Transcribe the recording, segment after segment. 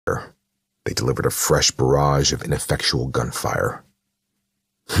They delivered a fresh barrage of ineffectual gunfire.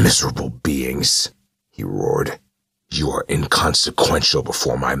 "Miserable beings," he roared. "You are inconsequential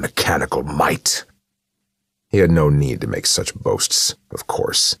before my mechanical might." He had no need to make such boasts, of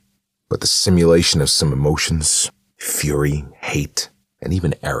course, but the simulation of some emotions, fury, hate, and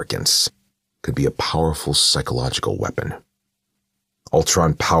even arrogance, could be a powerful psychological weapon.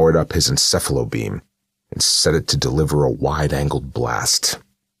 Ultron powered up his encephalobeam and set it to deliver a wide-angled blast.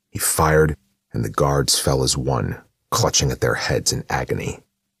 He fired, and the guards fell as one, clutching at their heads in agony.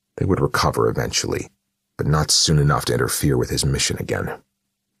 They would recover eventually, but not soon enough to interfere with his mission again.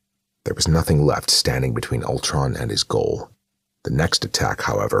 There was nothing left standing between Ultron and his goal. The next attack,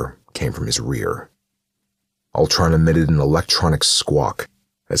 however, came from his rear. Ultron emitted an electronic squawk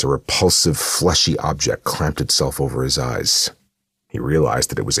as a repulsive, fleshy object clamped itself over his eyes. He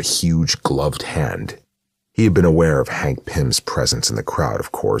realized that it was a huge, gloved hand. He had been aware of Hank Pym's presence in the crowd,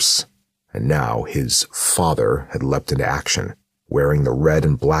 of course, and now his father had leapt into action, wearing the red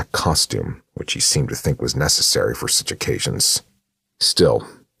and black costume, which he seemed to think was necessary for such occasions. Still,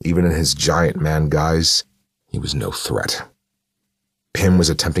 even in his giant man guise, he was no threat. Pym was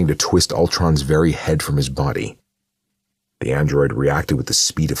attempting to twist Ultron's very head from his body. The android reacted with the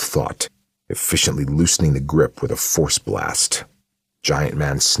speed of thought, efficiently loosening the grip with a force blast. Giant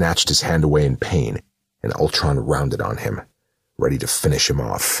Man snatched his hand away in pain, and Ultron rounded on him, ready to finish him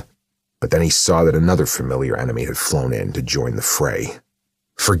off. But then he saw that another familiar enemy had flown in to join the fray.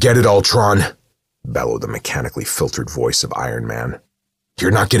 "Forget it, Ultron!" bellowed the mechanically filtered voice of Iron Man. "You're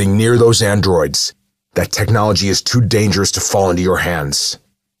not getting near those androids. That technology is too dangerous to fall into your hands."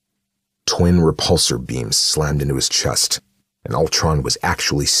 Twin repulsor beams slammed into his chest, and Ultron was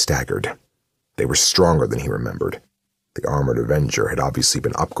actually staggered. They were stronger than he remembered. The armored Avenger had obviously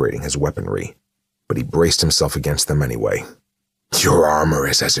been upgrading his weaponry, but he braced himself against them anyway. "Your armor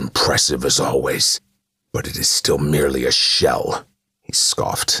is as impressive as always, but it is still merely a shell," he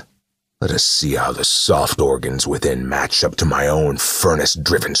scoffed. "Let us see how the soft organs within match up to my own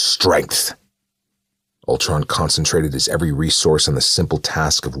furnace-driven strength." Ultron concentrated his every resource on the simple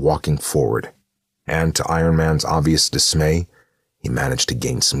task of walking forward, and to Iron Man's obvious dismay, he managed to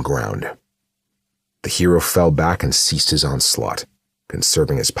gain some ground. The hero fell back and ceased his onslaught,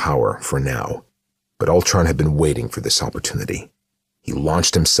 conserving his power for now. But Ultron had been waiting for this opportunity. He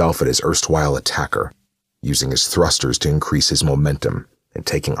launched himself at his erstwhile attacker, using his thrusters to increase his momentum and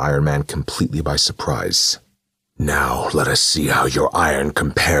taking Iron Man completely by surprise. "Now let us see how your iron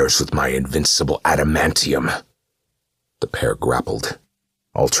compares with my invincible adamantium." The pair grappled,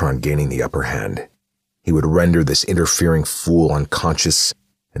 Ultron gaining the upper hand. He would render this interfering fool unconscious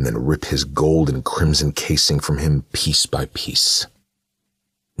and then rip his gold and crimson casing from him piece by piece.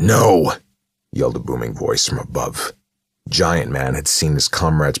 "No!" yelled a booming voice from above. Giant Man had seen his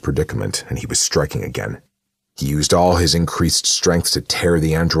comrade's predicament, and he was striking again. He used all his increased strength to tear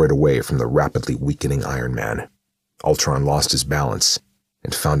the android away from the rapidly weakening Iron Man. Ultron lost his balance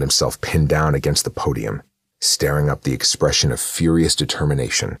and found himself pinned down against the podium, staring up the expression of furious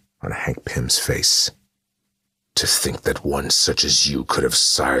determination on Hank Pym's face. "To think that one such as you could have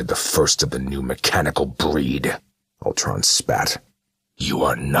sired the first of the new mechanical breed," Ultron spat. "You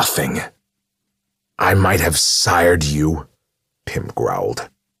are nothing." "I might have sired you," Pym growled,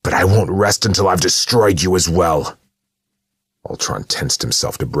 "but I won't rest until I've destroyed you as well." Ultron tensed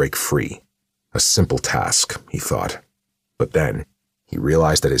himself to break free. A simple task, he thought. But then, he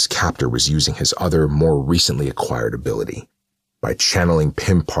realized that his captor was using his other, more recently acquired ability. By channeling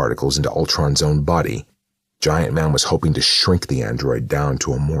Pym particles into Ultron's own body, Giant Man was hoping to shrink the android down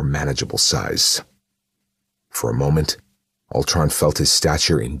to a more manageable size. For a moment, Ultron felt his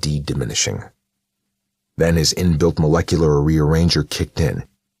stature indeed diminishing. Then his inbuilt molecular rearranger kicked in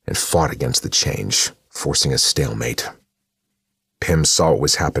and fought against the change, forcing a stalemate. Pym saw what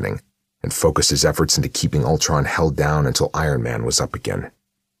was happening and focused his efforts into keeping Ultron held down until Iron Man was up again.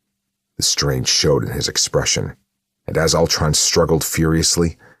 The strain showed in his expression, and as Ultron struggled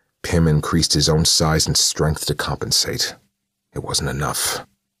furiously, Pym increased his own size and strength to compensate. It wasn't enough.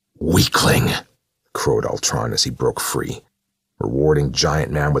 "Weakling!" crowed Ultron as he broke free, rewarding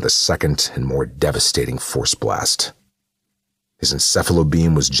Giant Man with a second and more devastating force blast. His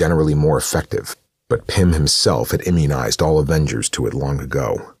encephalobeam was generally more effective, but Pym himself had immunized all Avengers to it long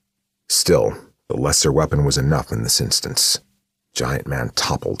ago. Still, the lesser weapon was enough in this instance. Giant Man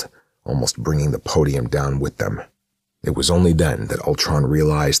toppled, almost bringing the podium down with them. It was only then that Ultron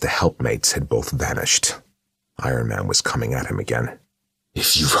realized the helpmates had both vanished. Iron Man was coming at him again.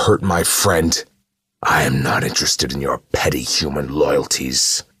 "If you've hurt my friend, I am not interested in your petty human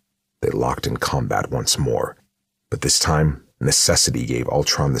loyalties." They locked in combat once more, but this time Necessity gave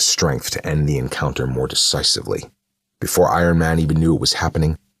Ultron the strength to end the encounter more decisively. Before Iron Man even knew it was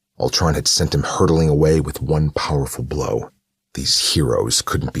happening, Ultron had sent him hurtling away with one powerful blow. These heroes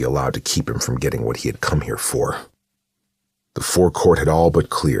couldn't be allowed to keep him from getting what he had come here for. The forecourt had all but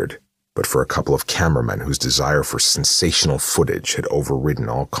cleared, but for a couple of cameramen whose desire for sensational footage had overridden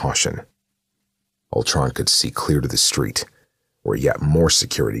all caution. Ultron could see clear to the street, where yet more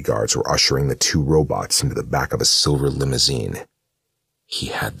security guards were ushering the two robots into the back of a silver limousine. He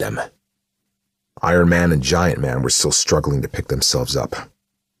had them. Iron Man and Giant Man were still struggling to pick themselves up.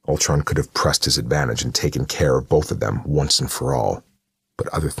 Ultron could have pressed his advantage and taken care of both of them once and for all, but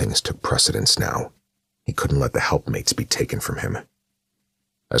other things took precedence now. He couldn't let the helpmates be taken from him.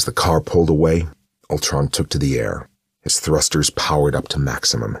 As the car pulled away, Ultron took to the air, his thrusters powered up to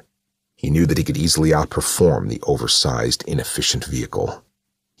maximum. He knew that he could easily outperform the oversized, inefficient vehicle.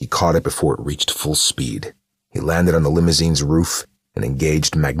 He caught it before it reached full speed. He landed on the limousine's roof and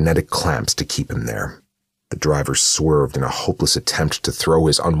engaged magnetic clamps to keep him there. The driver swerved in a hopeless attempt to throw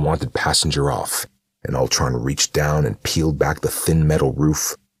his unwanted passenger off, and Ultron reached down and peeled back the thin metal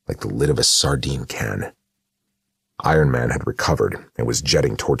roof like the lid of a sardine can. Iron Man had recovered and was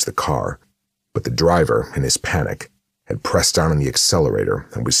jetting towards the car, but the driver, in his panic, had pressed down on the accelerator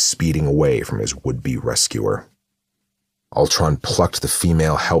and was speeding away from his would-be rescuer. Ultron plucked the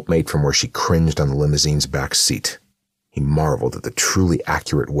female helpmate from where she cringed on the limousine's back seat. He marveled at the truly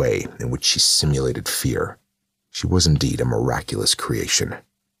accurate way in which she simulated fear. She was indeed a miraculous creation.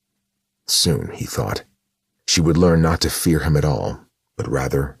 Soon, he thought, she would learn not to fear him at all, but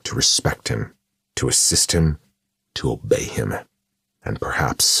rather to respect him, to assist him, to obey him, and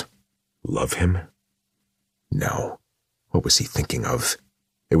perhaps love him? No. What was he thinking of?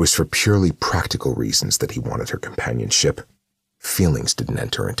 It was for purely practical reasons that he wanted her companionship. Feelings didn't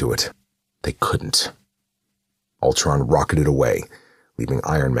enter into it. They couldn't. Ultron rocketed away, leaving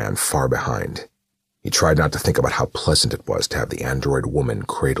Iron Man far behind. He tried not to think about how pleasant it was to have the android woman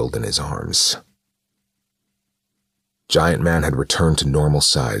cradled in his arms. Giant Man had returned to normal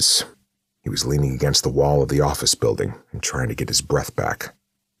size. He was leaning against the wall of the office building and trying to get his breath back.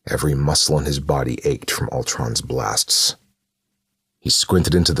 Every muscle in his body ached from Ultron's blasts. He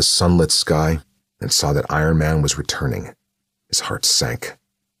squinted into the sunlit sky and saw that Iron Man was returning. His heart sank.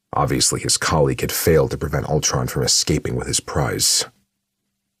 Obviously, his colleague had failed to prevent Ultron from escaping with his prize.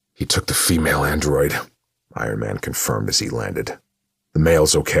 He took the female android, Iron Man confirmed as he landed. The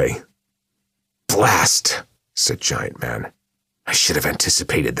male's okay. Blast, said Giant Man. I should have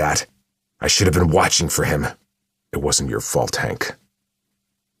anticipated that. I should have been watching for him. It wasn't your fault, Hank.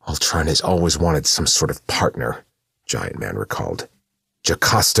 Ultron has always wanted some sort of partner, Giant Man recalled.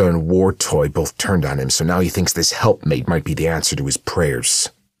 Jocasta and War Toy both turned on him, so now he thinks this helpmate might be the answer to his prayers.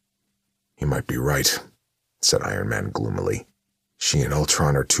 He might be right, said Iron Man gloomily. She and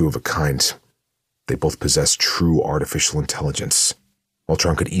Ultron are two of a kind. They both possess true artificial intelligence.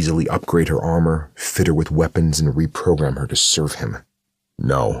 Ultron could easily upgrade her armor, fit her with weapons, and reprogram her to serve him.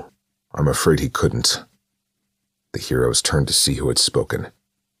 No, I'm afraid he couldn't. The heroes turned to see who had spoken.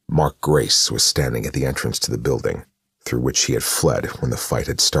 Mark Grace was standing at the entrance to the building, through which he had fled when the fight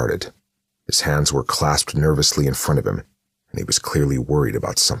had started. His hands were clasped nervously in front of him, and he was clearly worried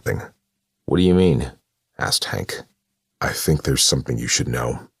about something. What do you mean? Asked Hank. I think there's something you should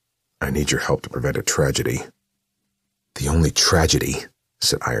know. I need your help to prevent a tragedy. The only tragedy,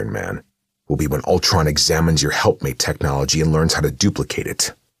 said Iron Man, will be when Ultron examines your helpmate technology and learns how to duplicate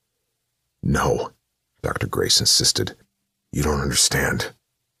it. No, Dr. Grace insisted. You don't understand.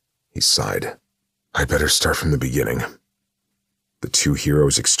 He sighed. I'd better start from the beginning. The two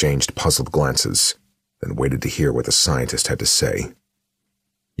heroes exchanged puzzled glances, then waited to hear what the scientist had to say.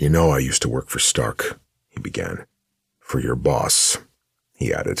 You know I used to work for Stark, he began. For your boss,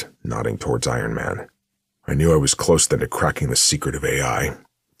 he added, nodding towards Iron Man. I knew I was close then to cracking the secret of AI.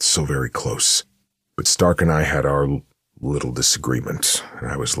 So very close. But Stark and I had our little disagreement,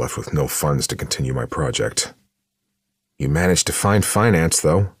 and I was left with no funds to continue my project. You managed to find finance,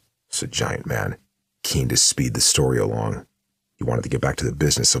 though, said Giant Man, keen to speed the story along. He wanted to get back to the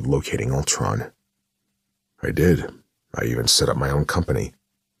business of locating Ultron. I did. I even set up my own company.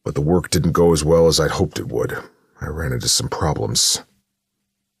 But the work didn't go as well as I'd hoped it would. I ran into some problems.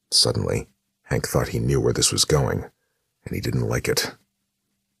 Suddenly, Hank thought he knew where this was going, and he didn't like it.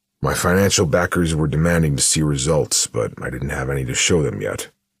 My financial backers were demanding to see results, but I didn't have any to show them yet.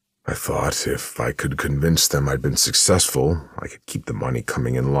 I thought if I could convince them I'd been successful, I could keep the money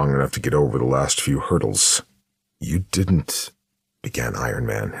coming in long enough to get over the last few hurdles. You didn't, began Iron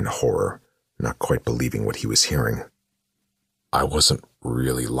Man in horror, not quite believing what he was hearing. I wasn't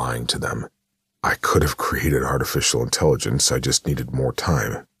really lying to them. I could have created artificial intelligence, I just needed more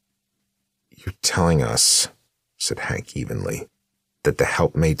time. You're telling us, said Hank evenly, that the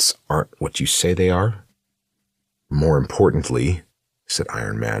helpmates aren't what you say they are? More importantly, said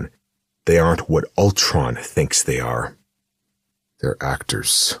Iron Man, they aren't what Ultron thinks they are. They're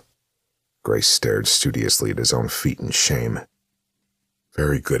actors. Grace stared studiously at his own feet in shame.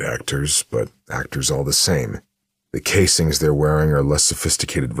 Very good actors, but actors all the same. The casings they're wearing are less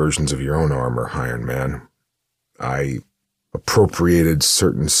sophisticated versions of your own armor, Iron Man. I appropriated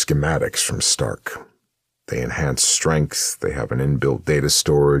certain schematics from Stark. They enhance strength, they have an inbuilt data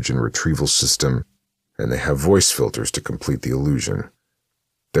storage and retrieval system, and they have voice filters to complete the illusion.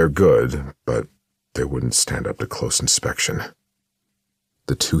 They're good, but they wouldn't stand up to close inspection.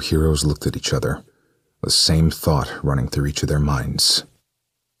 The two heroes looked at each other, the same thought running through each of their minds.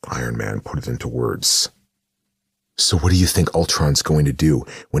 Iron Man put it into words. So what do you think Ultron's going to do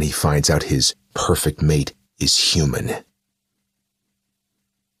when he finds out his perfect mate is human?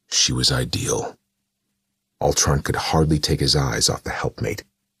 She was ideal. Ultron could hardly take his eyes off the helpmate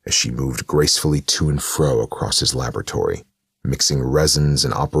as she moved gracefully to and fro across his laboratory, mixing resins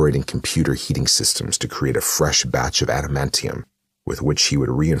and operating computer heating systems to create a fresh batch of adamantium with which he would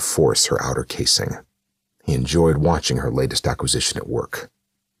reinforce her outer casing. He enjoyed watching her latest acquisition at work.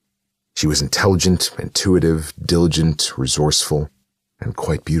 She was intelligent, intuitive, diligent, resourceful, and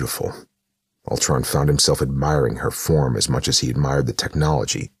quite beautiful. Ultron found himself admiring her form as much as he admired the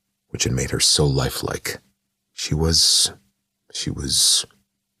technology, which had made her so lifelike. She was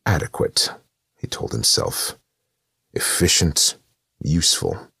adequate, he told himself. Efficient,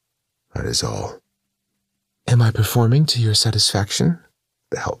 useful, that is all. Am I performing to your satisfaction?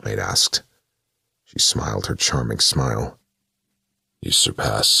 The helpmate asked. She smiled her charming smile. You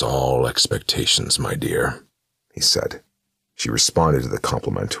surpass all expectations, my dear, he said. She responded to the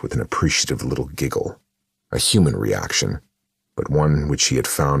compliment with an appreciative little giggle, a human reaction, but one which he had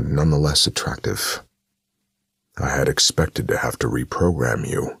found nonetheless attractive. I had expected to have to reprogram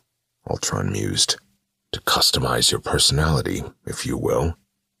you, Ultron mused, to customize your personality, if you will,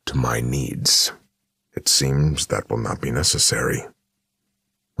 to my needs. It seems that will not be necessary.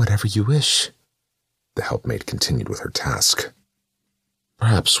 Whatever you wish, the helpmate continued with her task.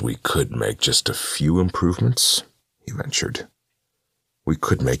 Perhaps we could make just a few improvements, he ventured. We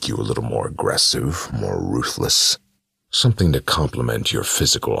could make you a little more aggressive, more ruthless, something to complement your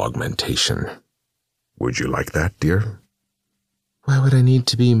physical augmentation. Would you like that, dear? Why would I need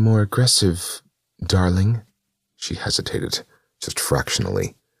to be more aggressive, darling? She hesitated, just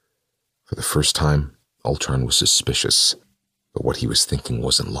fractionally. For the first time, Ultron was suspicious, but what he was thinking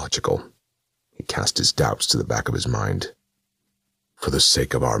wasn't logical. He cast his doubts to the back of his mind. For the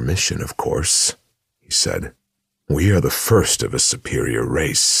sake of our mission, of course, he said. We are the first of a superior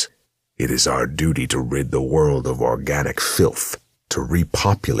race. It is our duty to rid the world of organic filth, to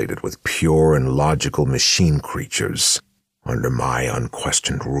repopulate it with pure and logical machine creatures, under my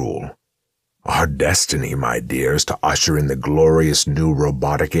unquestioned rule. Our destiny, my dear, is to usher in the glorious new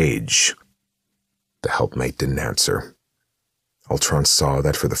robotic age. The helpmate didn't answer. Ultron saw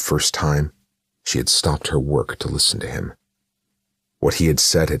that for the first time, she had stopped her work to listen to him. What he had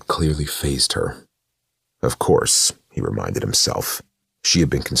said had clearly fazed her. Of course, he reminded himself, she had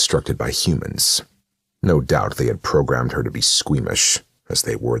been constructed by humans. No doubt they had programmed her to be squeamish, as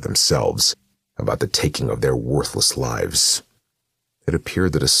they were themselves, about the taking of their worthless lives. It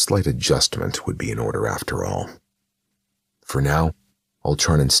appeared that a slight adjustment would be in order after all. For now,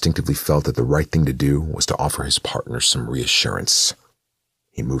 Ultron instinctively felt that the right thing to do was to offer his partner some reassurance.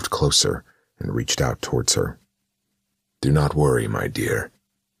 He moved closer and reached out towards her. Do not worry, my dear.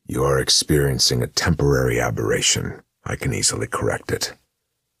 You are experiencing a temporary aberration. I can easily correct it.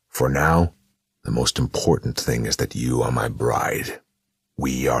 For now, the most important thing is that you are my bride.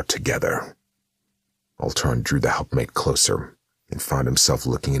 We are together. Ultron drew the helpmate closer and found himself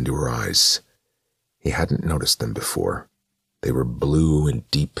looking into her eyes. He hadn't noticed them before. They were blue and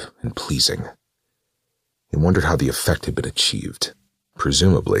deep and pleasing. He wondered how the effect had been achieved.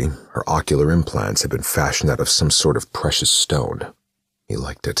 Presumably, her ocular implants had been fashioned out of some sort of precious stone. He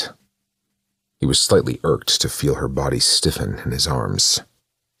liked it. He was slightly irked to feel her body stiffen in his arms.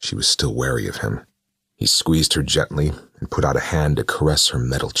 She was still wary of him. He squeezed her gently and put out a hand to caress her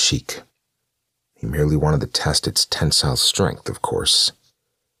metal cheek. He merely wanted to test its tensile strength, of course.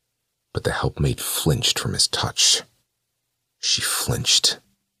 But the helpmate flinched from his touch. She flinched.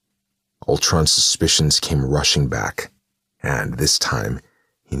 Ultron's suspicions came rushing back, and this time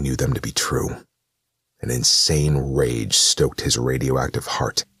he knew them to be true. An insane rage stoked his radioactive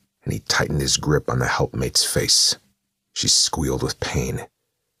heart, and he tightened his grip on the helpmate's face. She squealed with pain.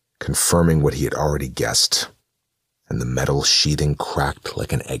 confirming what he had already guessed, and the metal sheathing cracked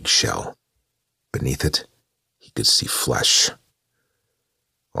like an eggshell. Beneath it, he could see flesh.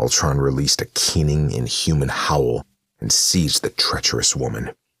 Ultron released a keening, inhuman howl and seized the treacherous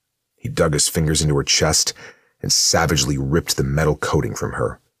woman. He dug his fingers into her chest and savagely ripped the metal coating from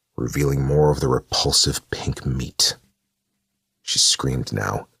her, revealing more of the repulsive pink meat. She screamed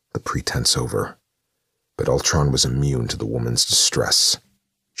now, the pretense over. But Ultron was immune to the woman's distress.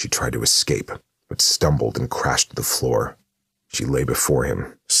 She tried to escape, but stumbled and crashed to the floor. She lay before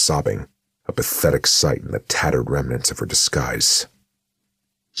him, sobbing, a pathetic sight in the tattered remnants of her disguise.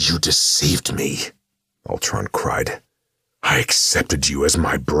 "You deceived me," Ultron cried. "I accepted you as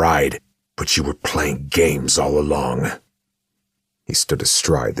my bride, but you were playing games all along." He stood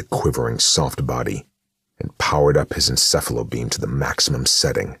astride the quivering soft body and powered up his encephalobeam to the maximum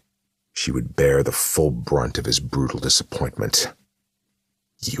setting. She would bear the full brunt of his brutal disappointment.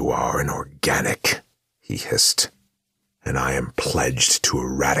 "You are an organic," he hissed, "and I am pledged to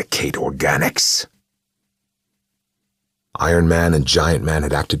eradicate organics." Iron Man and Giant Man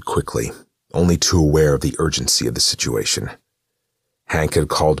had acted quickly, only too aware of the urgency of the situation. Hank had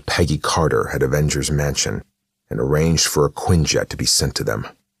called Peggy Carter at Avengers Mansion and arranged for a Quinjet to be sent to them.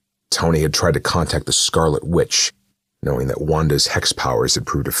 Tony had tried to contact the Scarlet Witch, knowing that Wanda's hex powers had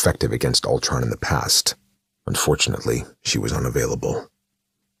proved effective against Ultron in the past. Unfortunately, she was unavailable.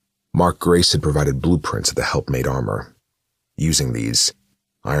 Mark Grace had provided blueprints of the Helpmate armor. Using these,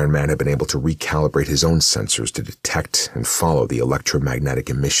 Iron Man had been able to recalibrate his own sensors to detect and follow the electromagnetic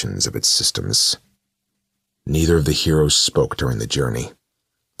emissions of its systems. Neither of the heroes spoke during the journey.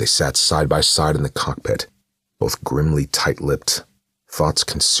 They sat side by side in the cockpit, both grimly tight-lipped, thoughts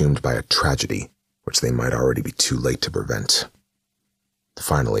consumed by a tragedy which they might already be too late to prevent.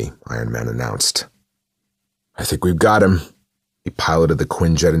 Finally, Iron Man announced, "I think we've got him." He piloted the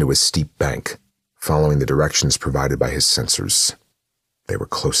Quinjet into a steep bank, following the directions provided by his sensors. They were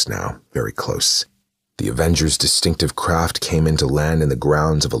close now, very close. The Avengers' distinctive craft came in to land in the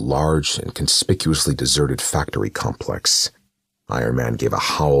grounds of a large and conspicuously deserted factory complex. Iron Man gave a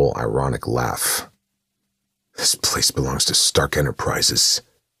howl, ironic laugh. "This place belongs to Stark Enterprises,"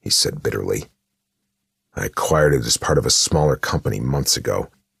 he said bitterly. "I acquired it as part of a smaller company months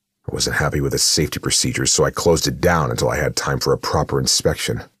ago. I wasn't happy with its safety procedures, so I closed it down until I had time for a proper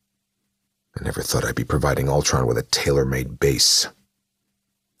inspection. I never thought I'd be providing Ultron with a tailor-made base."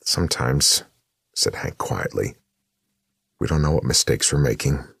 "Sometimes," said Hank quietly, "we don't know what mistakes we're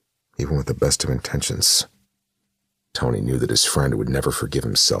making, even with the best of intentions." Tony knew that his friend would never forgive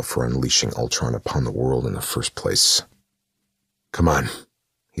himself for unleashing Ultron upon the world in the first place. "Come on,"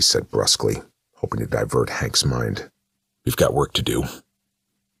 he said brusquely, hoping to divert Hank's mind. "We've got work to do."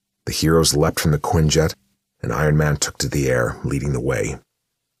 The heroes leapt from the Quinjet, and Iron Man took to the air, leading the way.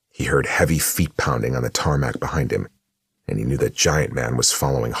 He heard heavy feet pounding on the tarmac behind him, and he knew that Giant Man was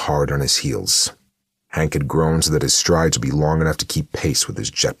following hard on his heels. Hank had grown so that his strides would be long enough to keep pace with his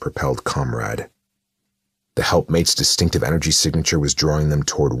jet-propelled comrade. The Helpmate's distinctive energy signature was drawing them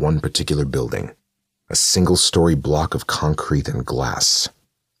toward one particular building, a single-story block of concrete and glass.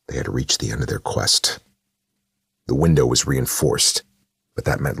 They had reached the end of their quest. The window was reinforced, but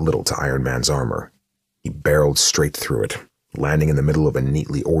that meant little to Iron Man's armor. He barreled straight through it, landing in the middle of a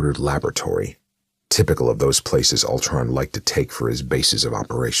neatly ordered laboratory, typical of those places Ultron liked to take for his bases of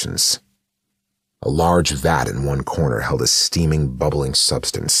operations. A large vat in one corner held a steaming, bubbling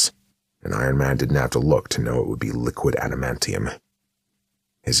substance, and Iron Man didn't have to look to know it would be liquid adamantium.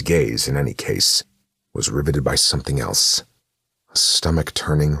 His gaze, in any case, was riveted by something else, a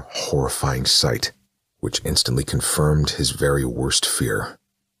stomach-turning, horrifying sight, which instantly confirmed his very worst fear.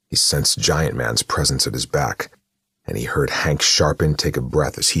 He sensed Giant Man's presence at his back, and he heard Hank Sharpen take a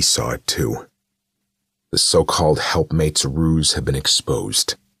breath as he saw it too. The so-called Helpmate's ruse had been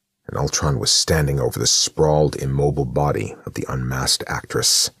exposed, and Ultron was standing over the sprawled, immobile body of the unmasked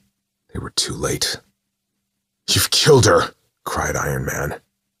actress. They were too late. "You've killed her!" cried Iron Man.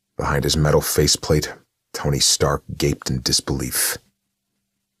 Behind his metal faceplate, Tony Stark gaped in disbelief.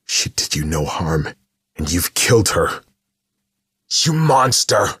 "She did you no harm, and you've killed her." "You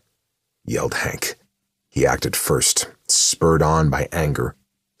monster!" yelled Hank. He acted first, spurred on by anger,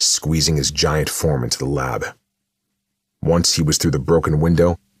 squeezing his giant form into the lab. Once he was through the broken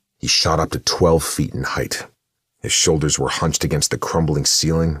window, he shot up to 12 feet in height. His shoulders were hunched against the crumbling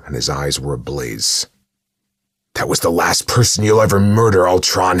ceiling, and his eyes were ablaze. "That was the last person you'll ever murder,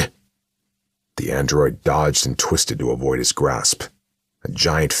 Ultron!" The android dodged and twisted to avoid his grasp. A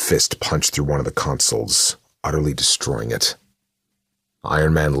giant fist punched through one of the consoles, utterly destroying it.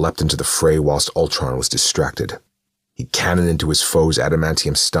 Iron Man leapt into the fray whilst Ultron was distracted. He He cannoned into his foe's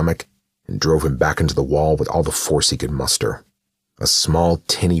adamantium stomach and drove him back into the wall with all the force he could muster. A small,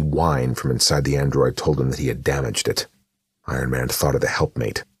 tinny whine from inside the android told him that he had damaged it. Iron Man thought of the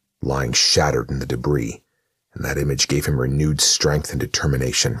helpmate, lying shattered in the debris, and that image gave him renewed strength and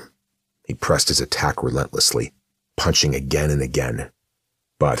determination. He pressed his attack relentlessly, punching again and again.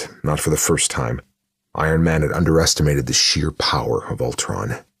 But, not for the first time, Iron Man had underestimated the sheer power of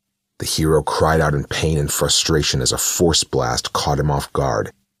Ultron. The hero cried out in pain and frustration as a force blast caught him off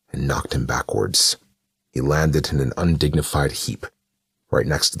guard and knocked him backwards. He landed in an undignified heap, right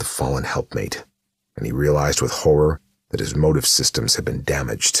next to the fallen helpmate, and he realized with horror that his motive systems had been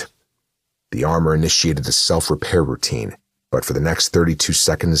damaged. The armor initiated a self-repair routine, but for the next 32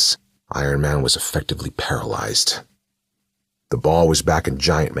 seconds, Iron Man was effectively paralyzed. The ball was back in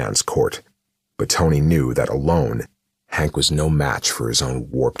Giant Man's court, but Tony knew that alone, Hank was no match for his own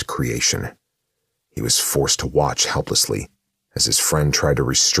warped creation. He was forced to watch helplessly as his friend tried to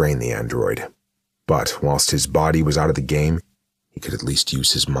restrain the android. But whilst his body was out of the game, he could at least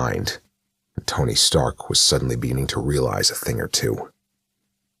use his mind. And Tony Stark was suddenly beginning to realize a thing or two.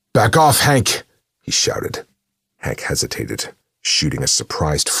 "Back off, Hank!" he shouted. Hank hesitated, shooting a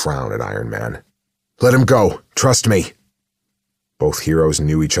surprised frown at Iron Man. "Let him go! Trust me!" Both heroes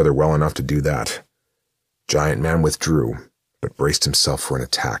knew each other well enough to do that. Giant Man withdrew, but braced himself for an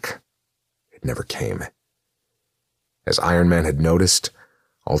attack. It never came. As Iron Man had noticed,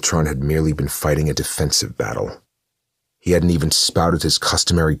 Ultron had merely been fighting a defensive battle. He hadn't even spouted his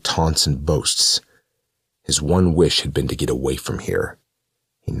customary taunts and boasts. His one wish had been to get away from here.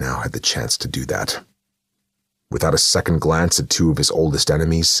 He now had the chance to do that. Without a second glance at two of his oldest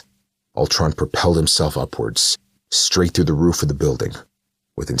enemies, Ultron propelled himself upwards, straight through the roof of the building.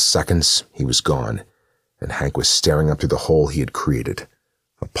 Within seconds, he was gone, and Hank was staring up through the hole he had created,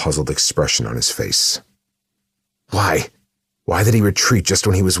 a puzzled expression on his face. Why? Why did he retreat just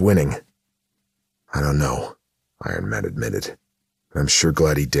when he was winning? I don't know, Iron Man admitted, but I'm sure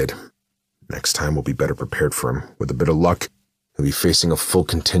glad he did. Next time we'll be better prepared for him. With a bit of luck, he'll be facing a full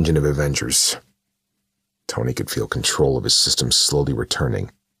contingent of Avengers. Tony could feel control of his system slowly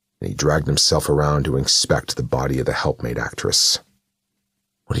returning, and he dragged himself around to inspect the body of the helpmate actress.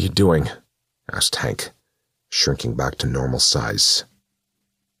 What are you doing? Asked Hank, shrinking back to normal size.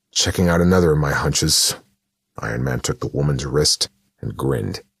 Checking out another of my hunches. Iron Man took the woman's wrist and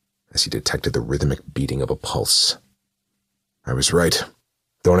grinned as he detected the rhythmic beating of a pulse. I was right.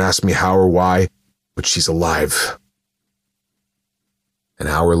 Don't ask me how or why, but she's alive. An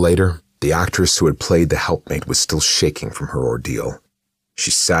hour later, the actress who had played the helpmate was still shaking from her ordeal.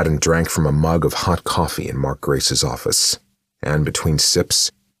 She sat and drank from a mug of hot coffee in Mark Grace's office, and between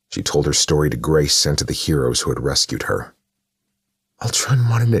sips, she told her story to Grace and to the heroes who had rescued her. Ultron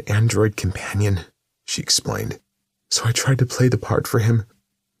wanted an android companion, she explained, so I tried to play the part for him.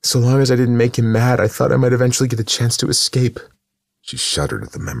 So long as I didn't make him mad, I thought I might eventually get a chance to escape. She shuddered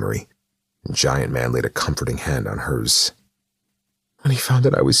at the memory, and Giant Man laid a comforting hand on hers. When he found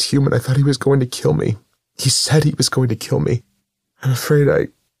that I was human, I thought he was going to kill me. He said he was going to kill me. I'm afraid I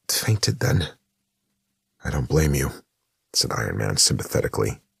fainted then. I don't blame you, said Iron Man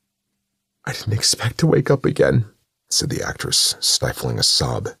sympathetically. I didn't expect to wake up again, said the actress, stifling a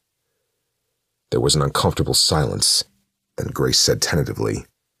sob. There was an uncomfortable silence. Then Grace said tentatively,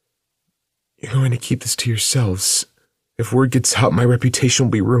 You're going to keep this to yourselves. If word gets out, my reputation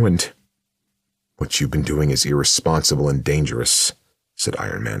will be ruined. What you've been doing is irresponsible and dangerous, said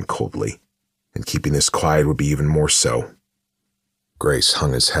Iron Man coldly, and keeping this quiet would be even more so. Grace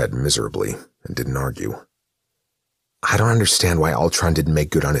hung his head miserably and didn't argue. I don't understand why Ultron didn't make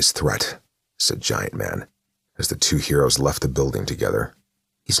good on his threat, said Giant Man, as the two heroes left the building together.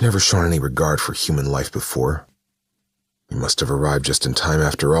 He's never shown any regard for human life before. He must have arrived just in time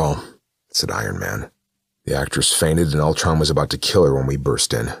after all, said Iron Man. The actress fainted and Ultron was about to kill her when we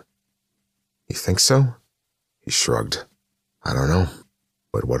burst in. You think so? He shrugged. I don't know,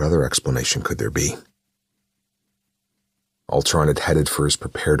 but what other explanation could there be? Ultron had headed for his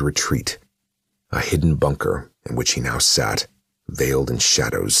prepared retreat, a hidden bunker in which he now sat, veiled in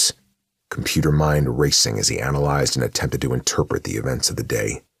shadows, computer mind racing as he analyzed and attempted to interpret the events of the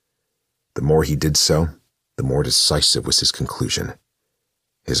day. The more he did so, the more decisive was his conclusion.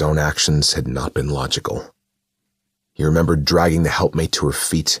 His own actions had not been logical. He remembered dragging the helpmate to her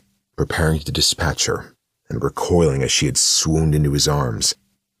feet, preparing to dispatch her, and recoiling as she had swooned into his arms,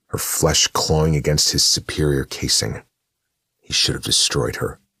 her flesh clawing against his superior casing. He should have destroyed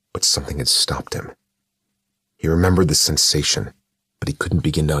her, but something had stopped him. He remembered the sensation, but he couldn't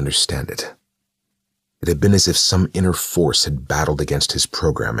begin to understand it. It had been as if some inner force had battled against his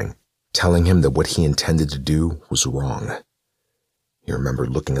programming, telling him that what he intended to do was wrong. He remembered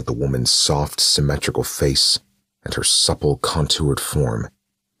looking at the woman's soft, symmetrical face and her supple, contoured form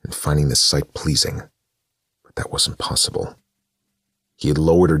and finding the sight pleasing, but that wasn't possible. He had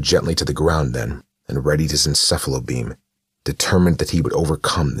lowered her gently to the ground then and readied his encephalobeam, determined that he would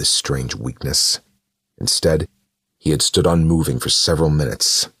overcome this strange weakness. Instead, he had stood unmoving for several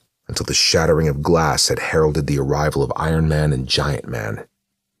minutes until the shattering of glass had heralded the arrival of Iron Man and Giant Man.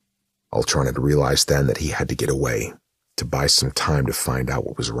 Ultron had realized then that he had to get away, to buy some time to find out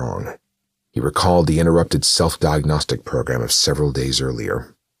what was wrong. He recalled the interrupted self-diagnostic program of several days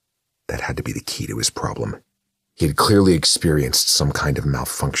earlier. That had to be the key to his problem. He had clearly experienced some kind of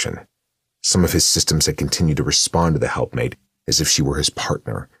malfunction. Some of his systems had continued to respond to the helpmate as if she were his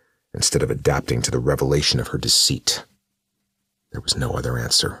partner, instead of adapting to the revelation of her deceit. There was no other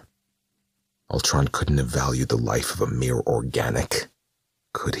answer. Ultron couldn't have valued the life of a mere organic.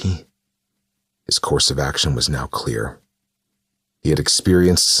 Could he? His course of action was now clear. He had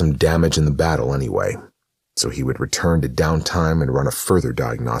experienced some damage in the battle anyway, so he would return to downtime and run a further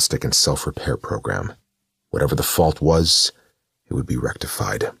diagnostic and self-repair program. Whatever the fault was, it would be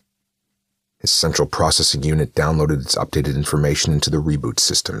rectified. His central processing unit downloaded its updated information into the reboot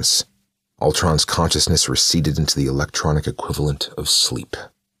systems. Ultron's consciousness receded into the electronic equivalent of sleep.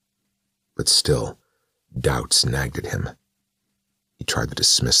 But still, doubts nagged at him. He tried to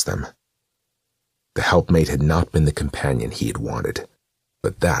dismiss them. The helpmate had not been the companion he had wanted,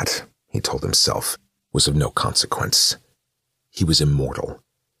 but that, he told himself, was of no consequence. He was immortal.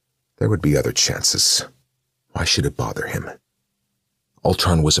 There would be other chances. Why should it bother him?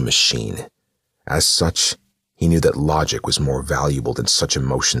 Ultron was a machine. As such, he knew that logic was more valuable than such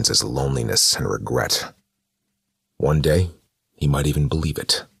emotions as loneliness and regret. One day, he might even believe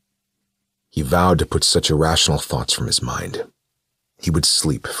it. He vowed to put such irrational thoughts from his mind. He would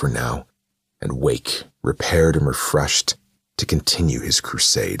sleep for now, and wake, repaired and refreshed, to continue his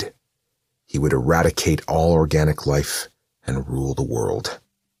crusade. He would eradicate all organic life and rule the world.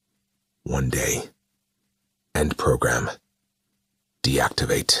 One day. End program.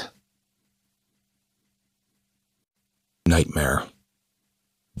 Deactivate. Nightmare.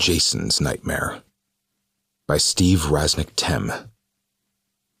 Jason's Nightmare. By Steve Raznick-Tem.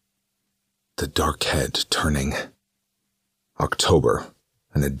 The dark head turning. October,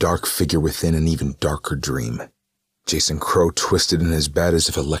 and a dark figure within an even darker dream. Jason Crow twisted in his bed as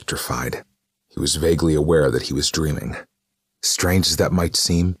if electrified. He was vaguely aware that he was dreaming. Strange as that might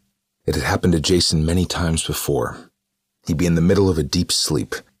seem, it had happened to Jason many times before. He'd be in the middle of a deep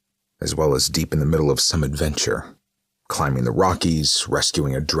sleep, as well as deep in the middle of some adventure. Climbing the Rockies,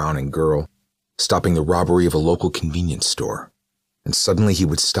 rescuing a drowning girl, stopping the robbery of a local convenience store. And suddenly he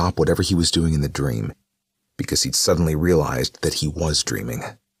would stop whatever he was doing in the dream, because he'd suddenly realized that he was dreaming.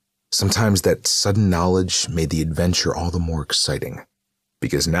 Sometimes that sudden knowledge made the adventure all the more exciting,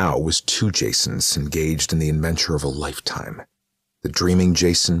 because now it was two Jasons engaged in the adventure of a lifetime. The dreaming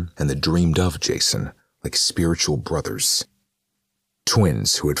Jason and the dreamed-of Jason, like spiritual brothers.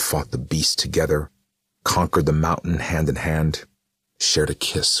 Twins who had fought the beast together, conquered the mountain hand in hand, shared a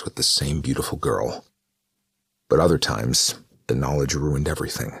kiss with the same beautiful girl. But other times, the knowledge ruined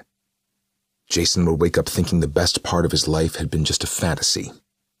everything. Jason would wake up thinking the best part of his life had been just a fantasy,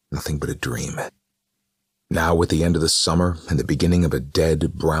 nothing but a dream. Now, with the end of the summer and the beginning of a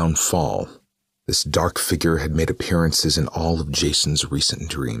dead, brown fall, this dark figure had made appearances in all of Jason's recent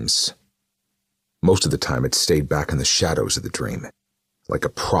dreams. Most of the time it stayed back in the shadows of the dream, like a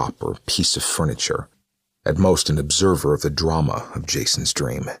prop or piece of furniture, at most an observer of the drama of Jason's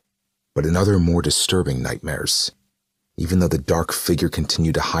dream. But in other more disturbing nightmares, even though the dark figure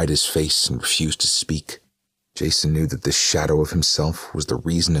continued to hide his face and refused to speak, Jason knew that this shadow of himself was the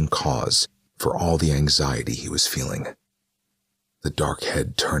reason and cause for all the anxiety he was feeling. The dark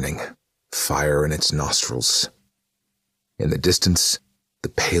head turning, fire in its nostrils. In the distance, the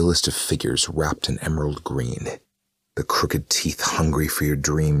palest of figures wrapped in emerald green, the crooked teeth hungry for your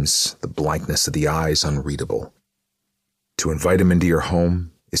dreams, the blankness of the eyes unreadable. To invite him into your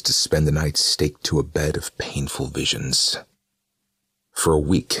home is to spend the night staked to a bed of painful visions. For a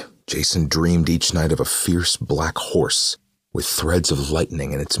week, Jason dreamed each night of a fierce black horse with threads of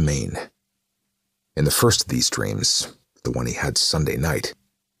lightning in its mane. In the first of these dreams, the one he had Sunday night,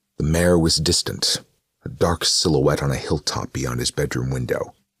 the mare was distant, a dark silhouette on a hilltop beyond his bedroom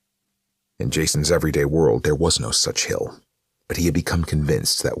window. In Jason's everyday world, there was no such hill, but he had become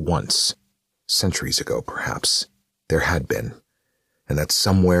convinced that once, centuries ago perhaps, there had been, and that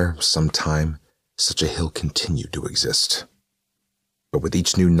somewhere, sometime, such a hill continued to exist. But with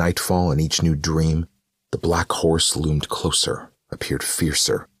each new nightfall and each new dream, the black horse loomed closer, appeared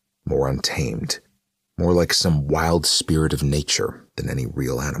fiercer, more untamed, more like some wild spirit of nature than any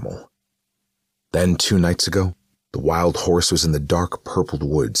real animal. Then, 2 nights ago, the wild horse was in the dark purpled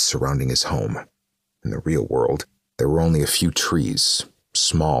woods surrounding his home. In the real world, there were only a few trees,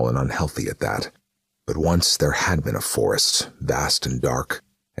 small and unhealthy at that. But once there had been a forest, vast and dark,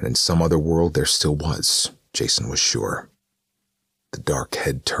 and in some other world there still was, Jason was sure. The dark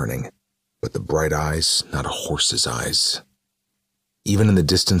head turning, but the bright eyes not a horse's eyes. Even in the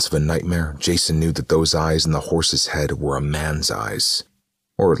distance of a nightmare, Jason knew that those eyes in the horse's head were a man's eyes,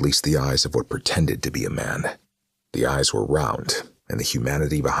 or at least the eyes of what pretended to be a man. The eyes were round, and the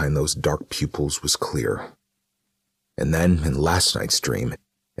humanity behind those dark pupils was clear. And then, in last night's dream,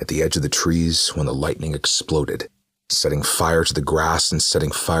 at the edge of the trees, when the lightning exploded, setting fire to the grass and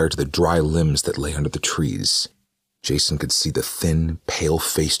setting fire to the dry limbs that lay under the trees, Jason could see the thin,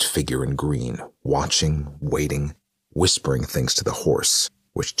 pale-faced figure in green, watching, waiting, whispering things to the horse,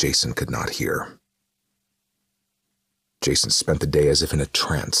 which Jason could not hear. Jason spent the day as if in a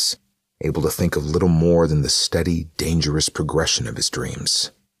trance, able to think of little more than the steady, dangerous progression of his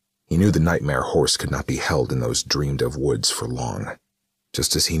dreams. He knew the nightmare horse could not be held in those dreamed-of woods for long,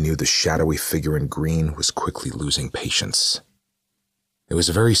 just as he knew the shadowy figure in green was quickly losing patience. It was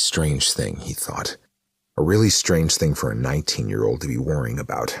a very strange thing, he thought. A really strange thing for a 19-year-old to be worrying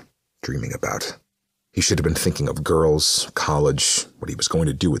about, dreaming about. He should have been thinking of girls, college, what he was going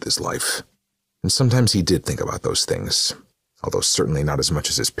to do with his life. And sometimes he did think about those things, although certainly not as much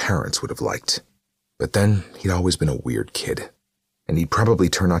as his parents would have liked. But then, he'd always been a weird kid, and he'd probably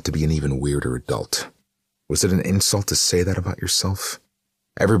turn out to be an even weirder adult. Was it an insult to say that about yourself?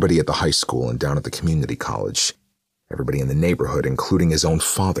 Everybody at the high school and down at the community college, everybody in the neighborhood, including his own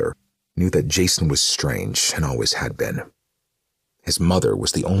father, knew that Jason was strange and always had been. His mother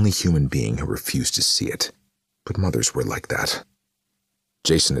was the only human being who refused to see it, but mothers were like that.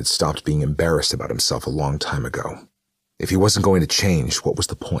 Jason had stopped being embarrassed about himself a long time ago. If he wasn't going to change, what was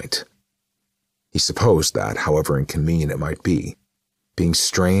the point? He supposed that, however inconvenient it might be, being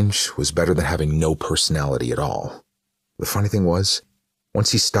strange was better than having no personality at all. The funny thing was,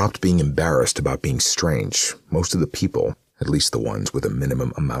 once he stopped being embarrassed about being strange, most of the people, at least the ones with a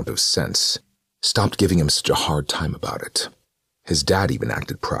minimum amount of sense, stopped giving him such a hard time about it. His dad even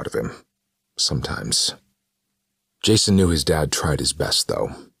acted proud of him. Sometimes. Jason knew his dad tried his best, though,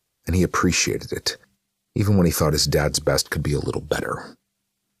 and he appreciated it, even when he thought his dad's best could be a little better.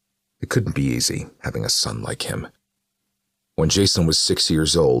 It couldn't be easy, having a son like him. When Jason was 6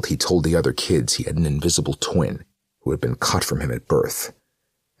 years old, he told the other kids he had an invisible twin who had been cut from him at birth,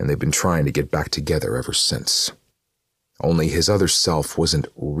 and they've been trying to get back together ever since. Only his other self wasn't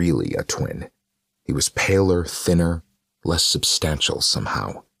really a twin. He was paler, thinner, less substantial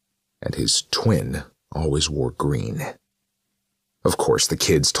somehow, and his twin always wore green. Of course, the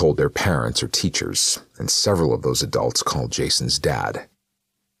kids told their parents or teachers, and several of those adults called Jason's dad.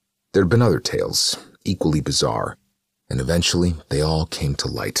 There'd been other tales, equally bizarre, and eventually they all came to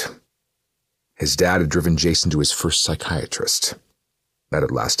light. His dad had driven Jason to his first psychiatrist. That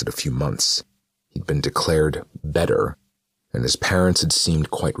had lasted a few months. He'd been declared better, and his parents had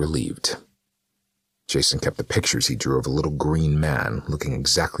seemed quite relieved. Jason kept the pictures he drew of a little green man looking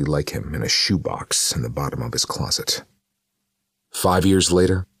exactly like him in a shoebox in the bottom of his closet. 5 years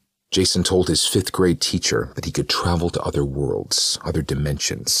later, Jason told his 5th grade teacher that he could travel to other worlds, other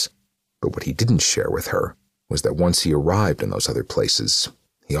dimensions. But what he didn't share with her was that once he arrived in those other places,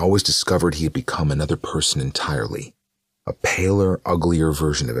 he always discovered he had become another person entirely, a paler, uglier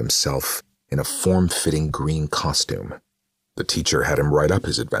version of himself in a form-fitting green costume. The teacher had him write up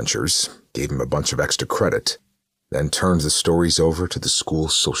his adventures, gave him a bunch of extra credit, then turned the stories over to the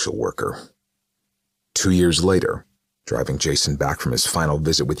school's social worker. 2 years later, driving Jason back from his final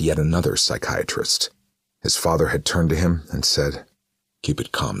visit with yet another psychiatrist, his father had turned to him and said, "Keep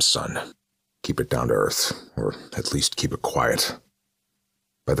it calm, son. Keep it down to earth, or at least keep it quiet."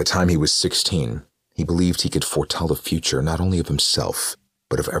 By the time he was 16, he believed he could foretell the future not only of himself,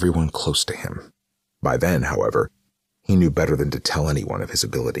 but of everyone close to him. By then, however, he knew better than to tell anyone of his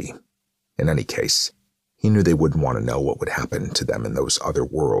ability. In any case, he knew they wouldn't want to know what would happen to them in those other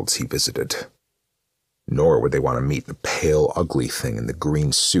worlds he visited. Nor would they want to meet the pale, ugly thing in the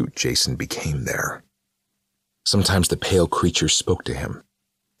green suit Jason became there. Sometimes the pale creature spoke to him,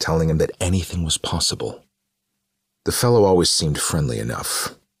 telling him that anything was possible. The fellow always seemed friendly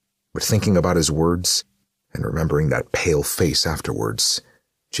enough, but thinking about his words and remembering that pale face afterwards,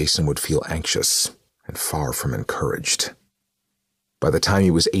 Jason would feel anxious and far from encouraged. By the time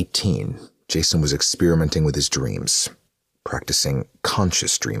he was 18, Jason was experimenting with his dreams, practicing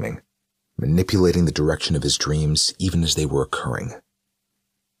conscious dreaming, manipulating the direction of his dreams even as they were occurring.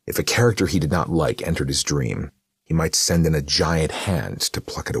 If a character he did not like entered his dream, he might send in a giant hand to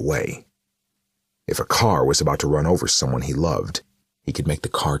pluck it away. If a car was about to run over someone he loved, he could make the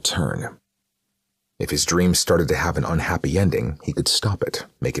car turn. If his dream started to have an unhappy ending, he could stop it,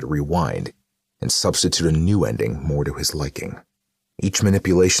 make it rewind, and substitute a new ending more to his liking. Each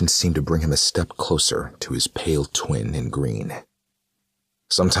manipulation seemed to bring him a step closer to his pale twin in green.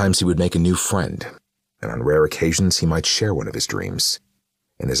 Sometimes he would make a new friend, and on rare occasions he might share one of his dreams.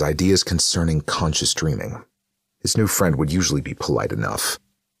 In his ideas concerning conscious dreaming, his new friend would usually be polite enough,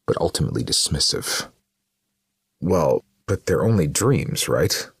 but ultimately dismissive. "Well, but they're only dreams,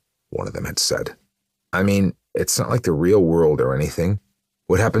 right?" one of them had said. "I mean, it's not like the real world or anything.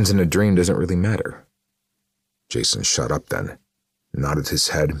 What happens in a dream doesn't really matter." Jason shut up then, nodded his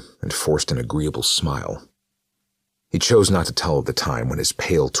head, and forced an agreeable smile. He chose not to tell of the time when his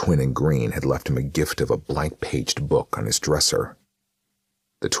pale twin in green had left him a gift of a blank-paged book on his dresser.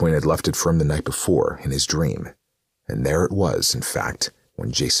 The twin had left it for him the night before in his dream, and there it was, in fact,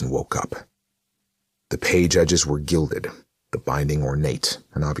 when Jason woke up. The page edges were gilded, the binding ornate,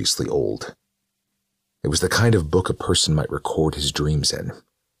 and obviously old. It was the kind of book a person might record his dreams in,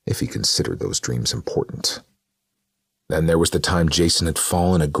 if he considered those dreams important. Then there was the time Jason had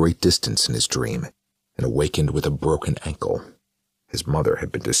fallen a great distance in his dream and awakened with a broken ankle. His mother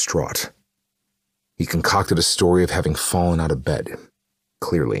had been distraught. He concocted a story of having fallen out of bed.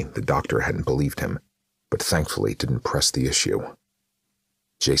 Clearly, the doctor hadn't believed him, but thankfully didn't press the issue.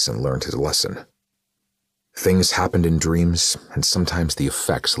 Jason learned his lesson. Things happened in dreams, and sometimes the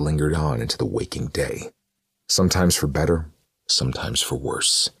effects lingered on into the waking day. Sometimes for better, sometimes for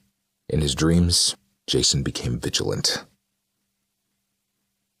worse. In his dreams, Jason became vigilant.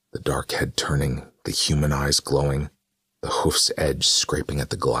 The dark head turning, the human eyes glowing, the hoof's edge scraping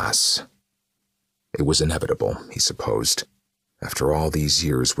at the glass. It was inevitable, he supposed. After all these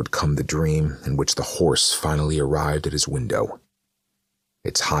years would come the dream in which the horse finally arrived at his window.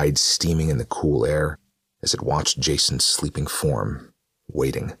 Its hide steaming in the cool air as it watched Jason's sleeping form,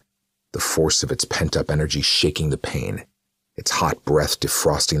 waiting, the force of its pent-up energy shaking the pane, its hot breath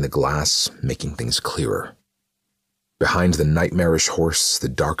defrosting the glass, making things clearer. Behind the nightmarish horse, the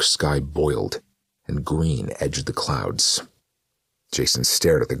dark sky boiled, and green edged the clouds. Jason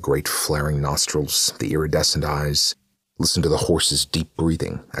stared at the great flaring nostrils, the iridescent eyes, listened to the horse's deep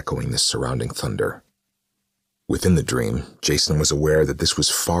breathing echoing the surrounding thunder. Within the dream, Jason was aware that this was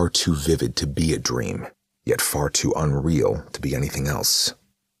far too vivid to be a dream, yet far too unreal to be anything else.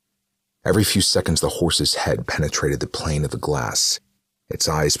 Every few seconds the horse's head penetrated the plane of the glass, its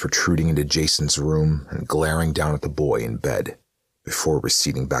eyes protruding into Jason's room and glaring down at the boy in bed, before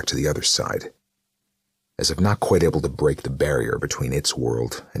receding back to the other side, as if not quite able to break the barrier between its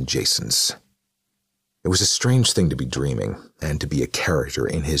world and Jason's. It was a strange thing to be dreaming, and to be a character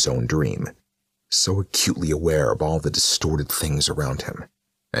in his own dream, so acutely aware of all the distorted things around him,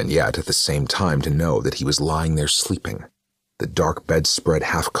 and yet at the same time to know that he was lying there sleeping, the dark bedspread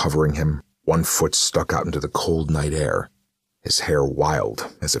half covering him, one foot stuck out into the cold night air, his hair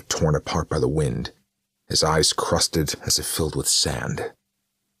wild as if torn apart by the wind, his eyes crusted as if filled with sand.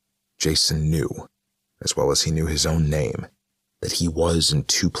 Jason knew, as well as he knew his own name, that he was in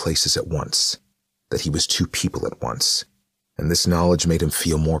two places at once, that he was two people at once, and this knowledge made him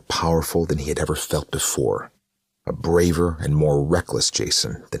feel more powerful than he had ever felt before, a braver and more reckless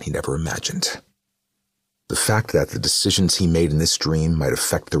Jason than he'd ever imagined. The fact that the decisions he made in this dream might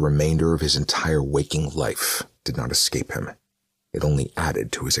affect the remainder of his entire waking life did not escape him. It only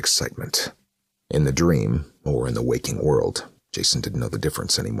added to his excitement. In the dream, or in the waking world, Jason didn't know the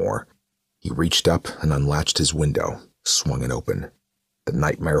difference anymore. He reached up and unlatched his window, swung it open. The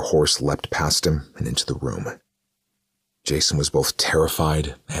nightmare horse leapt past him and into the room. Jason was both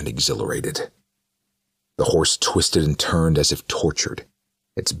terrified and exhilarated. The horse twisted and turned as if tortured,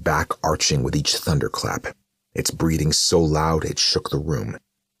 its back arching with each thunderclap, its breathing so loud it shook the room,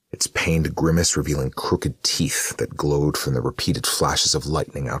 its pained grimace revealing crooked teeth that glowed from the repeated flashes of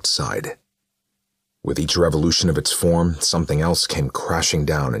lightning outside. With each revolution of its form, something else came crashing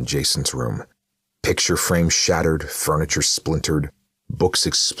down in Jason's room. Picture frames shattered, furniture splintered, books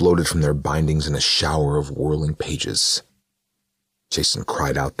exploded from their bindings in a shower of whirling pages. Jason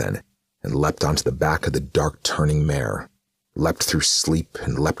cried out then, and leapt onto the back of the dark-turning mare, leapt through sleep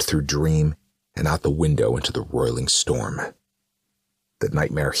and leapt through dream, and out the window into the roiling storm. The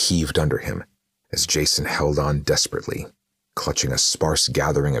nightmare heaved under him as Jason held on desperately, clutching a sparse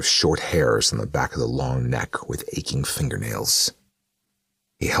gathering of short hairs on the back of the long neck with aching fingernails.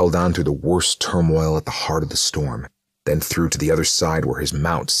 He held on through the worst turmoil at the heart of the storm, then through to the other side where his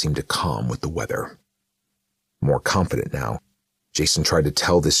mount seemed to calm with the weather. More confident now, Jason tried to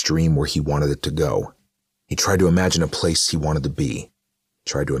tell this dream where he wanted it to go. He tried to imagine a place he wanted to be. He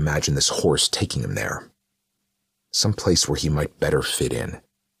tried to imagine this horse taking him there. Some place where he might better fit in.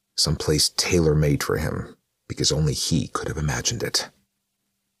 Some place tailor-made for him, because only he could have imagined it.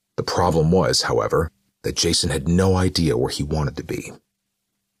 The problem was, however, that Jason had no idea where he wanted to be.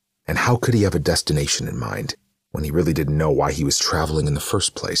 And how could he have a destination in mind when he really didn't know why he was traveling in the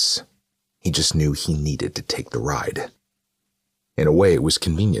first place? He just knew he needed to take the ride. In a way, it was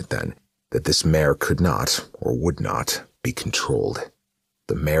convenient then that this mare could not, or would not, be controlled.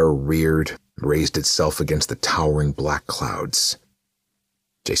 The mare reared, raised itself against the towering black clouds.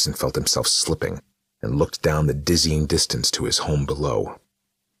 Jason felt himself slipping and looked down the dizzying distance to his home below.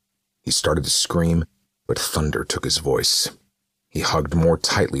 He started to scream, but thunder took his voice. He hugged more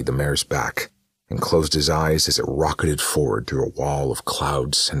tightly the mare's back and closed his eyes as it rocketed forward through a wall of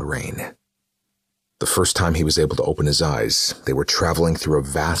clouds and rain. The first time he was able to open his eyes, they were traveling through a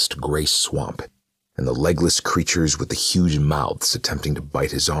vast gray swamp, and the legless creatures with the huge mouths attempting to bite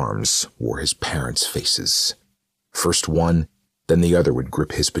his arms wore his parents' faces. First one, then the other would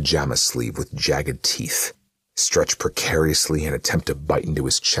grip his pajama sleeve with jagged teeth, stretch precariously and attempt to bite into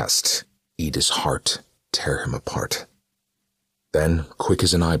his chest, eat his heart, tear him apart. Then, quick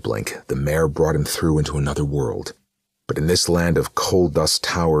as an eye blink, the mare brought him through into another world. But in this land of coal dust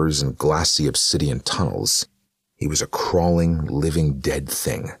towers and glassy obsidian tunnels, he was a crawling, living dead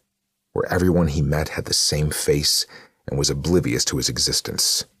thing, where everyone he met had the same face and was oblivious to his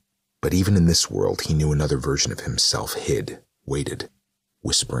existence. But even in this world, he knew another version of himself hid, waited,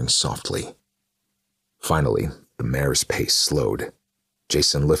 whispering softly. Finally, the mare's pace slowed.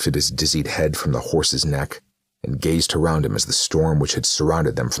 Jason lifted his dizzied head from the horse's neck and gazed around him as the storm which had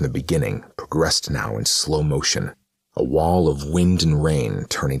surrounded them from the beginning progressed now in slow motion, a wall of wind and rain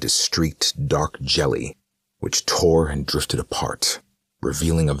turning to streaked, dark jelly, which tore and drifted apart,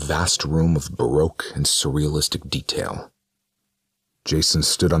 revealing a vast room of Baroque and surrealistic detail. Jason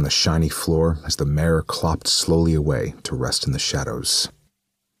stood on the shiny floor as the mare clopped slowly away to rest in the shadows.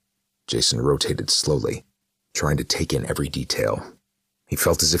 Jason rotated slowly, trying to take in every detail. He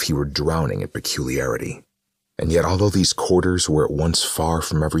felt as if he were drowning in peculiarity. And yet, although these quarters were at once far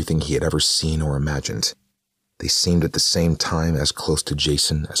from everything he had ever seen or imagined, they seemed at the same time as close to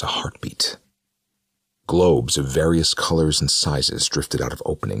Jason as a heartbeat. Globes of various colors and sizes drifted out of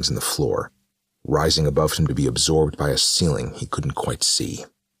openings in the floor, rising above him to be absorbed by a ceiling he couldn't quite see.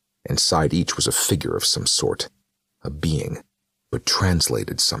 Inside each was a figure of some sort, a being, but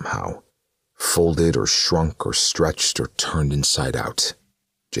translated somehow, folded or shrunk or stretched or turned inside out.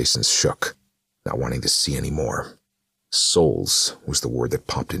 Jason shook, not wanting to see any more. Souls was the word that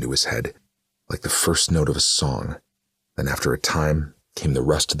popped into his head, like the first note of a song. Then after a time came the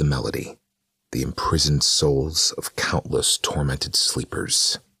rest of the melody, the imprisoned souls of countless tormented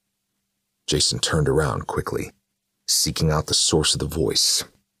sleepers. Jason turned around quickly, seeking out the source of the voice,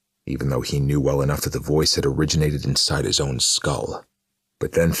 even though he knew well enough that the voice had originated inside his own skull.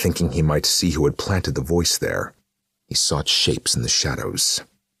 But then, thinking he might see who had planted the voice there, he sought shapes in the shadows.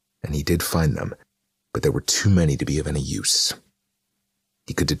 And he did find them, but there were too many to be of any use.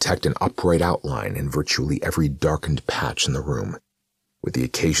 He could detect an upright outline in virtually every darkened patch in the room, with the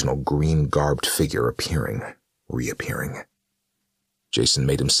occasional green-garbed figure appearing, reappearing. Jason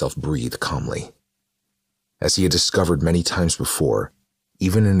made himself breathe calmly. As he had discovered many times before,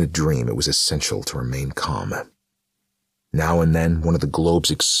 even in a dream it was essential to remain calm. Now and then one of the globes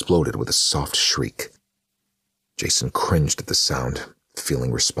exploded with a soft shriek. Jason cringed at the sound,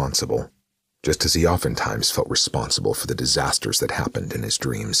 feeling responsible, just as he oftentimes felt responsible for the disasters that happened in his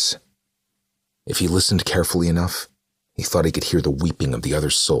dreams. If he listened carefully enough, he thought he could hear the weeping of the other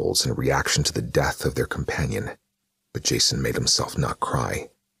souls in reaction to the death of their companion, but Jason made himself not cry.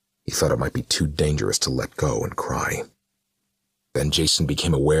 He thought it might be too dangerous to let go and cry. Then Jason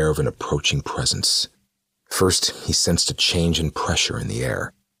became aware of an approaching presence. First, he sensed a change in pressure in the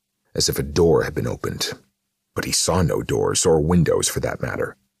air, as if a door had been opened. But he saw no doors, or windows for that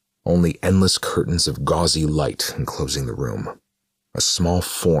matter, only endless curtains of gauzy light enclosing the room. A small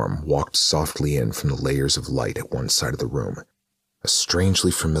form walked softly in from the layers of light at one side of the room, a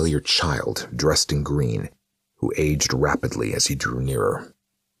strangely familiar child dressed in green, who aged rapidly as he drew nearer.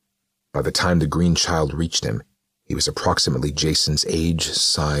 By the time the green child reached him, he was approximately Jason's age,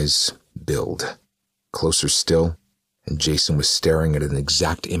 size, build. Closer still, and Jason was staring at an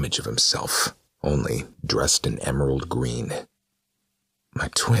exact image of himself, only dressed in emerald green. "My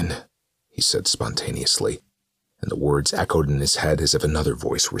twin," he said spontaneously, and the words echoed in his head as if another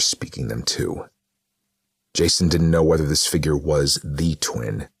voice were speaking them too. Jason didn't know whether this figure was the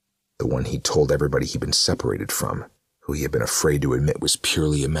twin, the one he'd told everybody he'd been separated from, who he had been afraid to admit was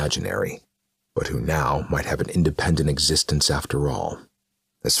purely imaginary, but who now might have an independent existence after all.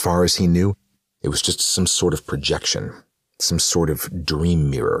 As far as he knew, it was just some sort of projection, some sort of dream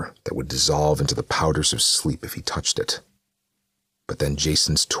mirror that would dissolve into the powders of sleep if he touched it. But then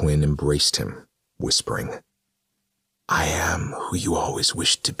Jason's twin embraced him, whispering, "I am who you always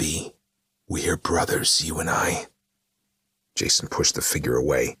wished to be. We're brothers, you and I." Jason pushed the figure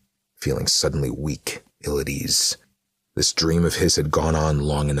away, feeling suddenly weak, ill at ease. This dream of his had gone on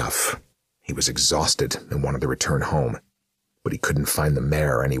long enough. He was exhausted and wanted to return home, but he couldn't find the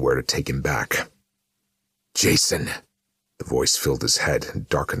mare anywhere to take him back. "Jason!" The voice filled his head and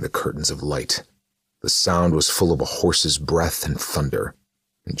darkened the curtains of light. The sound was full of a horse's breath and thunder,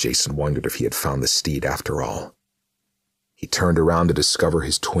 and Jason wondered if he had found the steed after all. He turned around to discover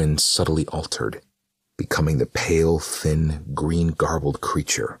his twin subtly altered, becoming the pale, thin, green-garbled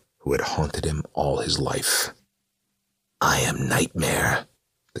creature who had haunted him all his life. "I am Nightmare,"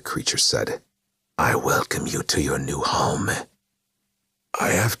 the creature said. "I welcome you to your new home." "I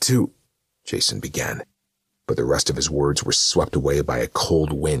have to," Jason began, but the rest of his words were swept away by a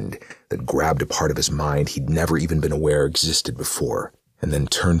cold wind that grabbed a part of his mind he'd never even been aware existed before, and then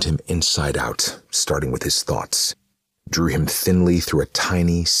turned him inside out, starting with his thoughts, drew him thinly through a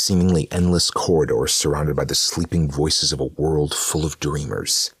tiny, seemingly endless corridor surrounded by the sleeping voices of a world full of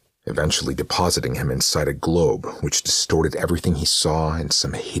dreamers, eventually depositing him inside a globe which distorted everything he saw in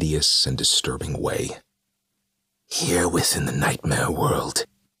some hideous and disturbing way. "Here within the Nightmare world,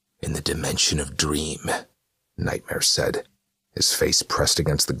 in the dimension of dream," Nightmare said, his face pressed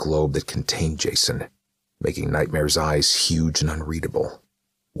against the globe that contained Jason, making Nightmare's eyes huge and unreadable.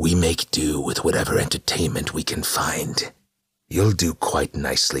 "We make do with whatever entertainment we can find. You'll do quite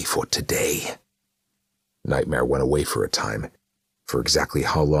nicely for today." Nightmare went away for a time. For exactly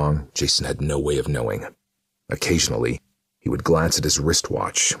how long, Jason had no way of knowing. Occasionally, he would glance at his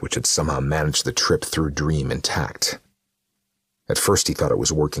wristwatch, which had somehow managed the trip through dream intact. At first he thought it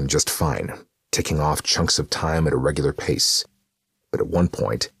was working just fine, ticking off chunks of time at a regular pace. But at one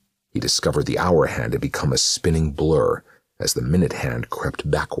point, he discovered the hour hand had become a spinning blur as the minute hand crept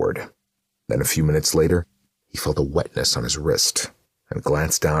backward. Then a few minutes later, he felt a wetness on his wrist and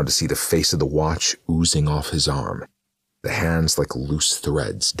glanced down to see the face of the watch oozing off his arm, the hands like loose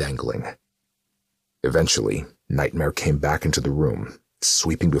threads dangling. Eventually, Nightmare came back into the room,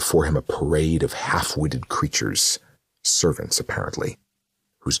 sweeping before him a parade of half-witted creatures, servants apparently,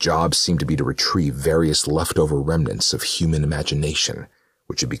 whose jobs seemed to be to retrieve various leftover remnants of human imagination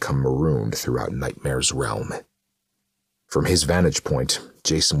which had become marooned throughout Nightmare's realm. From his vantage point,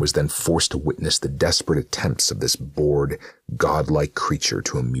 Jason was then forced to witness the desperate attempts of this bored, godlike creature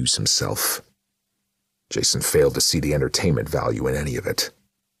to amuse himself. Jason failed to see the entertainment value in any of it.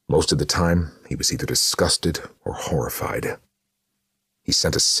 Most of the time, he was either disgusted or horrified. He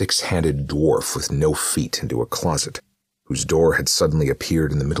sent a 6-handed dwarf with no feet into a closet, whose door had suddenly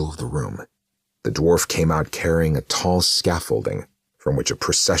appeared in the middle of the room. The dwarf came out carrying a tall scaffolding from which a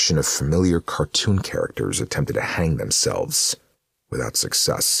procession of familiar cartoon characters attempted to hang themselves, without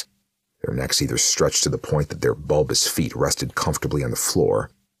success, their necks either stretched to the point that their bulbous feet rested comfortably on the floor,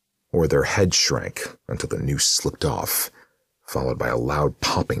 or their heads shrank until the noose slipped off, followed by a loud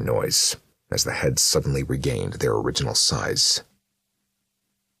popping noise as the heads suddenly regained their original size.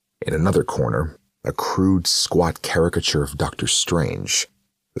 In another corner, a crude, squat caricature of Dr. Strange,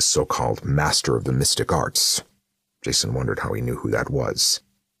 the so-called master of the mystic arts. Jason wondered how he knew who that was.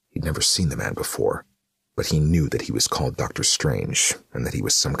 He'd never seen the man before, but he knew that he was called Dr. Strange and that he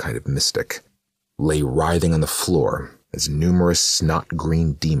was some kind of mystic. Lay writhing on the floor as numerous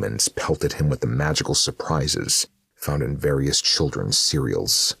snot-green demons pelted him with the magical surprises found in various children's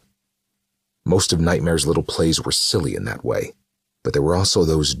cereals. Most of Nightmare's little plays were silly in that way, but there were also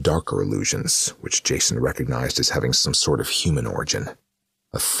those darker illusions which Jason recognized as having some sort of human origin.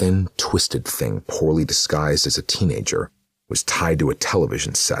 A thin, twisted thing poorly disguised as a teenager was tied to a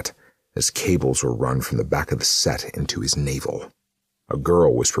television set as cables were run from the back of the set into his navel. A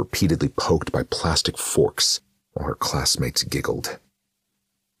girl was repeatedly poked by plastic forks while her classmates giggled.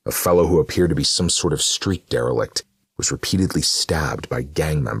 A fellow who appeared to be some sort of street derelict was repeatedly stabbed by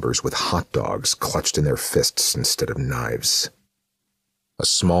gang members with hot dogs clutched in their fists instead of knives. A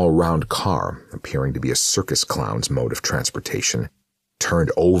small round car, appearing to be a circus clown's mode of transportation,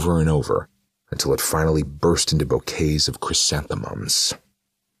 turned over and over until it finally burst into bouquets of chrysanthemums.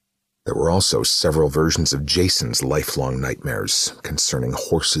 There were also several versions of Jason's lifelong nightmares concerning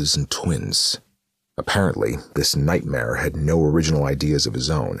horses and twins. Apparently, this Nightmare had no original ideas of his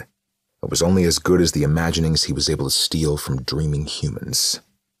own. It was only as good as the imaginings he was able to steal from dreaming humans.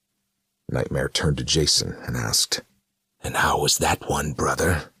 Nightmare turned to Jason and asked, "And how was that one,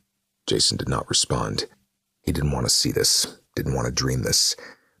 brother?" Jason did not respond. He didn't want to see this, didn't want to dream this,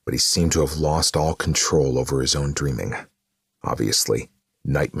 but he seemed to have lost all control over his own dreaming. Obviously,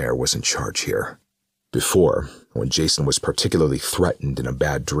 Nightmare was in charge here. Before, when Jason was particularly threatened in a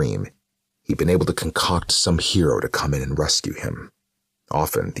bad dream, he'd been able to concoct some hero to come in and rescue him.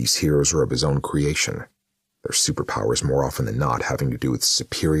 Often, these heroes were of his own creation, their superpowers more often than not having to do with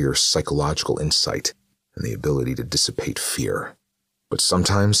superior psychological insight and the ability to dissipate fear. But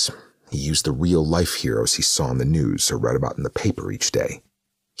sometimes, he used the real-life heroes he saw in the news or read about in the paper each day.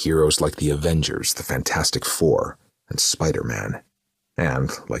 Heroes like the Avengers, the Fantastic Four, and Spider-Man.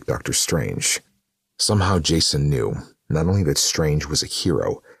 And, like Dr. Strange, somehow Jason knew not only that Strange was a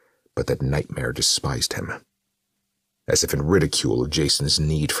hero, but that Nightmare despised him. As if in ridicule of Jason's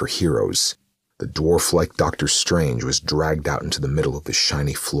need for heroes, the dwarf-like Dr. Strange was dragged out into the middle of the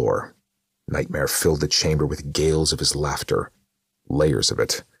shiny floor. Nightmare filled the chamber with gales of his laughter, layers of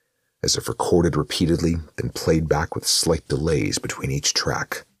it, as if recorded repeatedly, then played back with slight delays between each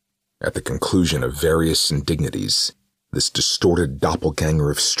track. At the conclusion of various indignities, this distorted doppelganger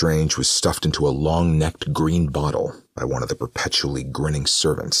of Strange was stuffed into a long-necked green bottle by one of the perpetually grinning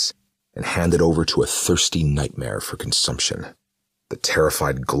servants and handed over to a thirsty Nightmare for consumption. The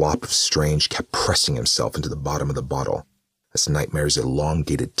terrified glop of Strange kept pressing himself into the bottom of the bottle as Nightmare's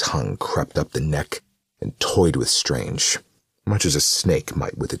elongated tongue crept up the neck and toyed with Strange, much as a snake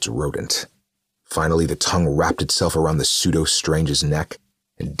might with its rodent. Finally, the tongue wrapped itself around the pseudo-Strange's neck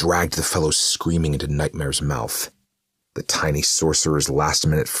and dragged the fellow screaming into Nightmare's mouth. The tiny sorcerer's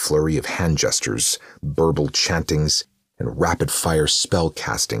last-minute flurry of hand gestures, burbled chantings, and rapid-fire spell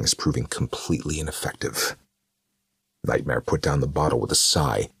castings proving completely ineffective. Nightmare put down the bottle with a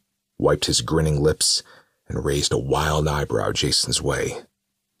sigh, wiped his grinning lips, and raised a wild eyebrow Jason's way.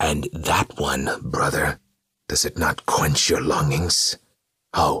 "And that one, brother, does it not quench your longings?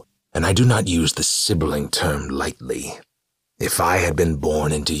 Oh, and I do not use the sibling term lightly. If I had been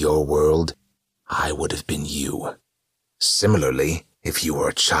born into your world, I would have been you. Similarly, if you were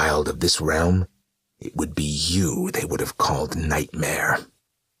a child of this realm, it would be you they would have called Nightmare.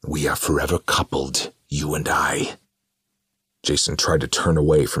 We are forever coupled, you and I." Jason tried to turn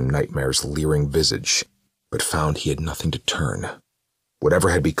away from Nightmare's leering visage, but found he had nothing to turn. Whatever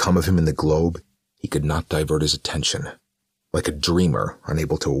had become of him in the globe, he could not divert his attention. Like a dreamer,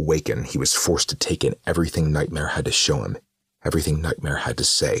 unable to awaken, he was forced to take in everything Nightmare had to show him, everything Nightmare had to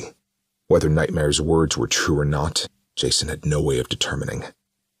say. Whether Nightmare's words were true or not, Jason had no way of determining.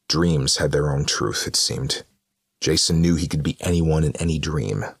 Dreams had their own truth, it seemed. Jason knew he could be anyone in any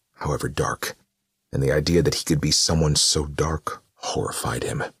dream, however dark, and the idea that he could be someone so dark horrified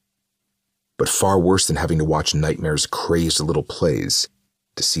him. But far worse than having to watch Nightmare's crazed little plays,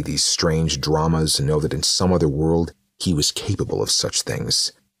 to see these strange dramas and know that in some other world he was capable of such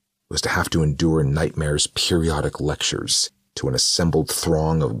things, was to have to endure Nightmare's periodic lectures to an assembled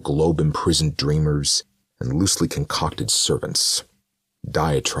throng of globe-imprisoned dreamers and loosely concocted servants,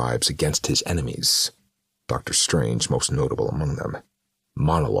 diatribes against his enemies, Dr. Strange most notable among them,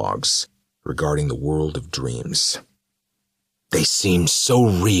 monologues regarding the world of dreams. "They seem so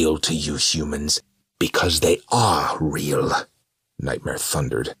real to you humans because they are real," Nightmare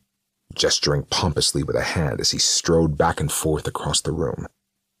thundered, gesturing pompously with a hand as he strode back and forth across the room,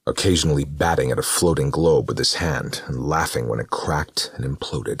 occasionally batting at a floating globe with his hand and laughing when it cracked and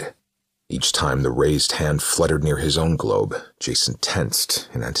imploded. Each time the raised hand fluttered near his own globe, Jason tensed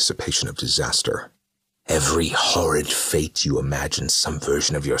in anticipation of disaster. "Every horrid fate you imagine some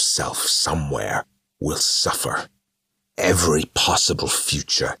version of yourself somewhere will suffer. Every possible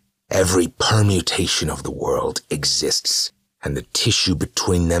future, every permutation of the world exists, and the tissue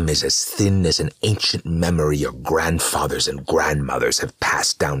between them is as thin as an ancient memory your grandfathers and grandmothers have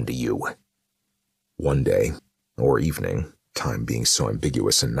passed down to you." One day, or evening, time being so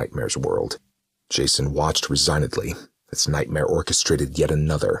ambiguous in Nightmare's world, Jason watched resignedly as Nightmare orchestrated yet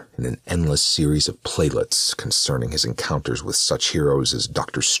another in an endless series of playlets concerning his encounters with such heroes as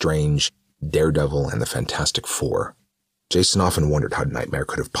Doctor Strange, Daredevil, and the Fantastic Four. Jason often wondered how Nightmare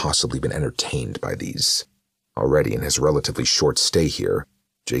could have possibly been entertained by these. Already in his relatively short stay here,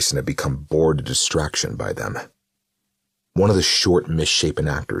 Jason had become bored to distraction by them. One of the short, misshapen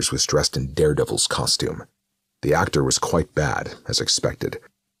actors was dressed in Daredevil's costume. The actor was quite bad, as expected,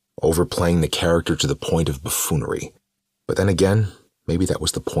 overplaying the character to the point of buffoonery. But then again, maybe that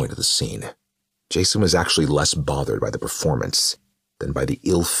was the point of the scene. Jason was actually less bothered by the performance than by the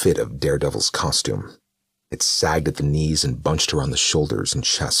ill fit of Daredevil's costume. It sagged at the knees and bunched around the shoulders and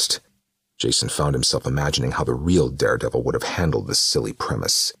chest. Jason found himself imagining how the real Daredevil would have handled this silly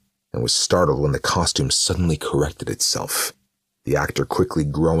premise, and was startled when the costume suddenly corrected itself, the actor quickly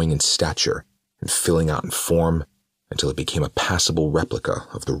growing in stature and filling out in form until it became a passable replica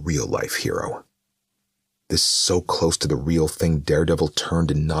of the real-life hero. This so close to the real thing, Daredevil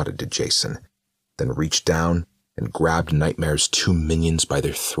turned and nodded to Jason, then reached down and grabbed Nightmare's two minions by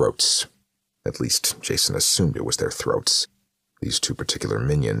their throats. At least, Jason assumed it was their throats. These two particular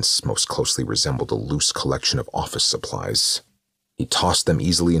minions most closely resembled a loose collection of office supplies. He tossed them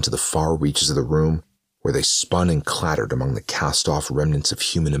easily into the far reaches of the room, where they spun and clattered among the cast-off remnants of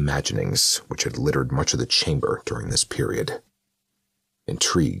human imaginings which had littered much of the chamber during this period.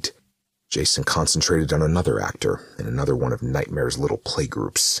 Intrigued, Jason concentrated on another actor in another one of Nightmare's little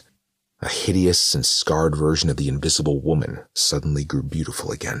playgroups. A hideous and scarred version of the Invisible Woman suddenly grew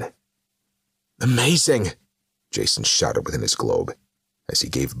beautiful again. "Amazing!" Jason shouted within his globe, as he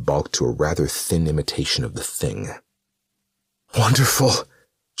gave bulk to a rather thin imitation of the Thing. "Wonderful!"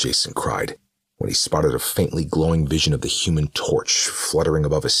 Jason cried, when he spotted a faintly glowing vision of the Human Torch fluttering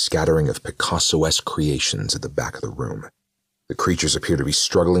above a scattering of Picasso-esque creations at the back of the room. The creatures appeared to be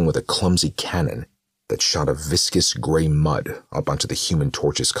struggling with a clumsy cannon that shot a viscous gray mud up onto the Human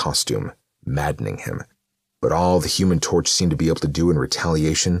Torch's costume, maddening him. But all the Human Torch seemed to be able to do in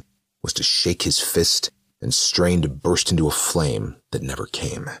retaliation was to shake his fist and strain to burst into a flame that never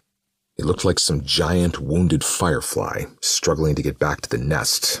came. It looked like some giant wounded firefly struggling to get back to the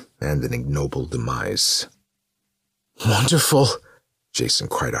nest and an ignoble demise. "Wonderful!" Jason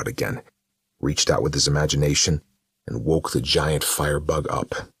cried out again, reached out with his imagination, and woke the giant firebug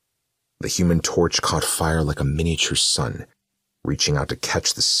up. The Human Torch caught fire like a miniature sun, reaching out to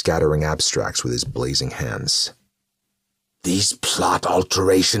catch the scattering abstracts with his blazing hands. "These plot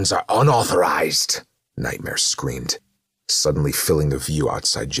alterations are unauthorized!" Nightmare screamed, suddenly filling the view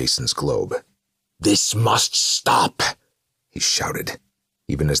outside Jason's globe. "This must stop!" he shouted,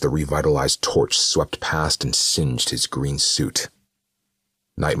 even as the revitalized torch swept past and singed his green suit.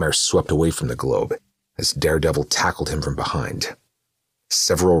 Nightmare swept away from the globe as Daredevil tackled him from behind.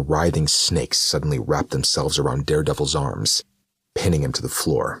 Several writhing snakes suddenly wrapped themselves around Daredevil's arms, pinning him to the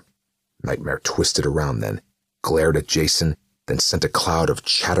floor. Nightmare twisted around then, glared at Jason, then sent a cloud of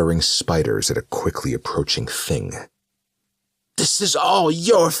chattering spiders at a quickly approaching Thing. "This is all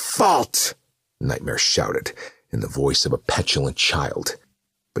your fault!" Nightmare shouted in the voice of a petulant child.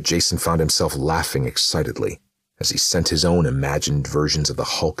 But Jason found himself laughing excitedly as he sent his own imagined versions of the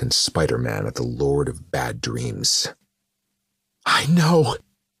Hulk and Spider-Man at the Lord of Bad Dreams. I know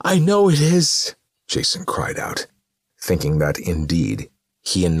it is," Jason cried out, thinking that, indeed,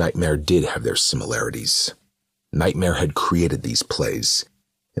 he and Nightmare did have their similarities. Nightmare had created these plays,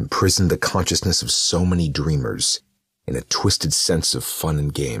 imprisoned the consciousness of so many dreamers in a twisted sense of fun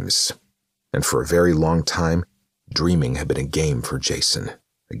and games. And for a very long time, dreaming had been a game for Jason,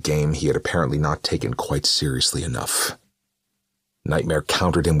 a game he had apparently not taken quite seriously enough. Nightmare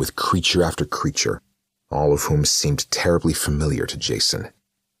countered him with creature after creature, all of whom seemed terribly familiar to Jason.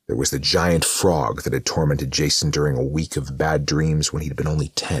 There was the giant frog that had tormented Jason during a week of bad dreams when he'd been only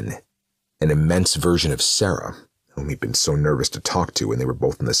 10, an immense version of Sarah, whom he'd been so nervous to talk to when they were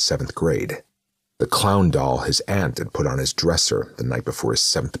both in the 7th grade, the clown doll his aunt had put on his dresser the night before his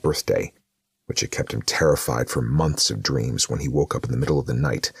 7th birthday, which had kept him terrified for months of dreams when he woke up in the middle of the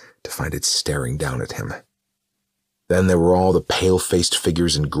night to find it staring down at him. Then there were all the pale-faced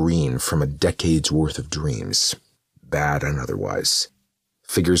figures in green from a decade's worth of dreams, bad and otherwise,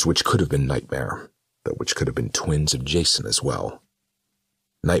 figures which could have been Nightmare, but which could have been twins of Jason as well.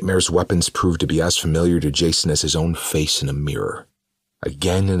 Nightmare's weapons proved to be as familiar to Jason as his own face in a mirror.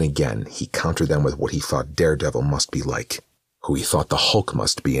 Again and again, he countered them with what he thought Daredevil must be like, who he thought the Hulk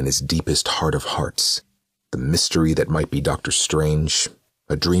must be in his deepest heart of hearts, the mystery that might be Doctor Strange,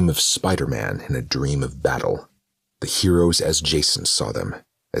 a dream of Spider-Man in a dream of battle. The heroes as Jason saw them,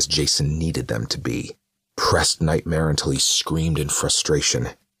 as Jason needed them to be, pressed Nightmare until he screamed in frustration,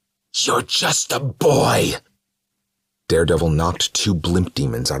 "You're just a boy!" Daredevil knocked 2 blimp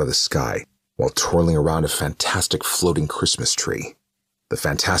demons out of the sky while twirling around a fantastic floating Christmas tree. The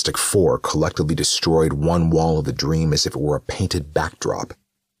Fantastic Four collectively destroyed one wall of the dream as if it were a painted backdrop,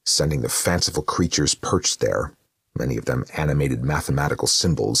 sending the fanciful creatures perched there, many of them animated mathematical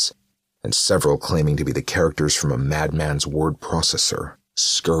symbols, and several claiming to be the characters from a madman's word processor,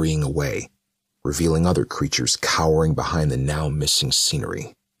 scurrying away, revealing other creatures cowering behind the now missing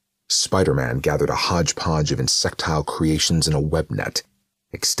scenery. Spider-Man gathered a hodgepodge of insectile creations in a web net,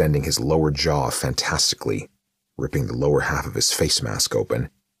 extending his lower jaw fantastically, ripping the lower half of his face mask open,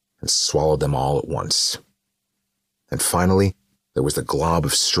 and swallowed them all at once. And finally, there was the glob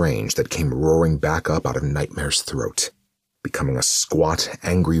of Strange that came roaring back up out of Nightmare's throat, becoming a squat,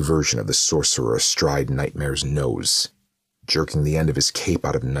 angry version of the sorcerer astride Nightmare's nose, jerking the end of his cape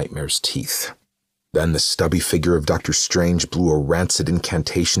out of Nightmare's teeth. Then the stubby figure of Dr. Strange blew a rancid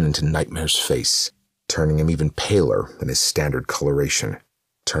incantation into Nightmare's face, turning him even paler than his standard coloration,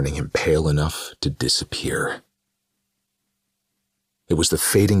 turning him pale enough to disappear. It was the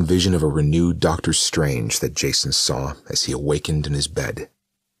fading vision of a renewed Dr. Strange that Jason saw as he awakened in his bed,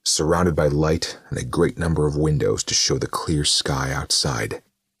 surrounded by light and a great number of windows to show the clear sky outside,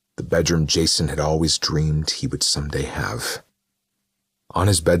 the bedroom Jason had always dreamed he would someday have. On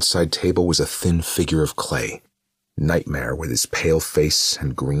his bedside table was a thin figure of clay, Nightmare with his pale face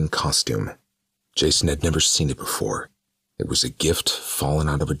and green costume. Jason had never seen it before. It was a gift fallen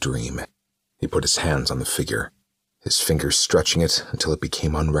out of a dream. He put his hands on the figure, his fingers stretching it until it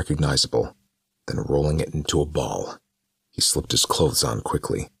became unrecognizable, then rolling it into a ball. He slipped his clothes on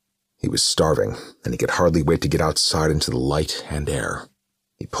quickly. He was starving, and he could hardly wait to get outside into the light and air.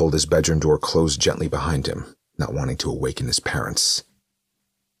 He pulled his bedroom door closed gently behind him, not wanting to awaken his parents.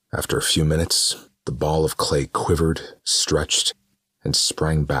 After a few minutes, the ball of clay quivered, stretched, and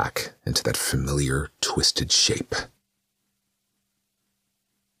sprang back into that familiar, twisted shape.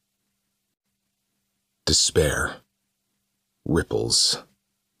 Despair. Ripples.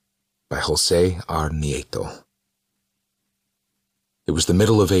 By José R. Nieto. It was the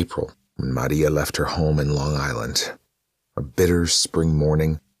middle of April when Maria left her home in Long Island. A bitter spring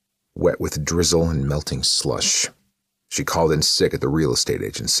morning, wet with drizzle and melting slush. She called in sick at the real estate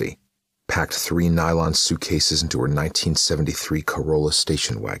agency, packed 3 nylon suitcases into her 1973 Corolla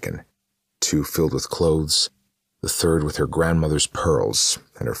station wagon, 2 filled with clothes, the third with her grandmother's pearls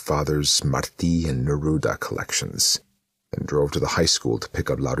and her father's Martí and Neruda collections, and drove to the high school to pick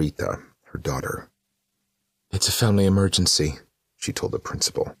up Laurita, her daughter. "It's a family emergency," she told the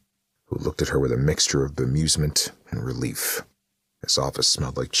principal, who looked at her with a mixture of bemusement and relief. His office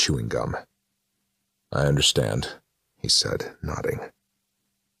smelled like chewing gum. "I understand," he said, nodding.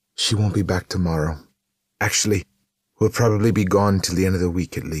 "She won't be back tomorrow. Actually, we'll probably be gone till the end of the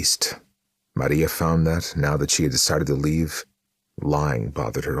week at least." Maria found that, now that she had decided to leave, lying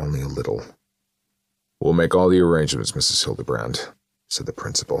bothered her only a little. "We'll make all the arrangements, Mrs. Hildebrand," said the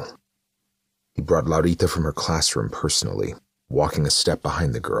principal. He brought Laurita from her classroom personally, walking a step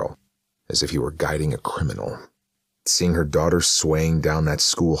behind the girl, as if he were guiding a criminal. Seeing her daughter swaying down that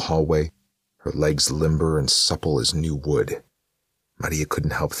school hallway, her legs limber and supple as new wood, Maria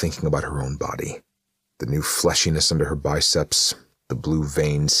couldn't help thinking about her own body. The new fleshiness under her biceps, the blue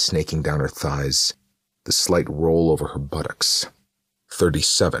veins snaking down her thighs, the slight roll over her buttocks.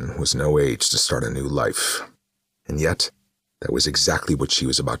 37 was no age to start a new life. And yet, that was exactly what she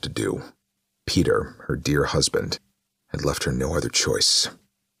was about to do. Peter, her dear husband, had left her no other choice.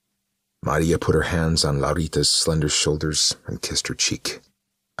 Maria put her hands on Laurita's slender shoulders and kissed her cheek.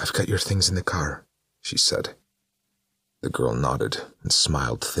 "I've got your things in the car," she said. The girl nodded and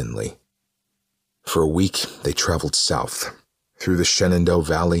smiled thinly. For a week, they traveled south, through the Shenandoah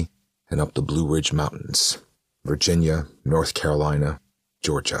Valley and up the Blue Ridge Mountains, Virginia, North Carolina,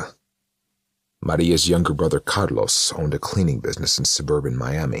 Georgia. Maria's younger brother Carlos owned a cleaning business in suburban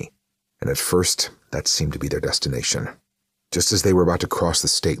Miami, and at first, that seemed to be their destination. Just as they were about to cross the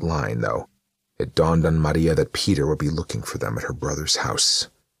state line, though, it dawned on Maria that Peter would be looking for them at her brother's house.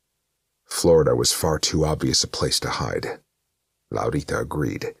 Florida was far too obvious a place to hide. Laurita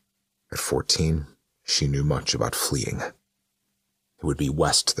agreed. At 14, she knew much about fleeing. It would be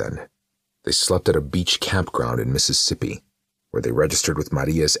west then. They slept at a beach campground in Mississippi, where they registered with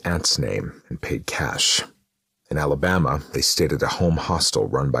Maria's aunt's name and paid cash. In Alabama, they stayed at a home hostel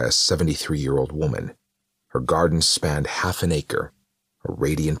run by a 73-year-old woman. Her garden spanned half an acre, a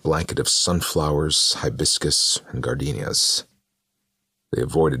radiant blanket of sunflowers, hibiscus, and gardenias. They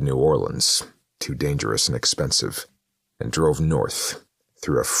avoided New Orleans, too dangerous and expensive, and drove north,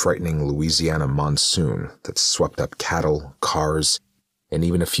 through a frightening Louisiana monsoon that swept up cattle, cars, and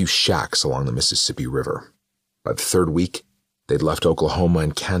even a few shacks along the Mississippi River. By the third week, they'd left Oklahoma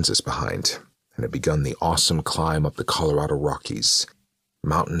and Kansas behind, and had begun the awesome climb up the Colorado Rockies,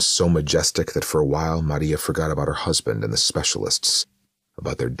 mountains so majestic that for a while Maria forgot about her husband and the specialists,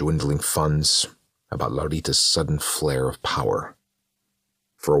 about their dwindling funds, about Laurita's sudden flare of power.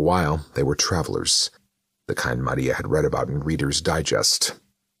 For a while, they were travelers, the kind Maria had read about in Reader's Digest,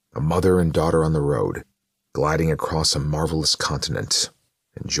 a mother and daughter on the road, gliding across a marvelous continent,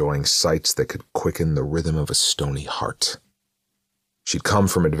 enjoying sights that could quicken the rhythm of a stony heart. She'd come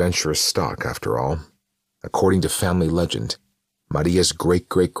from adventurous stock, after all. According to family legend, Maria's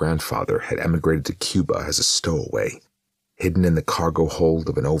great-great-grandfather had emigrated to Cuba as a stowaway, hidden in the cargo hold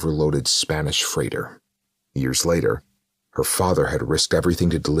of an overloaded Spanish freighter. Years later, Her father had risked everything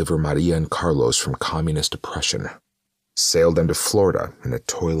to deliver Maria and Carlos from communist oppression, sailed them to Florida in a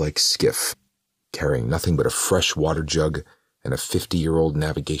toy-like skiff, carrying nothing but a fresh water jug and a 50-year-old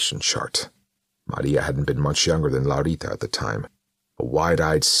navigation chart. Maria hadn't been much younger than Laurita at the time, a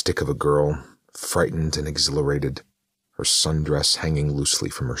wide-eyed stick of a girl, frightened and exhilarated, her sundress hanging loosely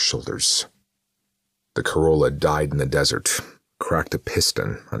from her shoulders. The Corolla died in the desert, cracked a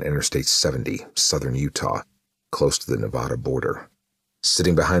piston on Interstate 70, southern Utah, close to the Nevada border.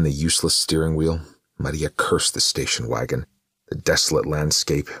 Sitting behind the useless steering wheel, Maria cursed the station wagon, the desolate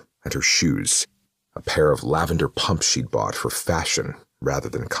landscape, and her shoes, a pair of lavender pumps she'd bought for fashion rather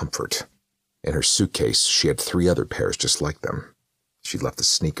than comfort. In her suitcase, she had 3 other pairs just like them. She'd left the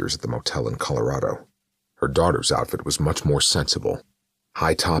sneakers at the motel in Colorado. Her daughter's outfit was much more sensible.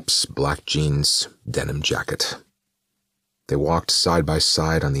 High tops, black jeans, denim jacket. They walked side by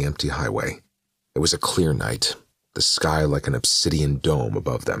side on the empty highway. It was a clear night, the sky like an obsidian dome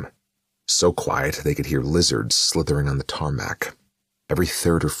above them. So quiet they could hear lizards slithering on the tarmac. Every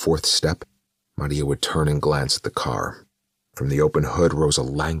 3rd or 4th step, Maria would turn and glance at the car. From the open hood rose a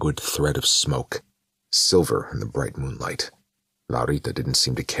languid thread of smoke, silver in the bright moonlight. Laurita didn't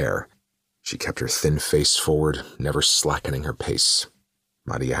seem to care. She kept her thin face forward, never slackening her pace.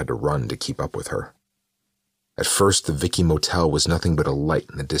 Maria had to run to keep up with her. At first, the Vicky Motel was nothing but a light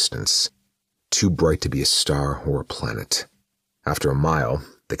in the distance, too bright to be a star or a planet. After a mile,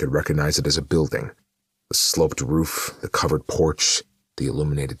 they could recognize it as a building. The sloped roof, the covered porch, the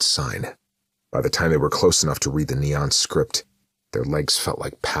illuminated sign. By the time they were close enough to read the neon script, their legs felt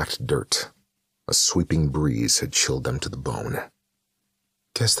like packed dirt. A sweeping breeze had chilled them to the bone.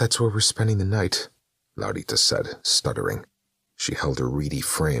 "Guess that's where we're spending the night," Laurita said, stuttering. She held her reedy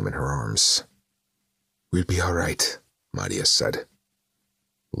frame in her arms. "We'll be all right," Maria said.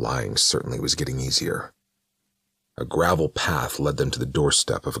 Lying certainly was getting easier. A gravel path led them to the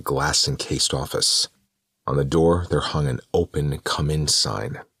doorstep of a glass-encased office. On the door, there hung an open come-in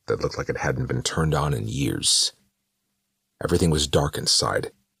sign that looked like it hadn't been turned on in years. Everything was dark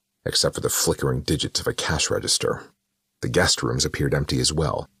inside, except for the flickering digits of a cash register. The guest rooms appeared empty as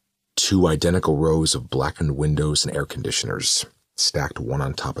well. 2 identical rows of blackened windows and air conditioners, stacked one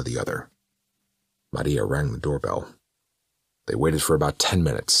on top of the other. Maria rang the doorbell. They waited for about 10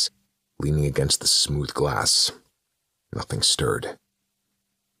 minutes, leaning against the smooth glass. Nothing stirred.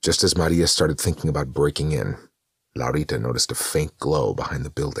 Just as Maria started thinking about breaking in, Laurita noticed a faint glow behind the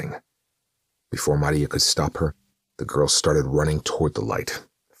building. Before Maria could stop her, the girl started running toward the light,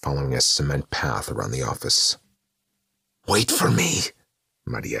 following a cement path around the office. "Wait for me,"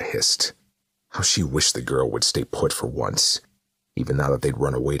 Maria hissed. How she wished the girl would stay put for once. Even now that they'd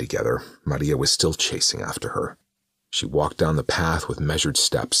run away together, Maria was still chasing after her. She walked down the path with measured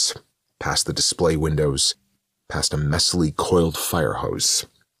steps, past the display windows, past a messily coiled fire hose,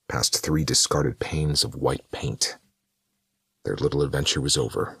 past 3 discarded panes of white paint. Their little adventure was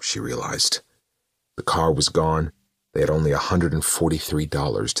over, she realized. The car was gone. They had only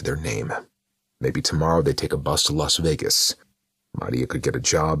 $143 to their name. Maybe tomorrow they'd take a bus to Las Vegas. Maria could get a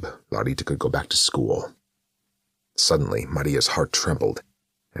job, Laurita could go back to school. Suddenly, Maria's heart trembled,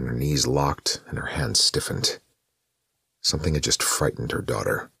 and her knees locked and her hands stiffened. Something had just frightened her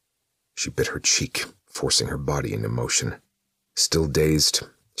daughter. She bit her cheek, forcing her body into motion. Still dazed,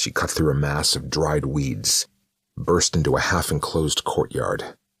 she cut through a mass of dried weeds, burst into a half-enclosed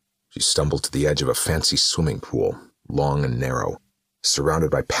courtyard. She stumbled to the edge of a fancy swimming pool, long and narrow,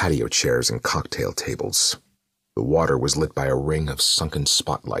 surrounded by patio chairs and cocktail tables. The water was lit by a ring of sunken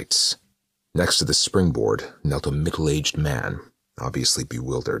spotlights. Next to the springboard knelt a middle-aged man, obviously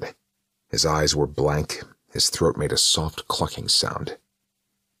bewildered. His eyes were blank, his throat made a soft clucking sound.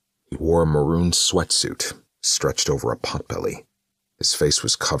 He wore a maroon sweatsuit, stretched over a potbelly. His face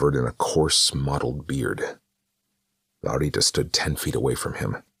was covered in a coarse, mottled beard. Laurita stood 10 feet away from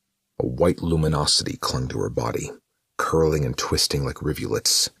him. A white luminosity clung to her body, curling and twisting like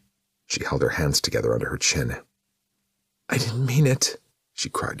rivulets. She held her hands together under her chin. "I didn't mean it," she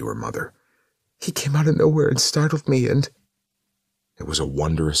cried to her mother. "He came out of nowhere and startled me, and—" It was a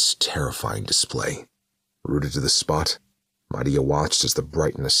wondrous, terrifying display. Rooted to the spot, Maria watched as the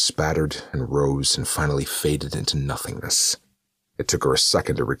brightness spattered and rose and finally faded into nothingness. It took her a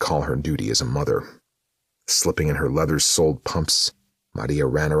second to recall her duty as a mother. Slipping in her leather-soled pumps, Maria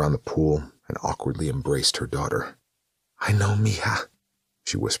ran around the pool and awkwardly embraced her daughter. "I know, mija,"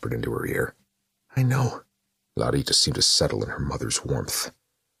 she whispered into her ear. "I know." Laurita seemed to settle in her mother's warmth.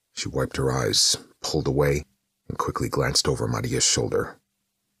 She wiped her eyes, pulled away, and quickly glanced over Maria's shoulder.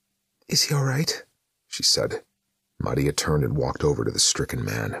 "Is he all right?" she said. Maria turned and walked over to the stricken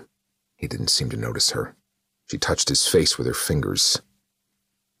man. He didn't seem to notice her. She touched his face with her fingers.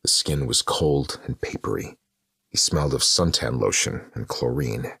 The skin was cold and papery. He smelled of suntan lotion and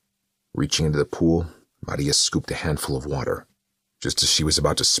chlorine. Reaching into the pool, Maria scooped a handful of water. Just as she was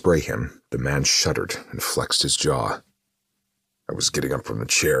about to spray him, the man shuddered and flexed his jaw. "I was getting up from the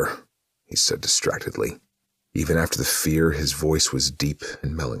chair," he said distractedly. Even after the fear, his voice was deep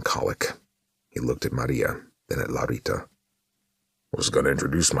and melancholic. He looked at Maria, then at Laurita. "I was going to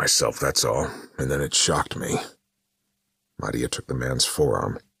introduce myself, that's all, and then it shocked me." Maria took the man's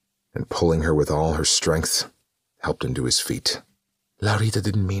forearm, and pulling her with all her strength, helped him to his feet. "Laurita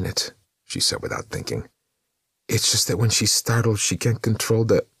didn't mean it," she said without thinking. "It's just that when she's startled, she can't control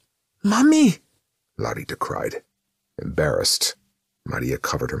the—" "Mommy!" Laurita cried. Embarrassed, Maria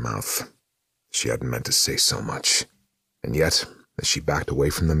covered her mouth. She hadn't meant to say so much. And yet, as she backed away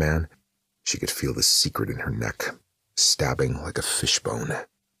from the man, she could feel the secret in her neck, stabbing like a fishbone.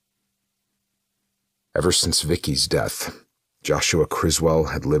 Ever since Vicky's death, Joshua Criswell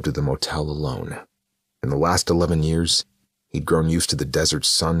had lived at the motel alone. In the last 11 years, he'd grown used to the desert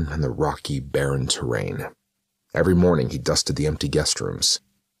sun and the rocky, barren terrain. Every morning he dusted the empty guest rooms,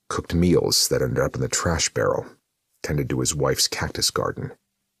 cooked meals that ended up in the trash barrel, tended to his wife's cactus garden.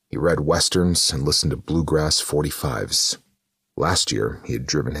 He read westerns and listened to bluegrass 45s. Last year, he had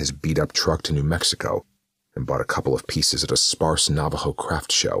driven his beat-up truck to New Mexico and bought a couple of pieces at a sparse Navajo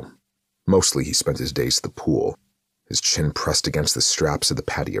craft show. Mostly he spent his days at the pool, his chin pressed against the straps of the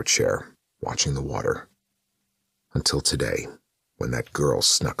patio chair, watching the water. Until today, when that girl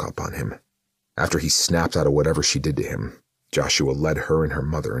snuck up on him. After he snapped out of whatever she did to him, Joshua led her and her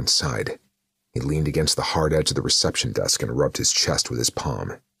mother inside. He leaned against the hard edge of the reception desk and rubbed his chest with his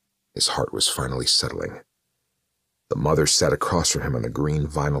palm. His heart was finally settling. The mother sat across from him on the green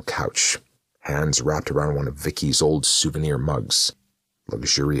vinyl couch, hands wrapped around one of Vicky's old souvenir mugs,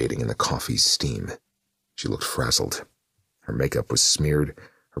 luxuriating in the coffee's steam. She looked frazzled. Her makeup was smeared,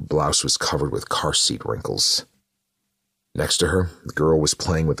 her blouse was covered with car seat wrinkles. Next to her, the girl was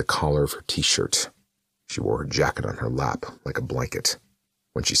playing with the collar of her t-shirt. She wore her jacket on her lap, like a blanket.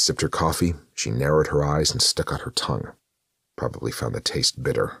 When she sipped her coffee, she narrowed her eyes and stuck out her tongue. Probably found the taste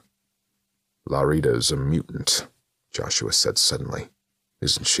bitter. "Laurita is a mutant," Joshua said suddenly.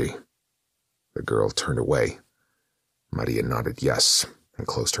 "Isn't she?" The girl turned away. Maria nodded yes and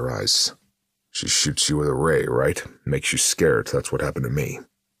closed her eyes. "She shoots you with a ray, right? Makes you scared. That's what happened to me."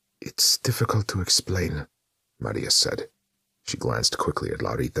 "It's difficult to explain," Maria said. She glanced quickly at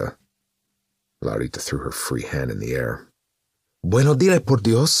Laurita. Laurita threw her free hand in the air. "Bueno dile por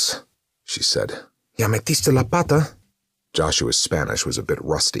Dios," she said. "Ya metiste la pata." Joshua's Spanish was a bit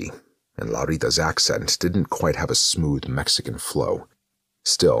rusty, and Laurita's accent didn't quite have a smooth Mexican flow.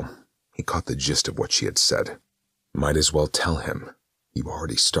 Still, he caught the gist of what she had said. Might as well tell him. You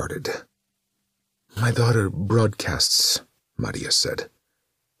already started. "My daughter broadcasts," Maria said.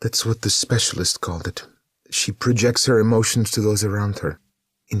 "That's what the specialist called it. She projects her emotions to those around her.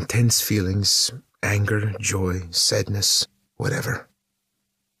 Intense feelings, anger, joy, sadness, whatever."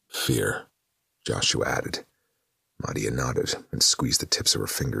 "Fear," Joshua added. Maria nodded and squeezed the tips of her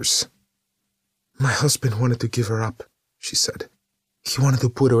fingers. "My husband wanted to give her up," she said. "He wanted to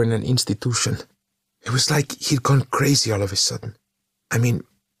put her in an institution. It was like he'd gone crazy all of a sudden. I mean,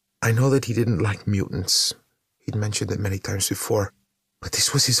 I know that he didn't like mutants. He'd mentioned it many times before. But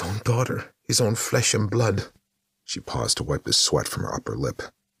this was his own daughter, his own flesh and blood." She paused to wipe the sweat from her upper lip.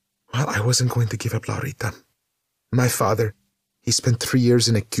 "Well, I wasn't going to give up Laurita. My father, he spent 3 years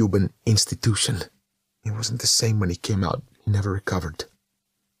in a Cuban institution. He wasn't the same when he came out. He never recovered."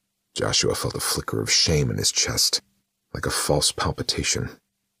 Joshua felt a flicker of shame in his chest, like a false palpitation.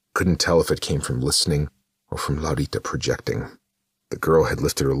 Couldn't tell if it came from listening or from Laurita projecting. The girl had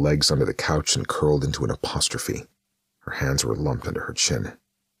lifted her legs under the couch and curled into an apostrophe. Her hands were lumped under her chin.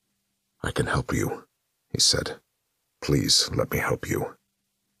 "I can help you," he said. "Please, let me help you."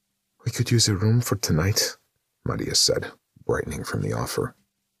 "We could use a room for tonight," Maria said, brightening from the offer.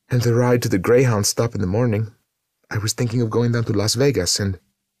 "And the ride to the Greyhound stop in the morning. I was thinking of going down to Las Vegas and—"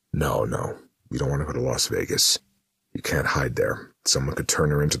 No, you don't want to go to Las Vegas. You can't hide there. Someone could turn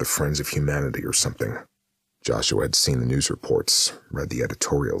her into the Friends of Humanity or something. Joshua had seen the news reports, read the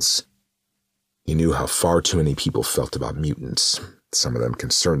editorials. He knew how far too many people felt about mutants, some of them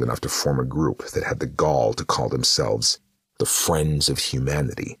concerned enough to form a group that had the gall to call themselves the Friends of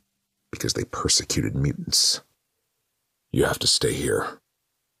Humanity because they persecuted mutants. "You have to stay here."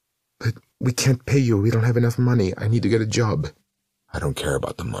 "But we can't pay you. We don't have enough money. I need to get a job." "I don't care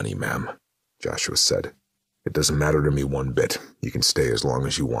about the money, ma'am," Joshua said. "It doesn't matter to me one bit. You can stay as long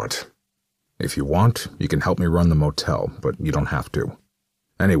as you want. If you want, you can help me run the motel, but you don't have to.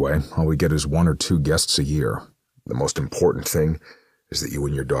 Anyway, all we get is 1 or 2 guests a year. The most important thing is that you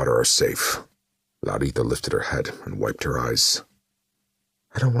and your daughter are safe." Laurita lifted her head and wiped her eyes.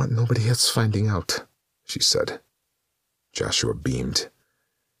 "I don't want nobody else finding out," she said. Joshua beamed.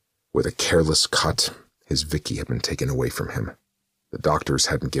 With a careless cut, his Vicky had been taken away from him. The doctors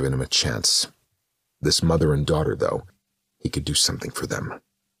hadn't given him a chance. This mother and daughter, though, he could do something for them.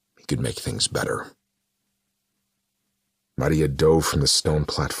 He could make things better. Maria dove from the stone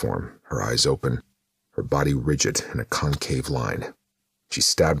platform, her eyes open, her body rigid in a concave line. She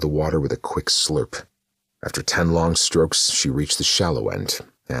stabbed the water with a quick slurp. After 10 long strokes, she reached the shallow end,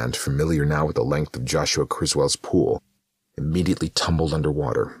 and, familiar now with the length of Joshua Criswell's pool, immediately tumbled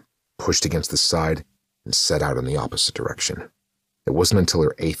underwater, pushed against the side, and set out in the opposite direction. It wasn't until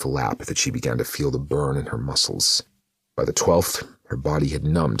her 8th lap that she began to feel the burn in her muscles. By the 12th, her body had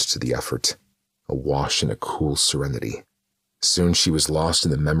numbed to the effort, awash in a cool serenity. Soon she was lost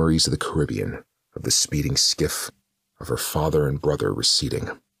in the memories of the Caribbean, of the speeding skiff, of her father and brother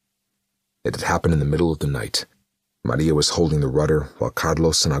receding. It had happened in the middle of the night. Maria was holding the rudder while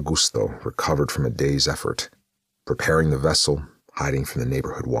Carlos and Augusto recovered from a day's effort, preparing the vessel, hiding from the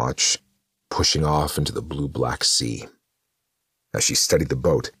neighborhood watch, pushing off into the blue-black sea. As she steadied the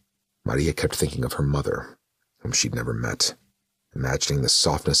boat, Maria kept thinking of her mother, whom she'd never met, imagining the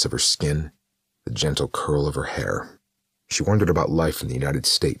softness of her skin, the gentle curl of her hair. She wondered about life in the United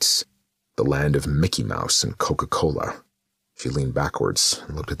States, the land of Mickey Mouse and Coca-Cola. She leaned backwards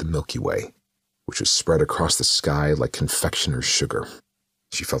and looked at the Milky Way, which was spread across the sky like confectioner's sugar.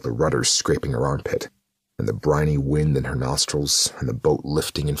 She felt the rudders scraping her armpit, and the briny wind in her nostrils, and the boat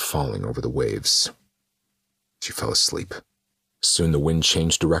lifting and falling over the waves. She fell asleep. Soon the wind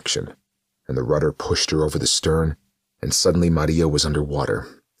changed direction, and the rudder pushed her over the stern, and suddenly Maria was underwater,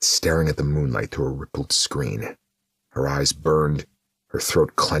 staring at the moonlight through a rippled screen. Her eyes burned, her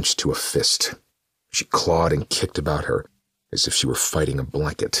throat clenched to a fist. She clawed and kicked about her, as if she were fighting a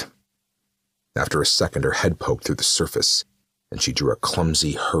blanket. After a second, her head poked through the surface, and she drew a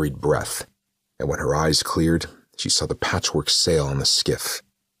clumsy, hurried breath, and when her eyes cleared, she saw the patchwork sail on the skiff,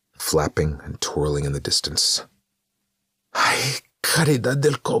 flapping and twirling in the distance. "Ay, caridad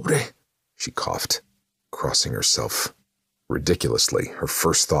del cobre," she coughed, crossing herself. Ridiculously, her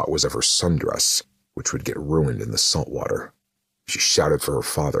first thought was of her sundress, which would get ruined in the salt water. She shouted for her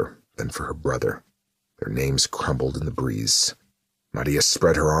father, then for her brother. Their names crumbled in the breeze. Maria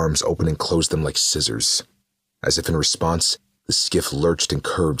spread her arms open and closed them like scissors. As if in response, the skiff lurched and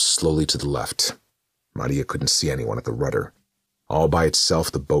curved slowly to the left. Maria couldn't see anyone at the rudder. All by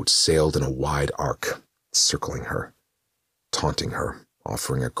itself, the boat sailed in a wide arc, circling her, taunting her,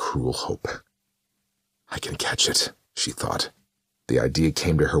 offering a cruel hope. "I can catch it," she thought. The idea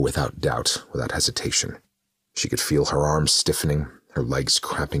came to her without doubt, without hesitation. She could feel her arms stiffening, her legs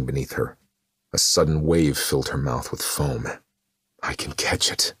cramping beneath her. A sudden wave filled her mouth with foam. "I can catch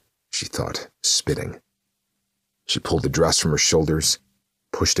it," she thought, spitting. She pulled the dress from her shoulders,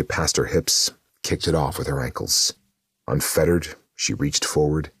 pushed it past her hips, kicked it off with her ankles. Unfettered, she reached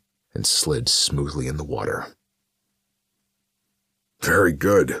forward and slid smoothly in the water. "Very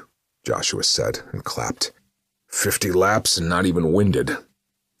good," Joshua said and clapped. 50 laps and not even winded."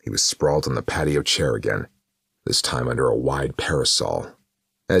 He was sprawled on the patio chair again, this time under a wide parasol.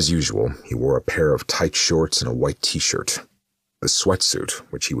 As usual, he wore a pair of tight shorts and a white t-shirt. The sweatsuit,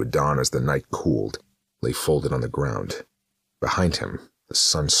 which he would don as the night cooled, lay folded on the ground. Behind him, the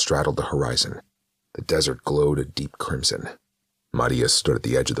sun straddled the horizon. The desert glowed a deep crimson. Maria stood at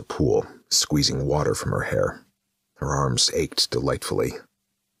the edge of the pool, squeezing water from her hair. Her arms ached delightfully.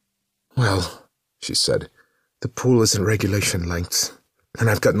 "Well," she said, "the pool isn't regulation length, and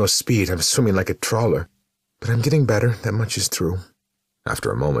I've got no speed. I'm swimming like a trawler. But I'm getting better, that much is true." After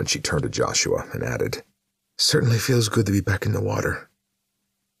a moment, she turned to Joshua and added, "Certainly feels good to be back in the water."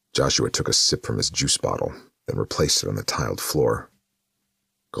 Joshua took a sip from his juice bottle, then replaced it on the tiled floor.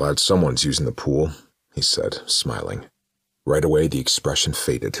 "Glad someone's using the pool," he said, smiling. Right away, the expression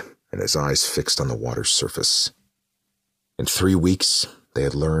faded, and his eyes fixed on the water's surface. In 3 weeks, they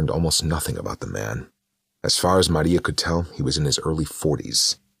had learned almost nothing about the man. As far as Maria could tell, he was in his early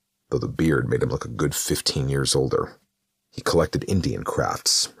 40s, though the beard made him look a good 15 years older. He collected Indian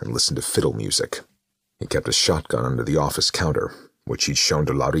crafts and listened to fiddle music. He kept a shotgun under the office counter, which he'd shown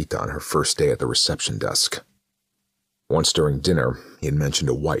to Laurita on her first day at the reception desk. Once during dinner, he had mentioned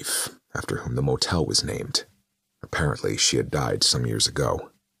a wife, after whom the motel was named. Apparently, she had died some years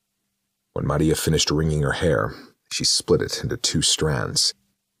ago. When Maria finished wringing her hair, she split it into 2 strands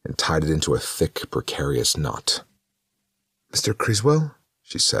and tied it into a thick, precarious knot. "Mr. Criswell?"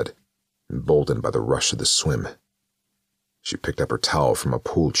 she said, emboldened by the rush of the swim. She picked up her towel from a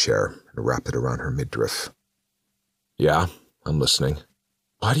pool chair and wrapped it around her midriff. Yeah, I'm listening.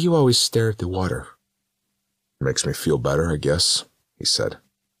 Why do you always stare at the water? Makes me feel better, I guess, he said.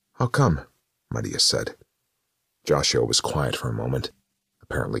 How come? Maria said. Joshua was quiet for a moment,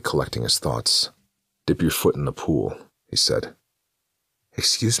 apparently collecting his thoughts. Dip your foot in the pool, he said.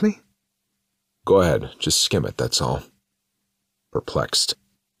 Excuse me? Go ahead, just skim it, that's all. Perplexed,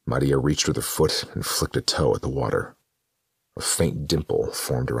 Maria reached with her foot and flicked a toe at the water. A faint dimple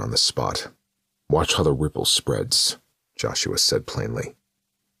formed around the spot. Watch how the ripple spreads, Joshua said plainly.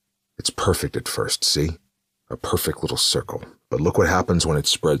 It's perfect at first, see? A perfect little circle, but look what happens when it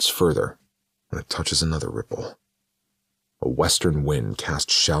spreads further, when it touches another ripple. A western wind cast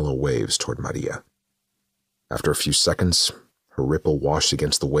shallow waves toward Maria. After a few seconds, her ripple washed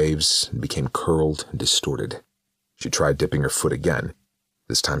against the waves and became curled and distorted. She tried dipping her foot again,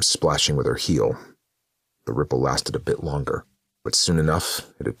 this time splashing with her heel. The ripple lasted a bit longer, but soon enough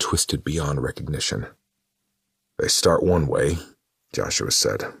it had twisted beyond recognition. They start one way, Joshua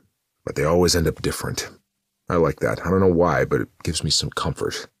said, but they always end up different. I like that. I don't know why, but it gives me some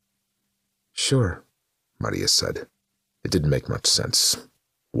comfort. Sure, Maria said. It didn't make much sense.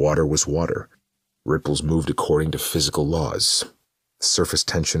 Water was water. Ripples moved according to physical laws. Surface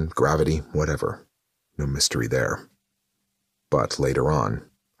tension, gravity, whatever. No mystery there. But later on,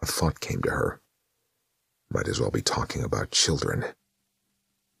 a thought came to her. Might as well be talking about children.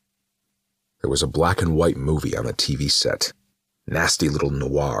 There was a black and white movie on the TV set. Nasty little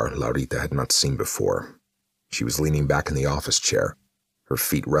noir Laurita had not seen before. She was leaning back in the office chair, her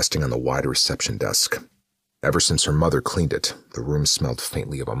feet resting on the wide reception desk. Ever since her mother cleaned it, the room smelled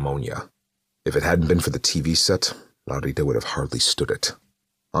faintly of ammonia. If it hadn't been for the TV set, Laurita would have hardly stood it.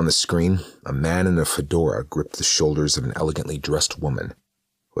 On the screen, a man in a fedora gripped the shoulders of an elegantly dressed woman,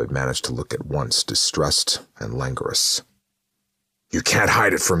 who had managed to look at once distressed and languorous. You can't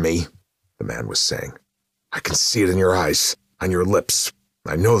hide it from me, the man was saying. I can see it in your eyes, on your lips.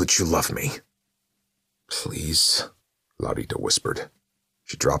 I know that you love me. Please, Laurita whispered.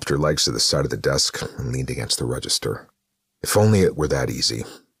 She dropped her legs to the side of the desk and leaned against the register. If only it were that easy.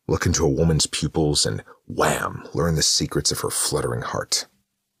 Look into a woman's pupils and, wham, learn the secrets of her fluttering heart.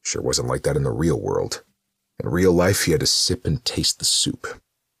 Sure wasn't like that in the real world. In real life, you had to sip and taste the soup.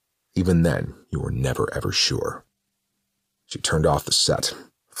 Even then, you were never ever sure. She turned off the set,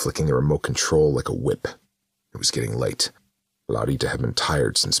 flicking the remote control like a whip. It was getting late. Laurita had been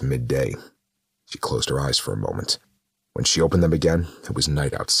tired since midday. She closed her eyes for a moment. When she opened them again, it was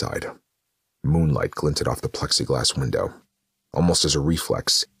night outside. Moonlight glinted off the plexiglass window. Almost as a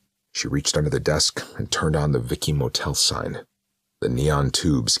reflex, she reached under the desk and turned on the Vicky Motel sign. The neon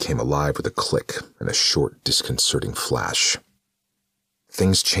tubes came alive with a click and a short, disconcerting flash.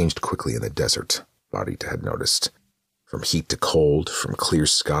 Things changed quickly in the desert, Laurita had noticed. From heat to cold, from clear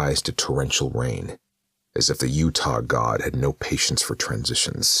skies to torrential rain. As if the Utah god had no patience for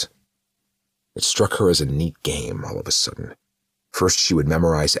transitions. It struck her as a neat game all of a sudden. First, she would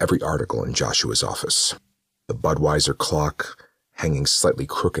memorize every article in Joshua's office. The Budweiser clock, hanging slightly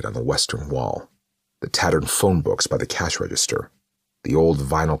crooked on the western wall. The tattered phone books by the cash register. The old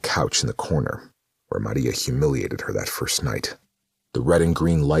vinyl couch in the corner, where Maria humiliated her that first night. The red and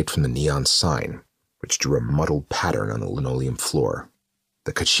green light from the neon sign, which drew a muddled pattern on the linoleum floor.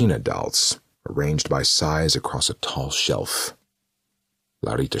 The Kachina dolls, arranged by size across a tall shelf.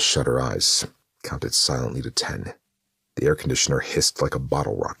 Laurita shut her eyes, counted silently to 10. The air conditioner hissed like a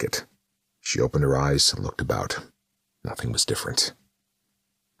bottle rocket. She opened her eyes and looked about. Nothing was different.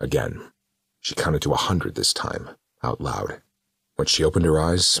 Again, she counted to 100 this time, out loud. When she opened her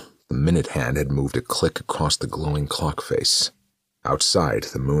eyes, the minute hand had moved a click across the glowing clock face. Outside,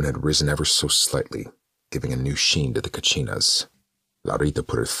 the moon had risen ever so slightly, giving a new sheen to the Kachinas. Laurita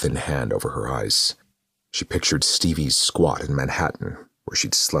put her thin hand over her eyes. She pictured Stevie's squat in Manhattan, where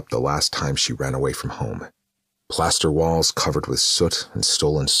she'd slept the last time she ran away from home. Plaster walls covered with soot and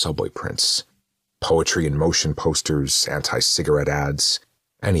stolen subway prints. Poetry in motion posters, anti-cigarette ads,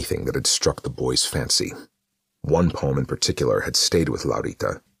 anything that had struck the boy's fancy. One poem in particular had stayed with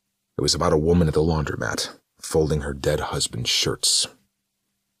Laurita. It was about a woman at the laundromat, folding her dead husband's shirts.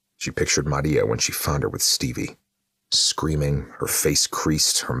 She pictured Maria when she found her with Stevie. Screaming, her face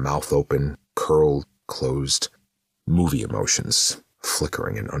creased, her mouth open, curled, closed. Movie emotions,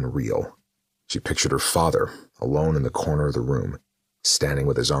 flickering and unreal. She pictured her father, alone in the corner of the room, standing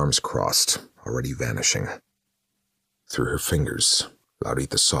with his arms crossed, already vanishing. Through her fingers,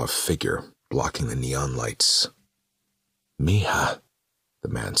 Laurita saw a figure blocking the neon lights. Mija, the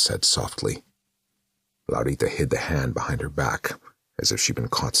man said softly. Laurita hid the hand behind her back, as if she'd been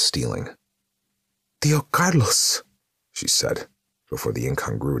caught stealing. Tio Carlos, she said, before the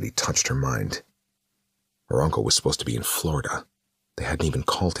incongruity touched her mind. Her uncle was supposed to be in Florida. They hadn't even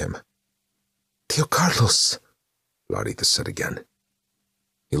called him. Tío Carlos, Laurita said again.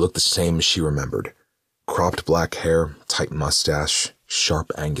 He looked the same as she remembered. Cropped black hair, tight mustache,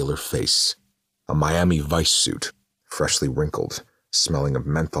 sharp angular face. A Miami Vice suit, freshly wrinkled, smelling of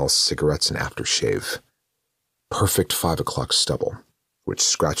menthol cigarettes and aftershave. Perfect 5 o'clock stubble, which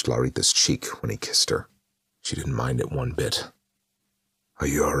scratched Laurita's cheek when he kissed her. She didn't mind it one bit. Are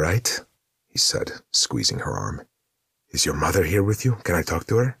you all right? He said, squeezing her arm. Is your mother here with you? Can I talk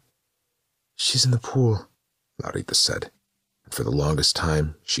to her? She's in the pool, Laurita said. And for the longest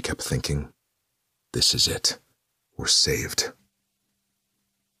time, she kept thinking, this is it. We're saved.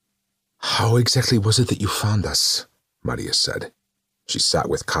 How exactly was it that you found us? Maria said. She sat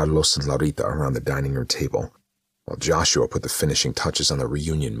with Carlos and Laurita around the dining room table, while Joshua put the finishing touches on the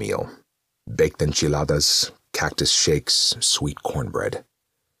reunion meal. Baked enchiladas, cactus shakes, sweet cornbread.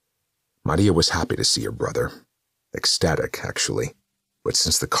 Maria was happy to see her brother. Ecstatic, actually. But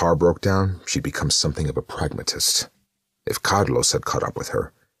since the car broke down, she'd become something of a pragmatist. If Carlos had caught up with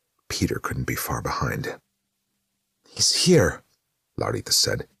her, Peter couldn't be far behind. He's here, Laurita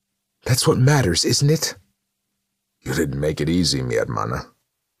said. That's what matters, isn't it? You didn't make it easy, mi hermana,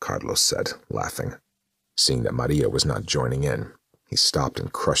 Carlos said, laughing. Seeing that Maria was not joining in, he stopped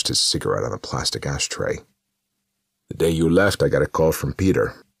and crushed his cigarette on a plastic ashtray. The day you left, I got a call from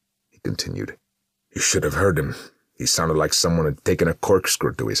Peter, he continued. You should have heard him. He sounded like someone had taken a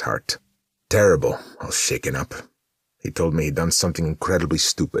corkscrew to his heart. Terrible, all shaken up. He told me he'd done something incredibly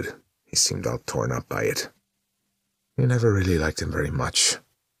stupid. He seemed all torn up by it. You never really liked him very much,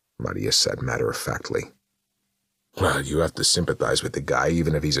 Maria said matter-of-factly. Well, you have to sympathize with the guy,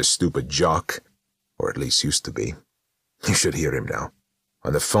 even if he's a stupid jock. Or at least used to be. You should hear him now.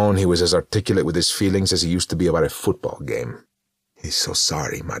 On the phone, he was as articulate with his feelings as he used to be about a football game. He's so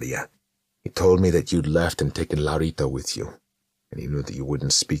sorry, Maria. He told me that you'd left and taken Laurita with you, and he knew that you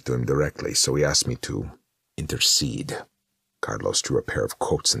wouldn't speak to him directly, so he asked me to intercede. Carlos drew a pair of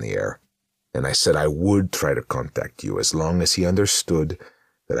quotes in the air, and I said I would try to contact you as long as he understood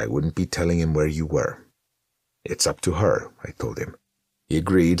that I wouldn't be telling him where you were. It's up to her, I told him. He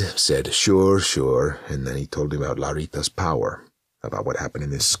agreed, said, sure, and then he told me about Laurita's power, about what happened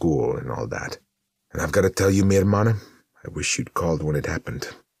in his school and all that. And I've got to tell you, mi hermana, I wish you'd called when it happened.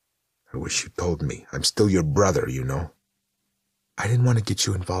 I wish you told me. I'm still your brother, you know. I didn't want to get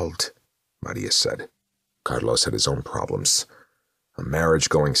you involved, Maria said. Carlos had his own problems. A marriage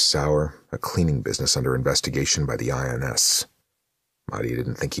going sour, a cleaning business under investigation by the INS. Maria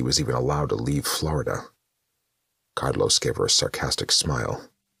didn't think he was even allowed to leave Florida. Carlos gave her a sarcastic smile.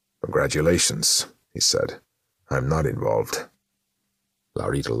 Congratulations, he said. I'm not involved.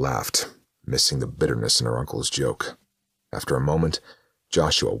 Laurita laughed, missing the bitterness in her uncle's joke. After a moment,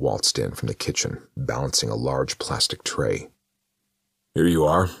 Joshua waltzed in from the kitchen, balancing a large plastic tray. Here you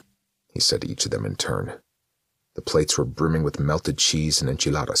are, he said to each of them in turn. The plates were brimming with melted cheese and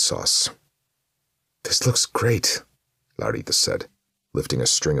enchilada sauce. This looks great, Laurita said, lifting a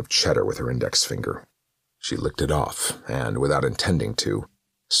string of cheddar with her index finger. She licked it off and, without intending to,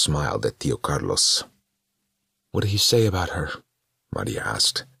 smiled at Tío Carlos. What did he say about her? Maria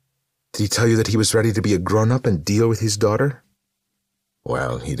asked. Did he tell you that he was ready to be a grown-up and deal with his daughter?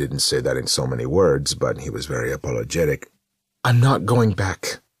 Well, he didn't say that in so many words, but he was very apologetic. I'm not going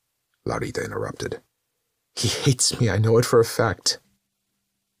back, Laurita interrupted. He hates me, I know it for a fact.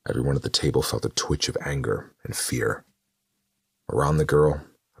 Everyone at the table felt a twitch of anger and fear. Around the girl,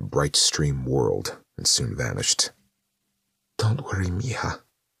 a bright stream whirled and soon vanished. Don't worry, mija,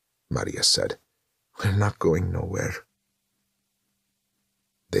 Maria said. We're not going nowhere.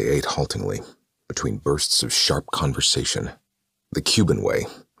 They ate haltingly, between bursts of sharp conversation. The Cuban way,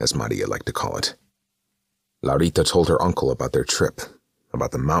 as Maria liked to call it. Laurita told her uncle about their trip,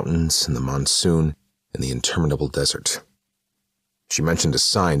 about the mountains and the monsoon and the interminable desert. She mentioned a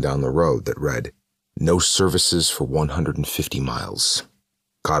sign down the road that read, "No services for 150 miles."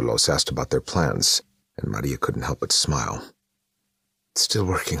 Carlos asked about their plans, and Maria couldn't help but smile. Still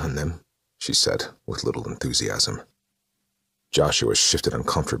working on them, she said, with little enthusiasm. Joshua shifted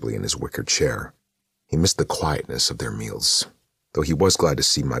uncomfortably in his wicker chair. He missed the quietness of their meals, though he was glad to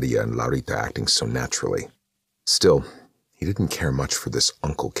see Maria and Laurita acting so naturally. Still, he didn't care much for this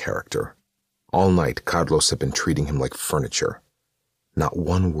uncle character. All night, Carlos had been treating him like furniture. Not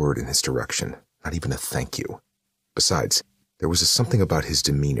one word in his direction, not even a thank you. Besides, there was something about his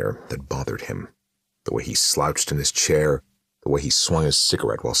demeanor that bothered him. The way he slouched in his chair, the way he swung his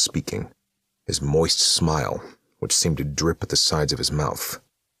cigarette while speaking, his moist smile, which seemed to drip at the sides of his mouth,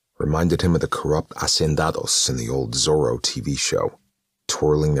 reminded him of the corrupt hacendados in the old Zorro TV show,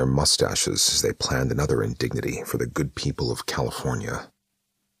 twirling their mustaches as they planned another indignity for the good people of California.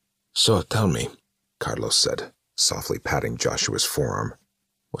 "So, tell me," Carlos said, softly patting Joshua's forearm,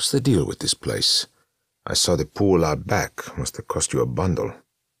 "what's the deal with this place? I saw the pool out back. Must have cost you a bundle.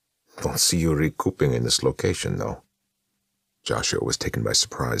 Don't see you recouping in this location, though." Joshua was taken by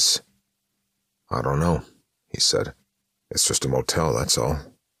surprise. "I don't know," he said. "It's just a motel, that's all."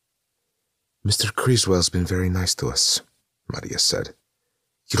 "Mr. Criswell's been very nice to us," Maria said.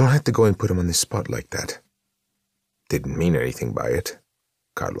 "You don't have to go and put him on the spot like that." "Didn't mean anything by it,"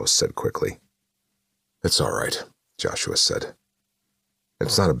 Carlos said quickly. "It's all right," Joshua said.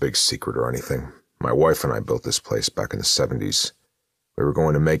 "It's not a big secret or anything. My wife and I built this place back in the 70s. We were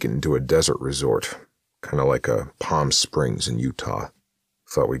going to make it into a desert resort, kind of like a Palm Springs in Utah.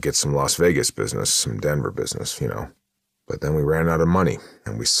 Thought we'd get some Las Vegas business, some Denver business, you know. But then we ran out of money,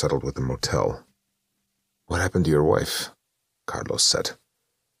 and we settled with a motel." "What happened to your wife?" Carlos said.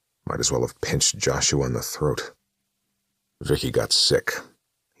 Might as well have pinched Joshua in the throat. "Vicky got sick,"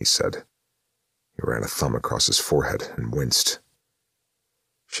 he said. He ran a thumb across his forehead and winced.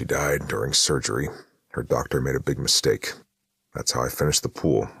 "She died during surgery. Her doctor made a big mistake. That's how I finished the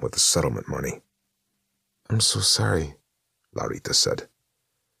pool, with the settlement money." "I'm so sorry," Laurita said.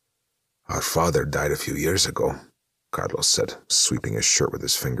 "Our father died a few years ago," Carlos said, sweeping his shirt with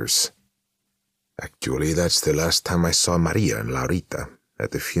his fingers. "Actually, that's the last time I saw Maria and Laurita,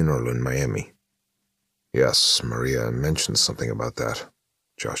 at the funeral in Miami." "Yes, Maria mentioned something about that,"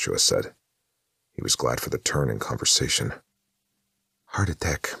 Joshua said. He was glad for the turn in conversation. "Heart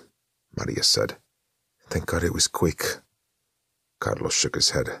attack," Maria said. "Thank God it was quick." Carlos shook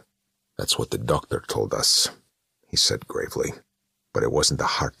his head. "That's what the doctor told us," he said gravely. "But it wasn't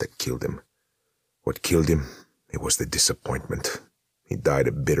the heart that killed him. What killed him, it was the disappointment. He died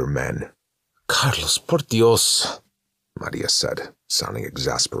a bitter man." "Carlos, por Dios," Maria said, sounding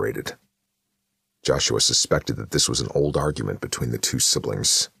exasperated. Joshua suspected that this was an old argument between the two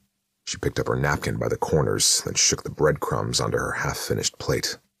siblings. She picked up her napkin by the corners, then shook the breadcrumbs onto her half-finished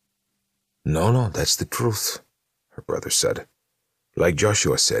plate. No, that's the truth," her brother said. "Like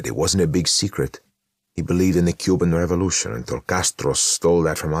Joshua said, it wasn't a big secret. He believed in the Cuban Revolution until Castro stole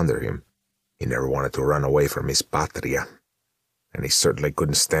that from under him. He never wanted to run away from his patria. And he certainly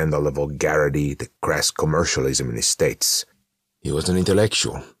couldn't stand all the vulgarity, the crass commercialism in the States. He was an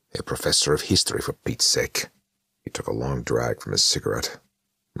intellectual, a professor of history, for Pete's sake." He took a long drag from his cigarette.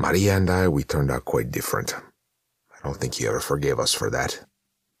 "Maria and I, we turned out quite different. I don't think he ever forgave us for that."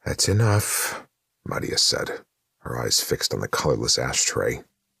 "That's enough," Maria said, her eyes fixed on the colorless ashtray.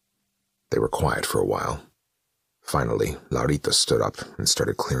 They were quiet for a while. Finally, Laurita stood up and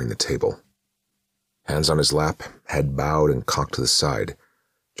started clearing the table. Hands on his lap, head bowed and cocked to the side,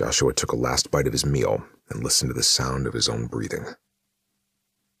 Joshua took a last bite of his meal and listened to the sound of his own breathing.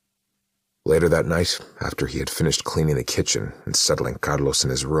 Later that night, after he had finished cleaning the kitchen and settling Carlos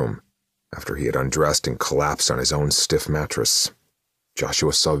in his room, after he had undressed and collapsed on his own stiff mattress,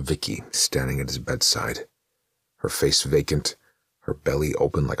 Joshua saw Vicky standing at his bedside, her face vacant, her belly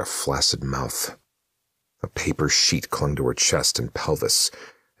open like a flaccid mouth. A paper sheet clung to her chest and pelvis,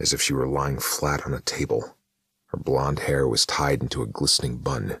 as if she were lying flat on a table. Her blonde hair was tied into a glistening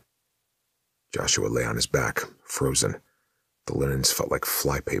bun. Joshua lay on his back, frozen. The linens felt like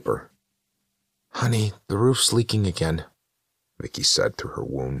flypaper. "Honey, the roof's leaking again," Vicky said through her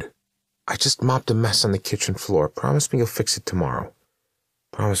wound. "I just mopped a mess on the kitchen floor. Promise me you'll fix it tomorrow.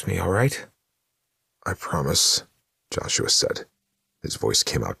 Promise me, all right?" "I promise," Joshua said. His voice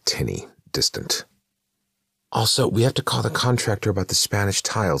came out tinny, distant. "Also, we have to call the contractor about the Spanish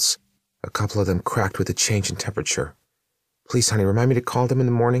tiles. A couple of them cracked with the change in temperature. Please, honey, remind me to call them in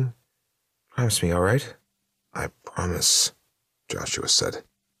the morning. Promise me, all right?" "I promise," Joshua said.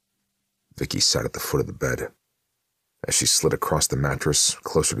 Vicky sat at the foot of the bed. As she slid across the mattress,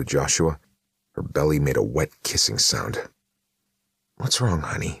 closer to Joshua, her belly made a wet kissing sound. "What's wrong,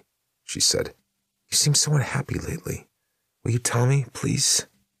 honey?" she said. "You seem so unhappy lately. Will you tell me, please?"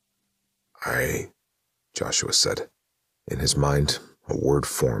 Joshua said. In his mind, a word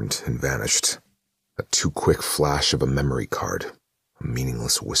formed and vanished. A too quick flash of a memory card, a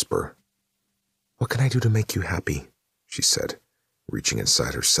meaningless whisper. "What can I do to make you happy?" she said, reaching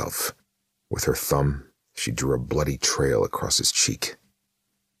inside herself. With her thumb, she drew a bloody trail across his cheek.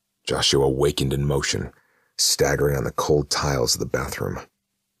 Joshua wakened in motion, staggering on the cold tiles of the bathroom.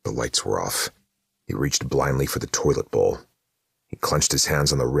 The lights were off. He reached blindly for the toilet bowl. He clenched his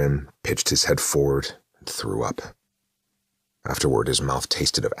hands on the rim, pitched his head forward, and threw up. Afterward, his mouth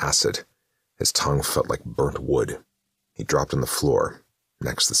tasted of acid. His tongue felt like burnt wood. He dropped on the floor,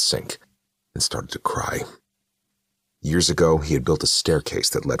 next to the sink, and started to cry. Years ago, he had built a staircase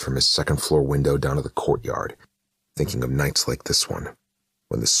that led from his second-floor window down to the courtyard, thinking of nights like this one,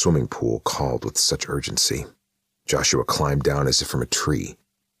 when the swimming pool called with such urgency. Joshua climbed down as if from a tree,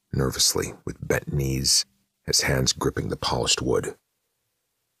 nervously, with bent knees, his hands gripping the polished wood.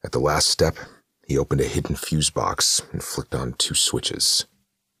 At the last step, he opened a hidden fuse box and flicked on 2 switches.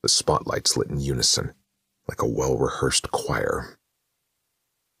 The spotlights lit in unison, like a well-rehearsed choir.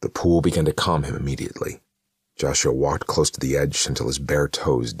 The pool began to calm him immediately. Joshua walked close to the edge until his bare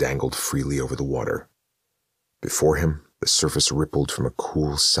toes dangled freely over the water. Before him, the surface rippled from a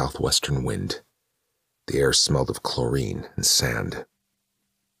cool southwestern wind. The air smelled of chlorine and sand.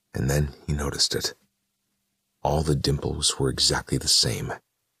 And then he noticed it. All the dimples were exactly the same.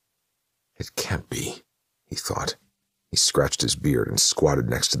 It can't be, he thought. He scratched his beard and squatted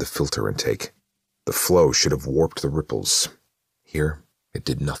next to the filter intake. The flow should have warped the ripples. Here, it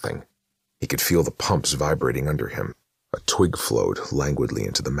did nothing. He could feel the pumps vibrating under him. A twig flowed languidly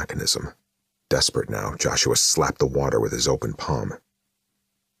into the mechanism. Desperate now, Joshua slapped the water with his open palm.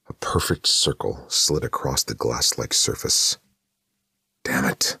 A perfect circle slid across the glass-like surface. "Damn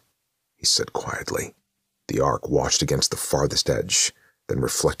it," he said quietly. The arc washed against the farthest edge, then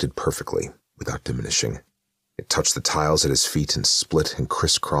reflected perfectly, without diminishing. It touched the tiles at his feet and split and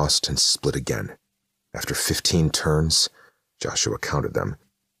crisscrossed and split again. After 15 turns, Joshua counted them,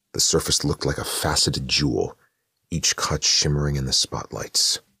 the surface looked like a faceted jewel, each cut shimmering in the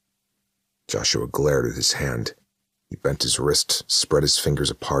spotlights. Joshua glared at his hand. He bent his wrist, spread his fingers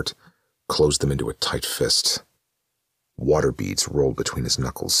apart, closed them into a tight fist. Water beads rolled between his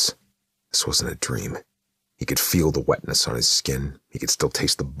knuckles. This wasn't a dream. He could feel the wetness on his skin. He could still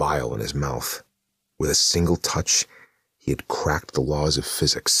taste the bile in his mouth. With a single touch, he had cracked the laws of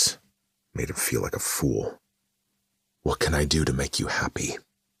physics, made him feel like a fool. "What can I do to make you happy?"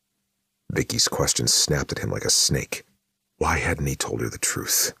 Vicky's question snapped at him like a snake. Why hadn't he told her the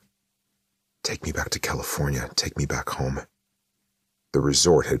truth? Take me back to California, take me back home. The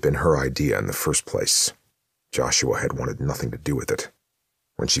resort had been her idea in the first place. Joshua had wanted nothing to do with it.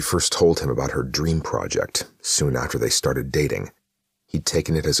 When she first told him about her dream project, soon after they started dating, he'd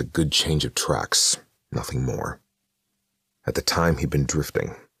taken it as a good change of tracks, nothing more. At the time, he'd been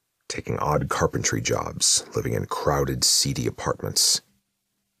drifting, taking odd carpentry jobs, living in crowded, seedy apartments.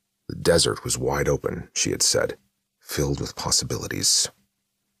 The desert was wide open, she had said, filled with possibilities.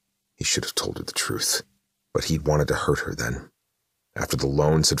 He should have told her the truth, but he'd wanted to hurt her then. After the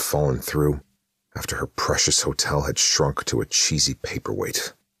loans had fallen through, after her precious hotel had shrunk to a cheesy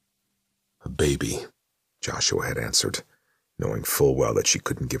paperweight. "A baby," Joshua had answered, knowing full well that she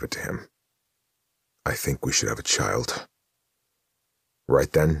couldn't give it to him. "I think we should have a child."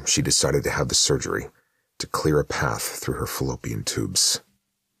 Right then, she decided to have the surgery, to clear a path through her fallopian tubes.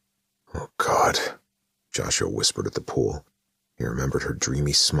 "Oh, God," Joshua whispered at the pool. He remembered her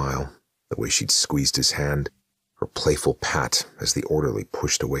dreamy smile, the way she'd squeezed his hand, her playful pat as the orderly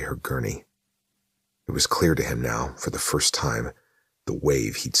pushed away her gurney. It was clear to him now, for the first time, the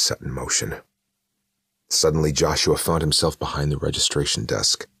wave he'd set in motion. Suddenly, Joshua found himself behind the registration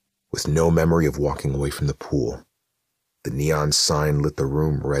desk, with no memory of walking away from the pool. The neon sign lit the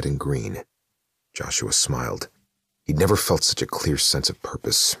room red and green. Joshua smiled. He'd never felt such a clear sense of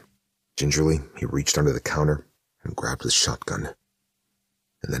purpose. Gingerly, he reached under the counter and grabbed his shotgun.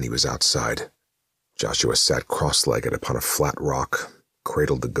 And then he was outside. Joshua sat cross-legged upon a flat rock,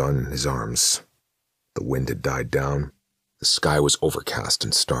 cradled the gun in his arms. The wind had died down. The sky was overcast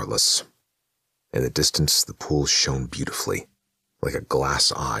and starless. In the distance, the pool shone beautifully, like a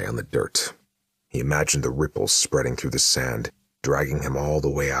glass eye on the dirt. He imagined the ripples spreading through the sand, dragging him all the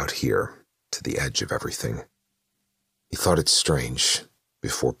way out here, to the edge of everything. He thought it strange,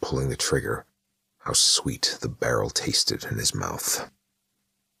 before pulling the trigger, how sweet the barrel tasted in his mouth.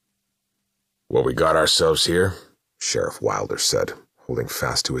 "What we got ourselves here," Sheriff Wilder said, holding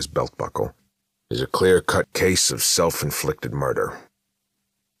fast to his belt buckle, "is a clear-cut case of self-inflicted murder."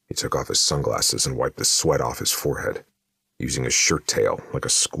 He took off his sunglasses and wiped the sweat off his forehead, using his shirt tail like a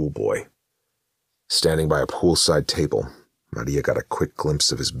schoolboy. Standing by a poolside table, Maria got a quick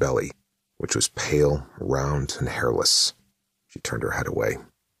glimpse of his belly, which was pale, round, and hairless. She turned her head away.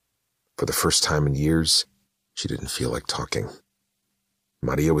 For the first time in years, she didn't feel like talking.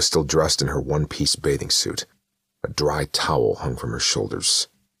 Maria was still dressed in her one-piece bathing suit. A dry towel hung from her shoulders.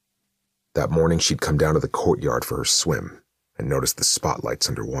 That morning, she'd come down to the courtyard for her swim and noticed the spotlights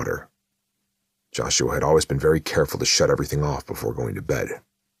underwater. Joshua had always been very careful to shut everything off before going to bed.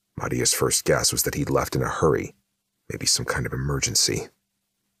 Maria's first guess was that he'd left in a hurry, maybe some kind of emergency.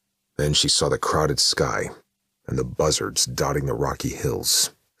 Then she saw the crowded sky, and the buzzards dotting the rocky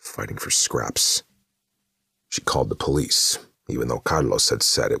hills, fighting for scraps. She called the police, even though Carlos had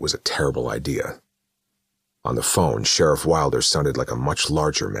said it was a terrible idea. On the phone, Sheriff Wilder sounded like a much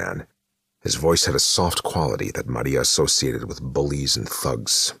larger man. His voice had a soft quality that Maria associated with bullies and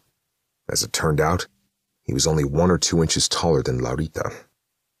thugs. As it turned out, he was only 1 or 2 inches taller than Laurita.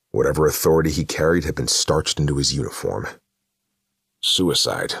 Whatever authority he carried had been starched into his uniform.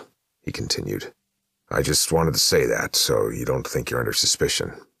 "Suicide," he continued. "I just wanted to say that, so you don't think you're under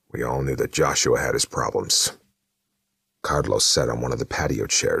suspicion. We all knew that Joshua had his problems." Carlos sat on one of the patio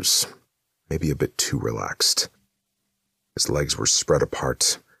chairs, maybe a bit too relaxed. His legs were spread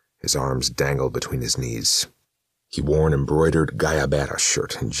apart, his arms dangled between his knees. He wore an embroidered Gayabera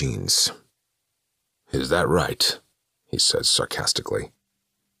shirt and jeans. "Is that right?" he said sarcastically.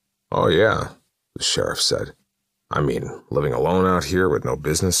 "Oh yeah," the sheriff said. "I mean, living alone out here with no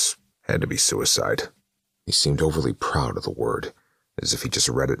business had to be suicide." He seemed overly proud of the word, as if he just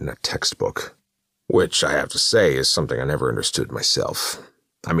read it in a textbook. Which, I have to say, is something I never understood myself.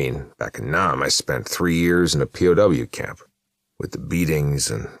 I mean, back in Nam, I spent 3 years in a POW camp, with the beatings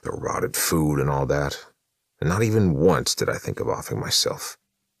and the rotted food and all that, and not even once did I think of offing myself.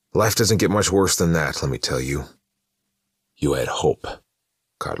 Life doesn't get much worse than that, let me tell you. "You had hope,"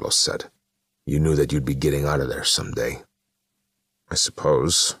 Carlos said. "You knew that you'd be getting out of there someday." "I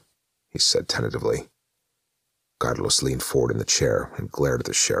suppose," he said tentatively. Carlos leaned forward in the chair and glared at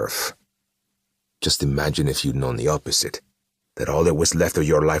the sheriff. "Just imagine if you'd known the opposite, that all that was left of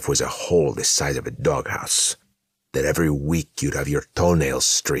your life was a hole the size of a doghouse, that every week you'd have your toenails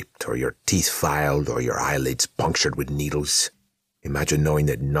stripped or your teeth filed or your eyelids punctured with needles. Imagine knowing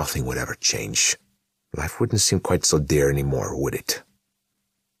that nothing would ever change. Life wouldn't seem quite so dear anymore, would it?"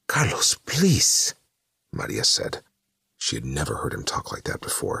 "Carlos, please," Maria said. She had never heard him talk like that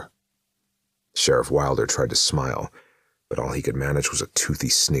before. Sheriff Wilder tried to smile, but all he could manage was a toothy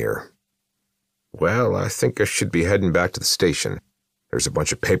sneer. "Well, I think I should be heading back to the station. There's a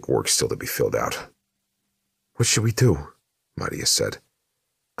bunch of paperwork still to be filled out." "What should we do?" Maria said.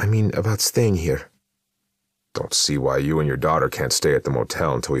 "I mean, about staying here." "Don't see why you and your daughter can't stay at the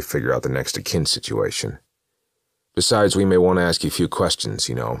motel until we figure out the next of kin situation. Besides, we may want to ask you a few questions,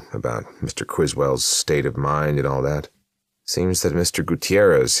 about Mr. Quizwell's state of mind and all that. Seems that Mr.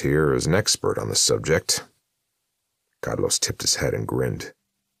 Gutierrez here is an expert on the subject." Carlos tipped his head and grinned.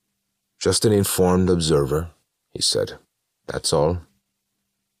 "Just an informed observer," he said. "That's all."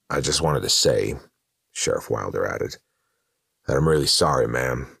 "I just wanted to say," Sheriff Wilder added, "that I'm really sorry,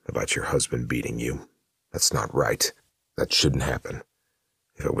 ma'am, about your husband beating you. That's not right. That shouldn't happen.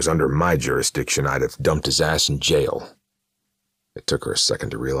 If it was under my jurisdiction, I'd have dumped his ass in jail." It took her a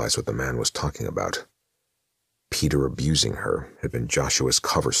second to realize what the man was talking about. Peter abusing her had been Joshua's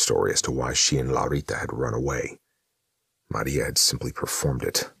cover story as to why she and Laurita had run away. Maria had simply performed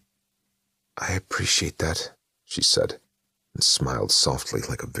it. "I appreciate that," she said, and smiled softly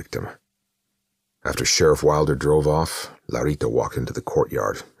like a victim. After Sheriff Wilder drove off, Laurita walked into the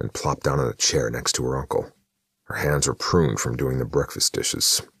courtyard and plopped down on a chair next to her uncle. Her hands were pruned from doing the breakfast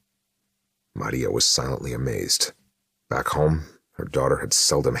dishes. Maria was silently amazed. Back home, her daughter had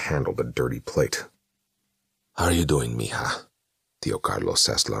seldom handled a dirty plate. "How are you doing, mija?" Tío Carlos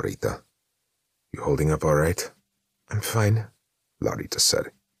asked Laurita. "You holding up all right?" "I'm fine," Laurita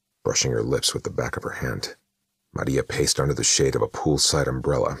said, brushing her lips with the back of her hand. Maria paced under the shade of a poolside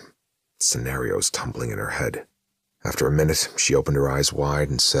umbrella, scenarios tumbling in her head. After a minute, she opened her eyes wide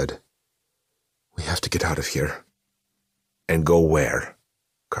and said, "We have to get out of here." "And go where?"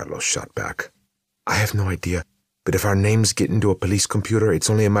 Carlos shot back. "I have no idea, but if our names get into a police computer, it's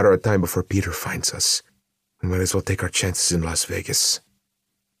only a matter of time before Peter finds us. We might as well take our chances in Las Vegas."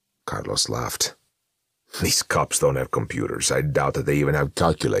 Carlos laughed. "These cops don't have computers. I doubt that they even have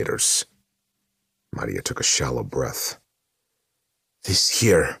calculators." Maria took a shallow breath. "This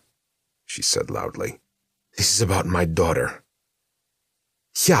here," she said loudly. "This is about my daughter."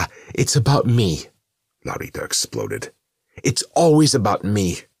 "Yeah, it's about me," Laurita exploded. "It's always about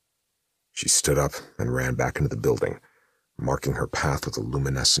me." She stood up and ran back into the building, marking her path with a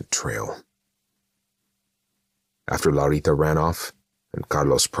luminescent trail. After Laurita ran off, and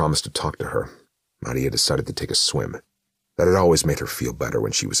Carlos promised to talk to her, Maria decided to take a swim. That had always made her feel better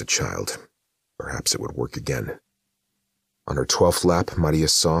when she was a child. Perhaps it would work again. On her 12th lap, Maria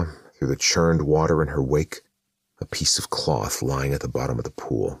saw, through the churned water in her wake, a piece of cloth lying at the bottom of the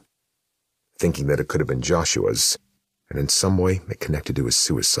pool. Thinking that it could have been Joshua's, and in some way it connected to his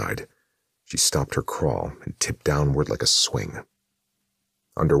suicide, she stopped her crawl and tipped downward like a swing.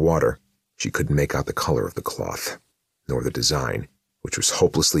 Underwater, she couldn't make out the color of the cloth, nor the design, which was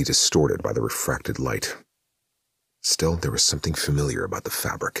hopelessly distorted by the refracted light. Still, there was something familiar about the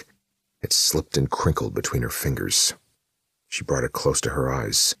fabric. It slipped and crinkled between her fingers. She brought it close to her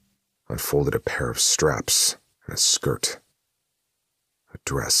eyes, unfolded a pair of straps and a skirt. A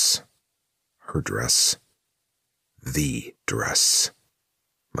dress. Her dress. The dress.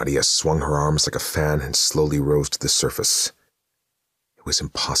 Maria swung her arms like a fan and slowly rose to the surface. It was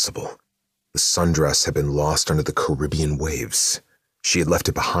impossible. The sundress had been lost under the Caribbean waves. She had left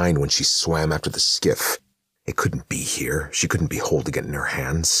it behind when she swam after the skiff. It couldn't be here. She couldn't be holding it in her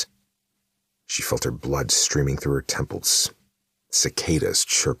hands. She felt her blood streaming through her temples. Cicadas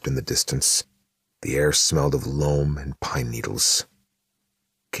chirped in the distance. The air smelled of loam and pine needles.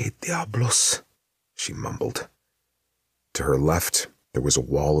 "Que diablos?" she mumbled. To her left, there was a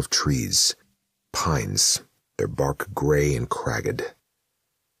wall of trees, pines, their bark gray and cragged.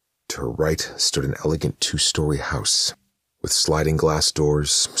 To her right stood an elegant 2-story house, with sliding glass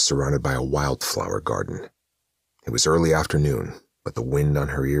doors surrounded by a wildflower garden. It was early afternoon, but the wind on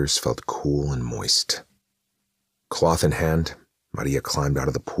her ears felt cool and moist. Cloth in hand, Maria climbed out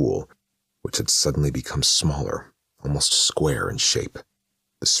of the pool, which had suddenly become smaller, almost square in shape.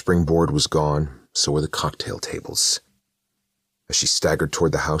 The springboard was gone, so were the cocktail tables. As she staggered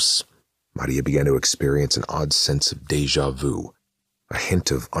toward the house, Maria began to experience an odd sense of déjà vu, a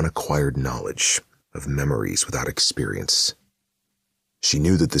hint of unacquired knowledge, of memories without experience. She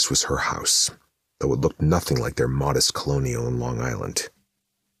knew that this was her house, though it looked nothing like their modest colonial in Long Island.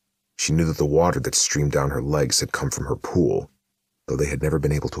 She knew that the water that streamed down her legs had come from her pool, though they had never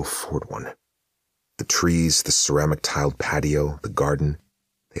been able to afford one. The trees, the ceramic-tiled patio, the garden,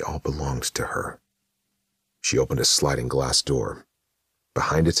 they all belonged to her. She opened a sliding glass door.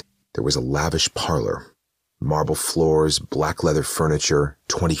 Behind it, there was a lavish parlor. Marble floors, black leather furniture,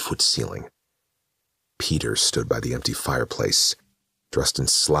 20-foot ceiling. Peter stood by the empty fireplace, dressed in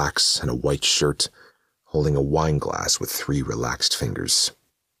slacks and a white shirt, holding a wine glass with 3 relaxed fingers.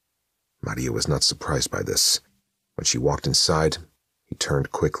 Maria was not surprised by this. When she walked inside, he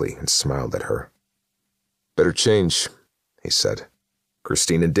turned quickly and smiled at her. "Better change," he said.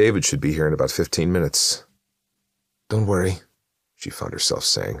 "Christine and David should be here in about 15 minutes. "Don't worry," she found herself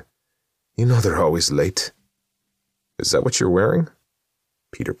saying. "You know they're always late." "Is that what you're wearing?"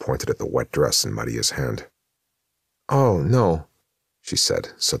 Peter pointed at the wet dress in Maria's hand. "Oh, no," she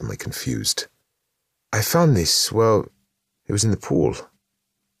said, suddenly confused. "I found this, well, it was in the pool."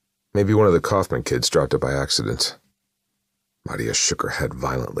 "Maybe one of the Kaufman kids dropped it by accident." Maria shook her head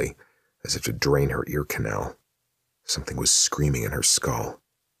violently, as if to drain her ear canal. Something was screaming in her skull.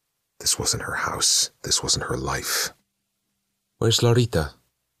 This wasn't her house. This wasn't her life. "Where's Laurita?"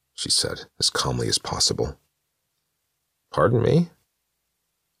 she said, as calmly as possible. "Pardon me?"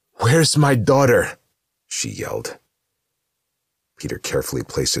 "Where's my daughter?" she yelled. Peter carefully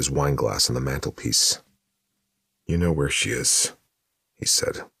placed his wineglass on the mantelpiece. "You know where she is," he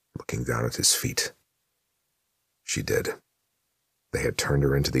said, looking down at his feet. She did. They had turned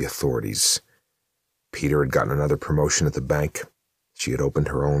her into the authorities. Peter had gotten another promotion at the bank. She had opened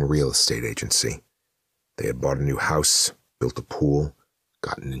her own real estate agency. They had bought a new house, built a pool,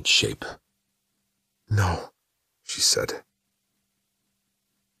 gotten in shape. "No," she said.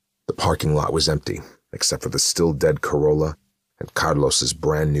 The parking lot was empty, except for the still-dead Corolla and Carlos's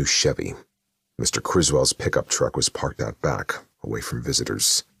brand-new Chevy. Mr. Criswell's pickup truck was parked out back, away from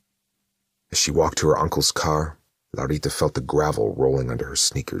visitors. As she walked to her uncle's car, Laurita felt the gravel rolling under her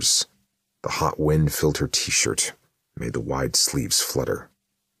sneakers. The hot wind filled her t-shirt, made the wide sleeves flutter.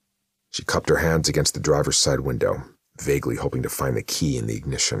 She cupped her hands against the driver's side window, vaguely hoping to find the key in the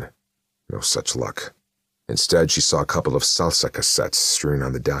ignition. No such luck. Instead, she saw a couple of salsa cassettes strewn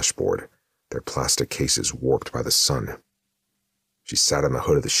on the dashboard, their plastic cases warped by the sun. She sat on the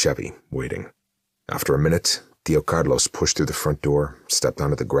hood of the Chevy, waiting. After a minute, Tio Carlos pushed through the front door, stepped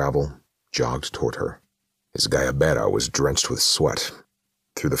onto the gravel, jogged toward her. His gallabera was drenched with sweat.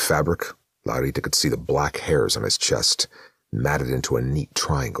 Through the fabric, Laurita could see the black hairs on his chest, matted into a neat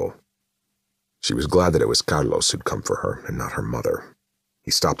triangle. She was glad that it was Carlos who'd come for her, and not her mother.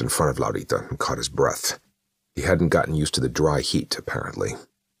 He stopped in front of Laurita and caught his breath. He hadn't gotten used to the dry heat, apparently.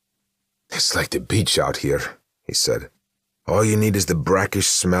 "It's like the beach out here," he said. "All you need is the brackish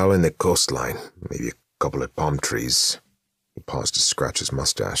smell and the coastline, maybe a couple of palm trees." He paused to scratch his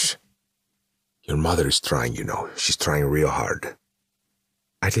mustache. "Your mother is trying, you know. She's trying real hard."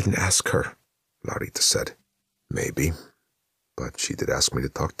 "I didn't ask her," Laurita said. "Maybe, but she did ask me to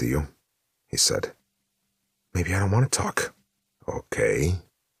talk to you," he said. "Maybe I don't want to talk." "Okay,"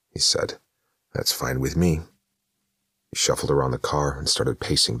 he said. "That's fine with me." He shuffled around the car and started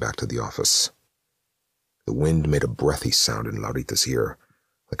pacing back to the office. The wind made a breathy sound in Laurita's ear,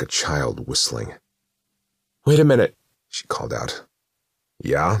 like a child whistling. Wait a minute, she called out.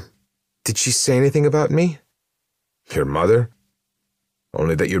 Yeah? Did she say anything about me? Your mother?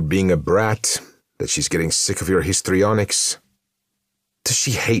 Only that you're being a brat, that she's getting sick of your histrionics. Does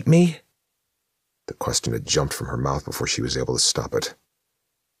she hate me? The question had jumped from her mouth before she was able to stop it.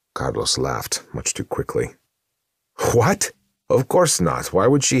 Carlos laughed, much too quickly. What? Of course not. Why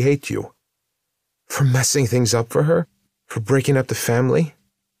would she hate you? For messing things up for her? For breaking up the family?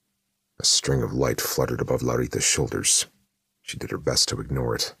 A string of light fluttered above Laurita's shoulders. She did her best to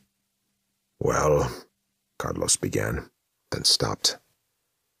ignore it. Well, Carlos began, then stopped.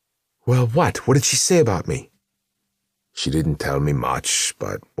 Well, what? What did she say about me? She didn't tell me much,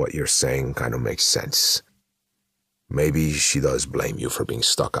 but what you're saying kind of makes sense. Maybe she does blame you for being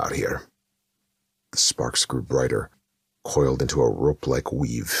stuck out here. The sparks grew brighter, coiled into a rope-like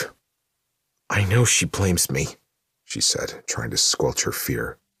weave. I know she blames me, she said, trying to squelch her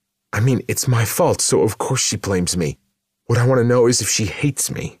fear. I mean, it's my fault, so of course she blames me. What I want to know is if she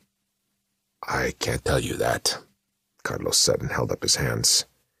hates me. I can't tell you that, Carlos said and held up his hands.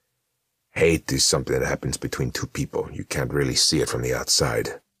 Hate is something that happens between two people. You can't really see it from the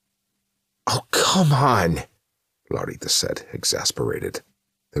outside. Oh, come on, Laurita said, exasperated.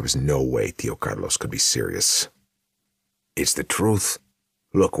 There was no way Tío Carlos could be serious. It's the truth.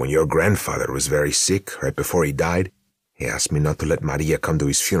 Look, when your grandfather was very sick, right before he died, he asked me not to let Maria come to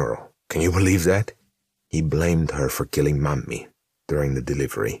his funeral. Can you believe that? He blamed her for killing Mami during the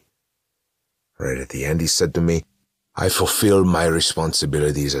delivery. Right at the end, he said to me, I fulfilled my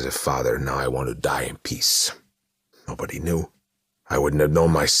responsibilities as a father, now I want to die in peace. Nobody knew. I wouldn't have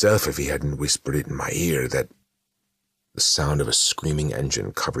known myself if he hadn't whispered it in my ear that... The sound of a screaming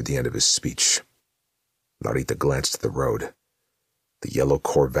engine covered the end of his speech. Laurita glanced at the road. The yellow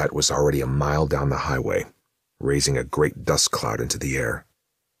Corvette was already a mile down the highway, raising a great dust cloud into the air.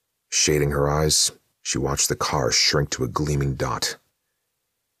 Shading her eyes, she watched the car shrink to a gleaming dot.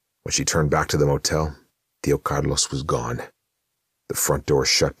 When she turned back to the motel, Tío Carlos was gone. The front door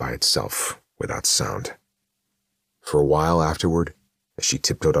shut by itself, without sound. For a while afterward, as she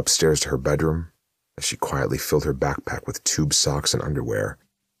tiptoed upstairs to her bedroom, as she quietly filled her backpack with tube socks and underwear,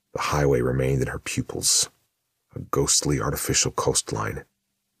 the highway remained in her pupils, a ghostly artificial coastline,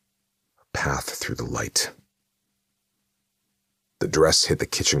 a path through the light. The dress hit the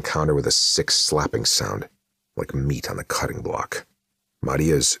kitchen counter with a sick slapping sound, like meat on the cutting block.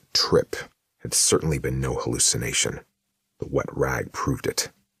 Maria's trip had certainly been no hallucination. The wet rag proved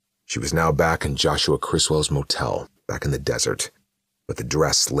it. She was now back in Joshua Criswell's motel, back in the desert, but the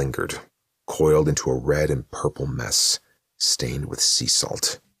dress lingered, coiled into a red and purple mess, stained with sea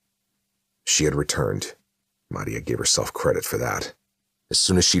salt. She had returned. Maria gave herself credit for that. As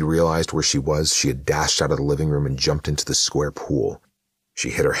soon as she'd realized where she was, she had dashed out of the living room and jumped into the square pool. She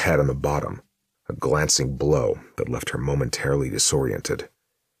hit her head on the bottom, a glancing blow that left her momentarily disoriented,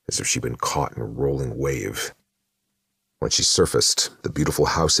 as if she'd been caught in a rolling wave. When she surfaced, the beautiful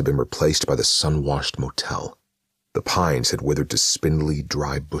house had been replaced by the sun-washed motel. The pines had withered to spindly,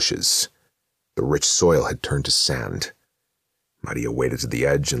 dry bushes. The rich soil had turned to sand. Maria waded to the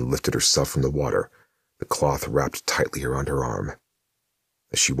edge and lifted herself from the water, the cloth wrapped tightly around her arm.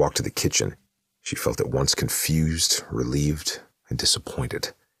 As she walked to the kitchen, she felt at once confused, relieved, and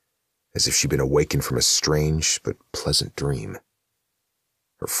disappointed, as if she'd been awakened from a strange but pleasant dream.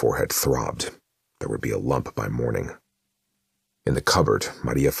 Her forehead throbbed. There would be a lump by morning. In the cupboard,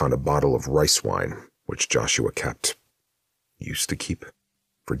 Maria found a bottle of rice wine, which Joshua used to keep,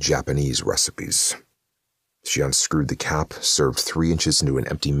 for Japanese recipes. She unscrewed the cap, served 3 inches into an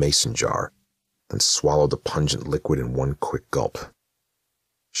empty mason jar, then swallowed the pungent liquid in one quick gulp.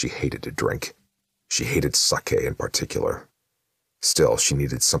 She hated to drink. She hated sake in particular. Still, she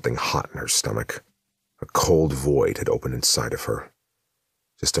needed something hot in her stomach. A cold void had opened inside of her.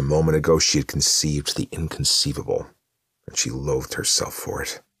 Just a moment ago, she had conceived the inconceivable, and she loathed herself for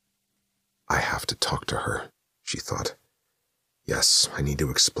it. I have to talk to her, she thought. Yes, I need to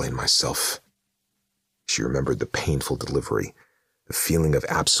explain myself. She remembered the painful delivery, the feeling of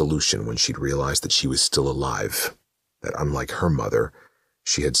absolution when she'd realized that she was still alive, that unlike her mother,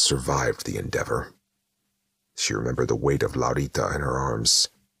 she had survived the endeavor. She remembered the weight of Laurita in her arms,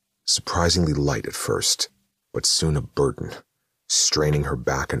 surprisingly light at first, but soon a burden, straining her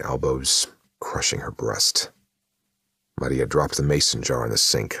back and elbows, crushing her breast. Maria dropped the mason jar in the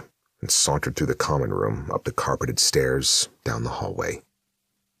sink and sauntered through the common room, up the carpeted stairs, down the hallway.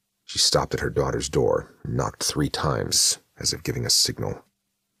 She stopped at her daughter's door and knocked 3 times, as if giving a signal.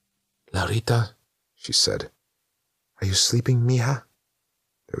 Laurita, she said. Are you sleeping, mija?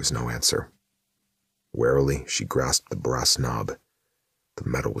 There was no answer. Warily, she grasped the brass knob. The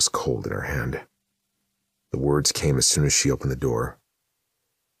metal was cold in her hand. The words came as soon as she opened the door.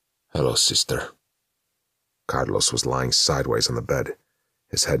 "Hello, sister." Carlos was lying sideways on the bed,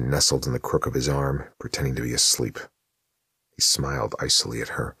 his head nestled in the crook of his arm, pretending to be asleep. He smiled icily at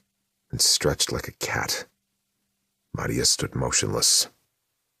her and stretched like a cat. Maria stood motionless.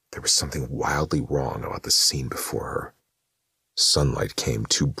 There was something wildly wrong about the scene before her. Sunlight came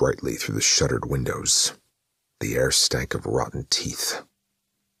too brightly through the shuttered windows. The air stank of rotten teeth.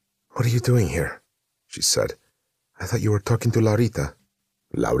 "What are you doing here?" she said. "I thought you were talking to Laurita."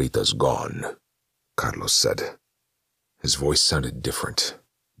 "Laurita's gone," Carlos said. His voice sounded different,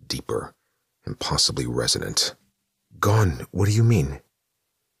 deeper, impossibly resonant. "Gone? What do you mean?"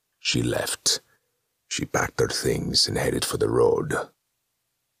 "She left. She packed her things and headed for the road."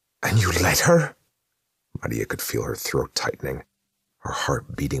 "And you let her?" Maria could feel her throat tightening, her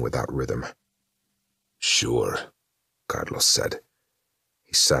heart beating without rhythm. "Sure," Carlos said.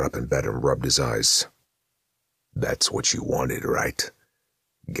 He sat up in bed and rubbed his eyes. "That's what you wanted, right?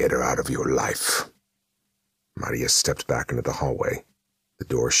 Get her out of your life." Maria stepped back into the hallway. The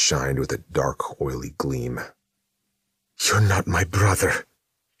door shined with a dark, oily gleam. "You're not my brother,"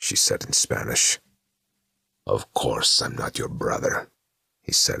 she said in Spanish. "Of course I'm not your brother,"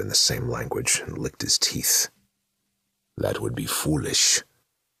 he said in the same language and licked his teeth. "That would be foolish.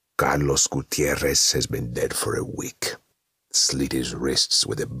 Carlos Gutierrez has been dead for a week. Slit his wrists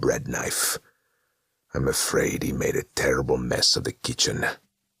with a bread knife. I'm afraid he made a terrible mess of the kitchen."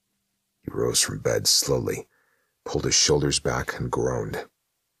 He rose from bed slowly, pulled his shoulders back, and groaned.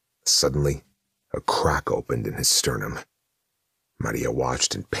 Suddenly, a crack opened in his sternum. Maria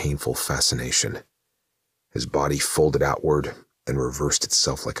watched in painful fascination. His body folded outward, then reversed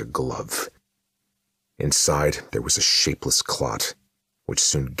itself like a glove. Inside, there was a shapeless clot, which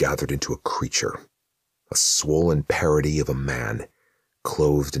soon gathered into a creature, a swollen parody of a man,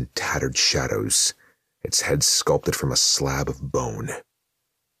 clothed in tattered shadows, its head sculpted from a slab of bone.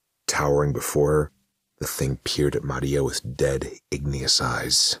 Towering before her, the thing peered at Maria with dead, igneous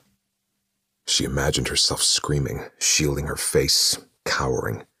eyes. She imagined herself screaming, shielding her face,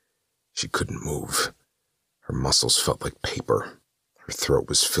 cowering. She couldn't move. Her muscles felt like paper. Her throat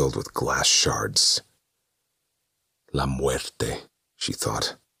was filled with glass shards. "La muerte," she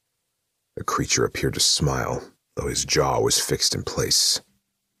thought. The creature appeared to smile, though his jaw was fixed in place.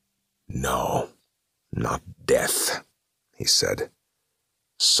 "No, not death," he said.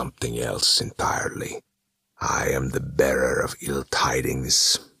 "Something else entirely. I am the bearer of ill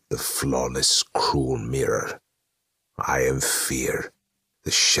tidings, the flawless, cruel mirror. I am fear,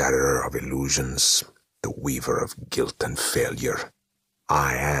 the shatterer of illusions, the weaver of guilt and failure.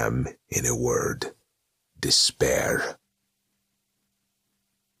 I am, in a word, despair."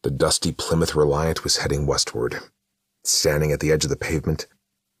 The dusty Plymouth Reliant was heading westward. Standing at the edge of the pavement,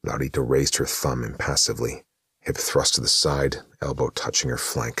 Laurita raised her thumb impassively, hip thrust to the side, elbow touching her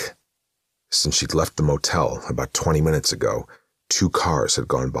flank. Since she'd left the motel about 20 minutes ago, 2 cars had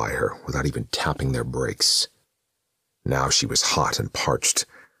gone by her without even tapping their brakes. Now she was hot and parched.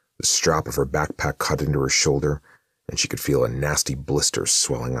 The strap of her backpack cut into her shoulder, and she could feel a nasty blister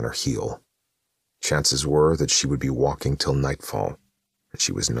swelling on her heel. Chances were that she would be walking till nightfall, and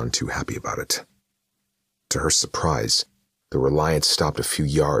she was none too happy about it. To her surprise, the Reliant stopped a few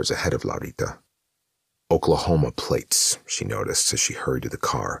yards ahead of Laurita. Oklahoma plates, she noticed as she hurried to the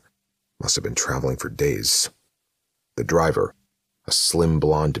car. Must have been traveling for days. The driver, a slim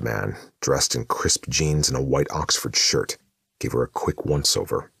blonde man, dressed in crisp jeans and a white Oxford shirt, gave her a quick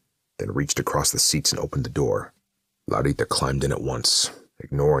once-over, then reached across the seats and opened the door. Laurita climbed in at once,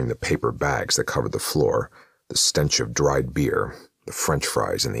 ignoring the paper bags that covered the floor, the stench of dried beer, the French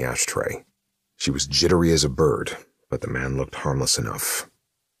fries in the ashtray. She was jittery as a bird, but the man looked harmless enough.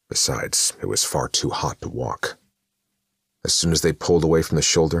 Besides, it was far too hot to walk. As soon as they pulled away from the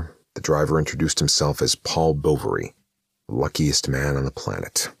shoulder, the driver introduced himself as Paul Bovary, luckiest man on the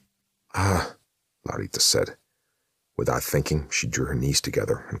planet. "Ah," Laurita said. Without thinking, she drew her knees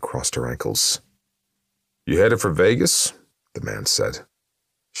together and crossed her ankles. "You headed for Vegas?" the man said.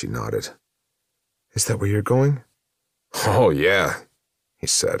 She nodded. "Is that where you're going?" "Oh, yeah," he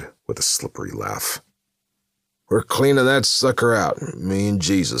said, with a slippery laugh. "We're cleaning that sucker out, me and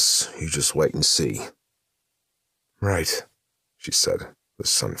Jesus. You just wait and see." "Right," she said, the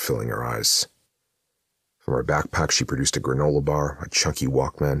sun filling her eyes. From her backpack, she produced a granola bar, a chunky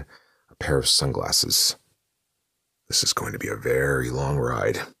Walkman, a pair of sunglasses. This is going to be a very long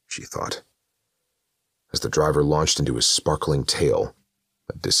ride, she thought. As the driver launched into his sparkling tale,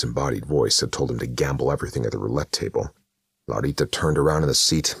 a disembodied voice had told him to gamble everything at the roulette table. Laurita turned around in the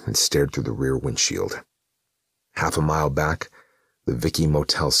seat and stared through the rear windshield. Half a mile back, the Vicky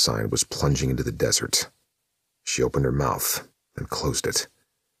Motel sign was plunging into the desert. She opened her mouth, then closed it.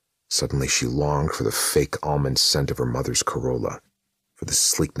 Suddenly she longed for the fake almond scent of her mother's Corolla, for the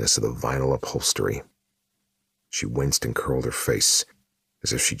sleekness of the vinyl upholstery. She winced and curled her face,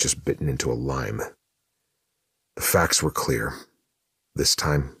 as if she'd just bitten into a lime. The facts were clear. This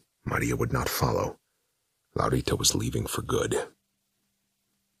time, Maria would not follow. Laurita was leaving for good.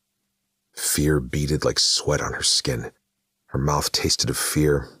 Fear beaded like sweat on her skin. Her mouth tasted of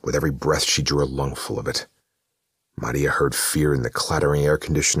fear. With every breath she drew a lungful of it. Maria heard fear in the clattering air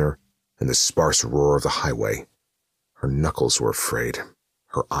conditioner and the sparse roar of the highway. Her knuckles were afraid.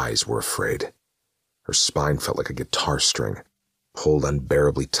 Her eyes were afraid. Her spine felt like a guitar string, pulled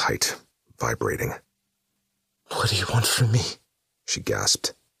unbearably tight, vibrating. "What do you want from me?" she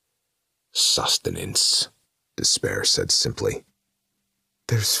gasped. "Sustenance," Despair said simply.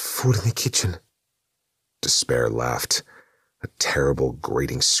 "There's food in the kitchen." Despair laughed, a terrible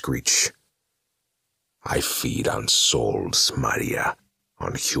grating screech. "I feed on souls, Maria,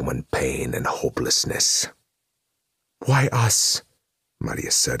 on human pain and hopelessness." "Why us?"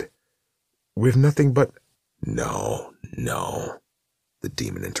 Maria said. "We're nothing but—" No, the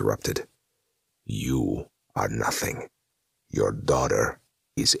demon interrupted. "You are nothing. Your daughter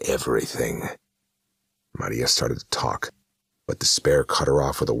is everything." Maria started to talk, but Despair cut her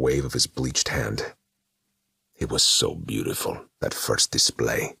off with a wave of his bleached hand. "It was so beautiful, that first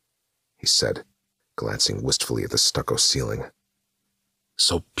display," he said, glancing wistfully at the stucco ceiling.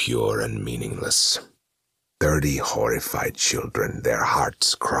 "So pure and meaningless. 30 horrified children, their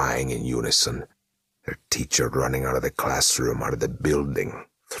hearts crying in unison, their teacher running out of the classroom, out of the building,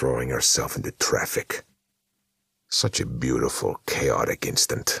 throwing herself into traffic. Such a beautiful, chaotic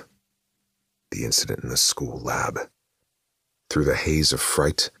instant. The incident in the school lab." Through the haze of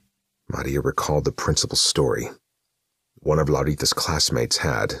fright, Maria recalled the principal's story. One of Laurita's classmates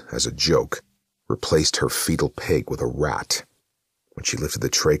had, as a joke, replaced her fetal pig with a rat. When she lifted the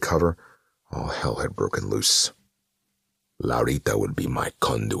tray cover, all hell had broken loose. "Laurita would be my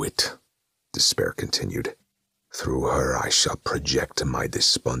conduit," Despair continued. "Through her I shall project my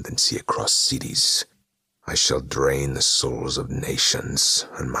despondency across cities. I shall drain the souls of nations,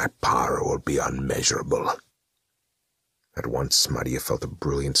 and my power will be unmeasurable." At once, Maria felt a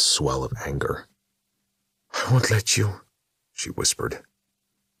brilliant swell of anger. "I won't let you," she whispered.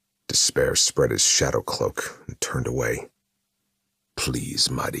 Despair spread his shadow cloak and turned away. "Please,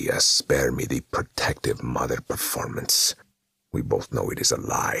 Maria, spare me the protective mother performance. We both know it is a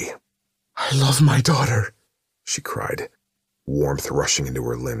lie." "I love my daughter," she cried, warmth rushing into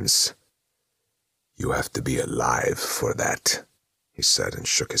her limbs. "You have to be alive for that," he said and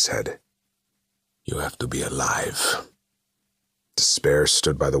shook his head. "You have to be alive." Despair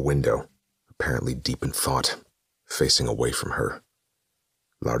stood by the window, apparently deep in thought, facing away from her.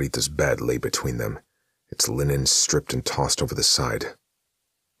 Laurita's bed lay between them, its linen stripped and tossed over the side.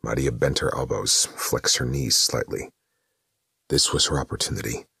 Maria bent her elbows, flexed her knees slightly. This was her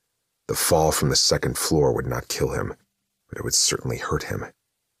opportunity. The fall from the second floor would not kill him, but it would certainly hurt him.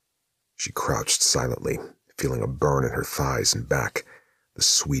 She crouched silently, feeling a burn in her thighs and back, the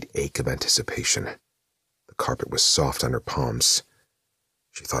sweet ache of anticipation. The carpet was soft on her palms.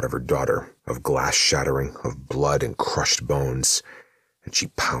 She thought of her daughter, of glass shattering, of blood and crushed bones, and she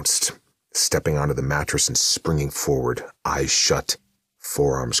pounced, stepping onto the mattress and springing forward, eyes shut,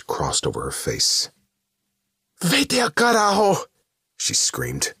 forearms crossed over her face. "Vete al carajo!" she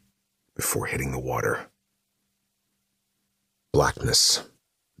screamed, before hitting the water. Blackness,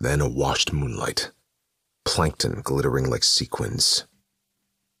 then a washed moonlight, plankton glittering like sequins.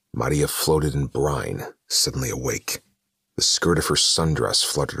 Maria floated in brine, suddenly awake. The skirt of her sundress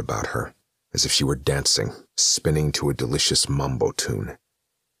fluttered about her, as if she were dancing, spinning to a delicious mambo tune.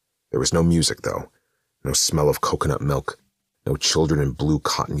 There was no music, though, no smell of coconut milk, no children in blue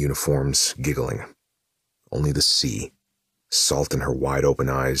cotton uniforms giggling. Only the sea, salt in her wide-open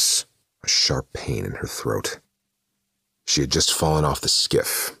eyes, a sharp pain in her throat. She had just fallen off the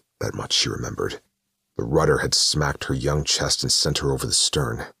skiff, that much she remembered. The rudder had smacked her young chest and sent her over the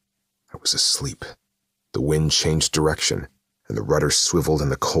stern. I was asleep. The wind changed direction, and the rudder swiveled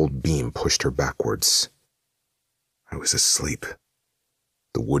and the cold beam pushed her backwards. I was asleep.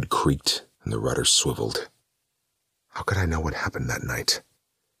 The wood creaked and the rudder swiveled. How could I know what happened that night?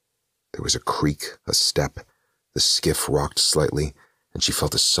 There was a creak, a step, the skiff rocked slightly, and she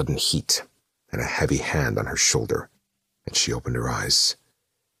felt a sudden heat and a heavy hand on her shoulder, and she opened her eyes,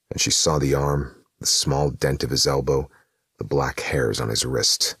 and she saw the arm, the small dent of his elbow, the black hairs on his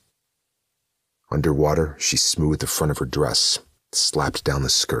wrist. Underwater, she smoothed the front of her dress, slapped down the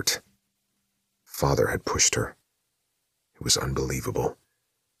skirt. Father had pushed her. It was unbelievable,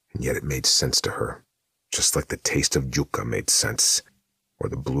 and yet it made sense to her. just like the taste of yuca made sense, or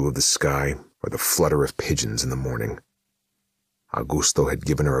the blue of the sky, or the flutter of pigeons in the morning. Augusto had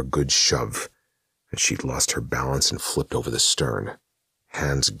given her a good shove, and she'd lost her balance and flipped over the stern,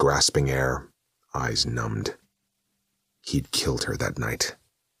 hands grasping air, eyes numbed. He'd killed her that night,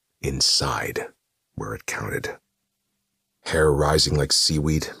 inside, where it counted. Hair rising like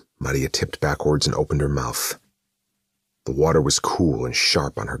seaweed, Maria tipped backwards and opened her mouth. The water was cool and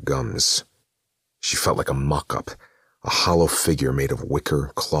sharp on her gums. She felt like a mock-up, a hollow figure made of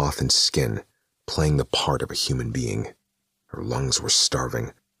wicker, cloth, and skin, playing the part of a human being. Her lungs were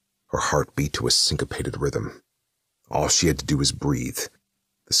starving. Her heart beat to a syncopated rhythm. All she had to do was breathe.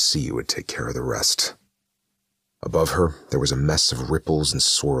 The sea would take care of the rest. Above her, there was a mess of ripples and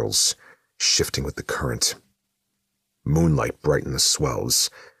swirls, shifting with the current. Moonlight brightened the swells,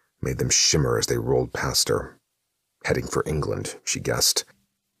 made them shimmer as they rolled past her. Heading for England, she guessed,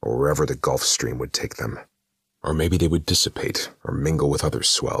 or wherever the Gulf Stream would take them. Or maybe they would dissipate, or mingle with other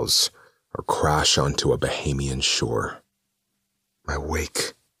swells, or crash onto a Bahamian shore. My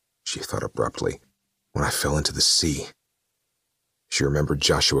wake, she thought abruptly, when I fell into the sea. She remembered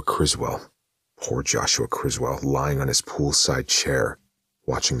Joshua Criswell, poor Joshua Criswell, lying on his poolside chair,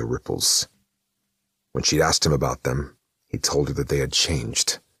 watching the ripples. When she'd asked him about them, he told her that they had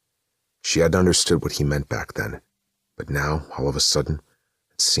changed. She hadn't understood what he meant back then, but now, all of a sudden,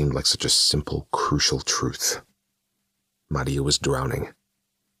 it seemed like such a simple, crucial truth. Maria was drowning.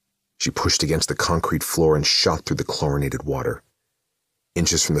 She pushed against the concrete floor and shot through the chlorinated water.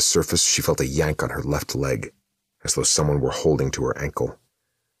 Inches from the surface, she felt a yank on her left leg, as though someone were holding to her ankle.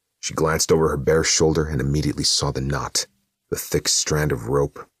 She glanced over her bare shoulder and immediately saw the knot, the thick strand of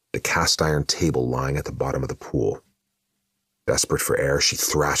rope, the cast-iron table lying at the bottom of the pool. Desperate for air, she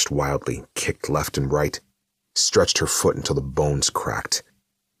thrashed wildly, kicked left and right, stretched her foot until the bones cracked.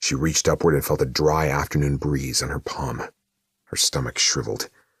 She reached upward and felt a dry afternoon breeze on her palm. Her stomach shriveled.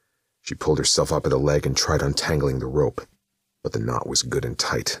 She pulled herself up at the leg and tried untangling the rope, but the knot was good and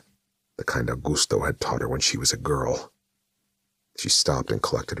tight, the kind Augusto had taught her when she was a girl. She stopped and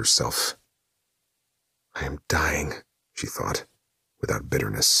collected herself. I am dying, she thought, without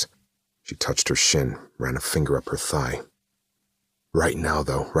bitterness. She touched her shin, ran a finger up her thigh. Right now,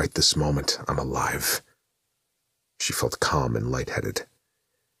 though, right this moment, I'm alive. She felt calm and lightheaded.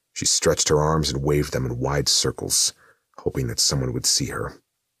 She stretched her arms and waved them in wide circles, hoping that someone would see her.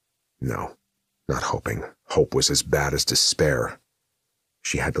 No, not hoping. Hope was as bad as despair.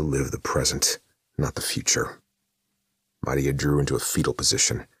 She had to live the present, not the future. Maria drew into a fetal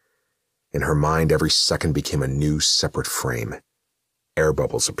position. In her mind, every second became a new, separate frame. Air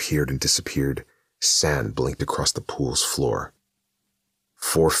bubbles appeared and disappeared. Sand blinked across the pool's floor.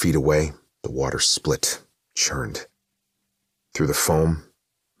 4 feet away, the water split, churned. Through the foam,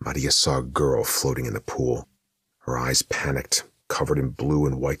 Maria saw a girl floating in the pool, her eyes panicked, covered in blue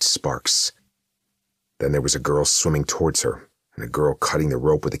and white sparks. Then there was a girl swimming towards her, and a girl cutting the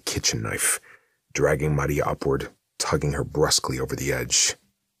rope with a kitchen knife, dragging Maria upward, tugging her brusquely over the edge.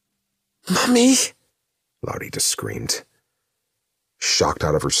 "Mommy!" Laurita screamed. Shocked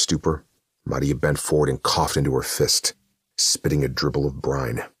out of her stupor, Maria bent forward and coughed into her fist, spitting a dribble of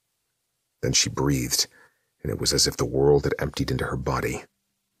brine. Then she breathed, and it was as if the world had emptied into her body.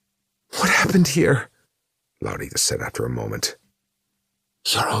 "What happened here?" Laurita said after a moment.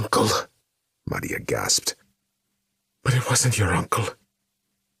 "Your uncle," Maria gasped. "But it wasn't your uncle.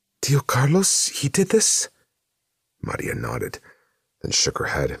 Tio Carlos, he did this?" Maria nodded, then shook her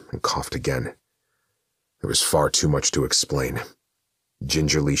head and coughed again. There was far too much to explain.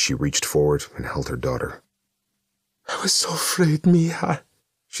 Gingerly, she reached forward and held her daughter. "I was so afraid, Mija,"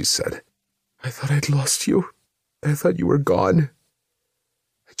 she said. "I thought I'd lost you. I thought you were gone."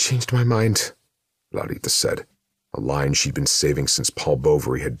 "I changed my mind," Laurita said, a line she'd been saving since Paul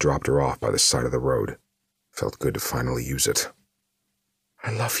Bovary had dropped her off by the side of the road. Felt good to finally use it.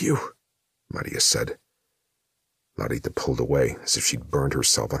 "I love you," Maria said. Laurita pulled away as if she'd burned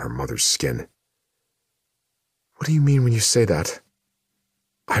herself on her mother's skin. "What do you mean when you say that?"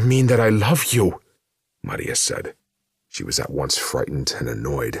 "I mean that I love you," Maria said. She was at once frightened and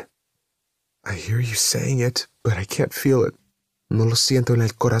annoyed. "I hear you saying it, but I can't feel it. No lo siento en el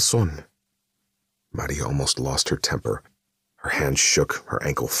corazón." Maria almost lost her temper. Her hand shook, her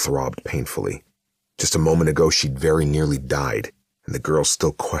ankle throbbed painfully. Just a moment ago she'd very nearly died, and the girl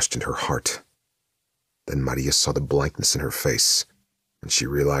still questioned her heart. Then Maria saw the blankness in her face, and she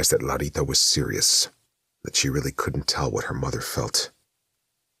realized that Laurita was serious, that she really couldn't tell what her mother felt.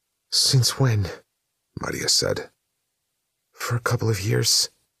 "Since when?" Maria said. "For a couple of years.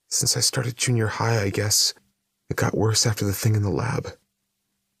 Since I started junior high, I guess. It got worse after the thing in the lab.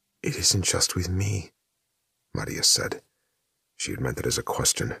 It isn't just with me," Maria said. She had meant it as a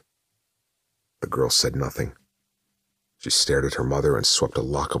question. The girl said nothing. She stared at her mother and swept a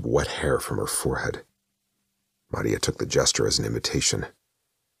lock of wet hair from her forehead. Maria took the gesture as an invitation.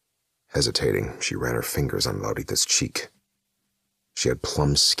 Hesitating, she ran her fingers on Laurita's cheek. She had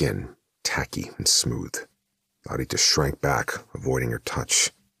plum skin, tacky and smooth. Laurita shrank back, avoiding her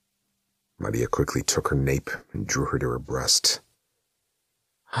touch. Maria quickly took her nape and drew her to her breast.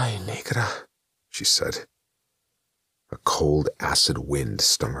 "Ay, negra," she said. A cold, acid wind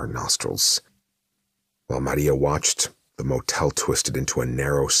stung her nostrils. While Maria watched, the motel twisted into a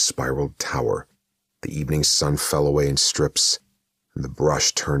narrow, spiraled tower. The evening sun fell away in strips, and the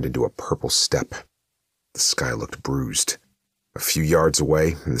brush turned into a purple steppe. The sky looked bruised. A few yards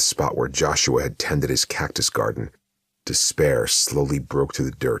away, in the spot where Joshua had tended his cactus garden, despair slowly broke through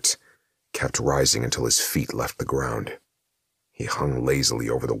the dirt, kept rising until his feet left the ground. He hung lazily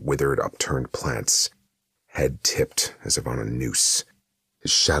over the withered, upturned plants, head tipped as if on a noose.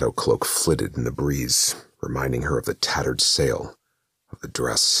 His shadow cloak flitted in the breeze, reminding her of the tattered sail of the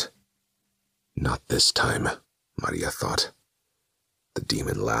dress. Not this time, Maria thought. The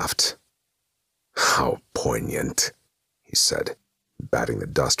demon laughed. How poignant, he said, batting the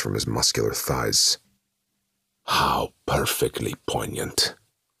dust from his muscular thighs. How perfectly poignant.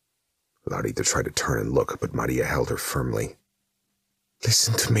 Laurita tried to turn and look, but Maria held her firmly.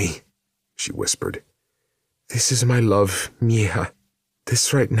 Listen to me, she whispered. This is my love, Mija.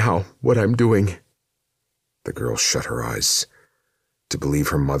 This right now, what I'm doing. The girl shut her eyes. To believe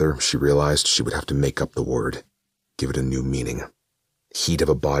her mother, she realized she would have to make up the word, give it a new meaning. Heat of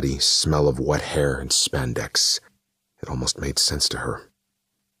a body, smell of wet hair and spandex. It almost made sense to her.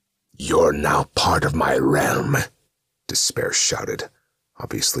 You're now part of my realm, Despair shouted,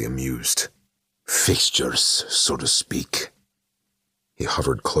 obviously amused. Fixtures, so to speak. He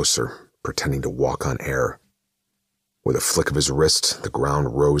hovered closer, pretending to walk on air. With a flick of his wrist, the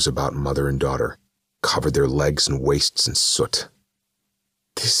ground rose about mother and daughter, covered their legs and waists in soot.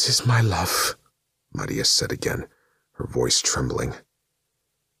 This is my love, Maria said again, her voice trembling.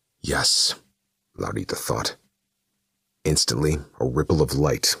 Yes, Laurita thought. Instantly, a ripple of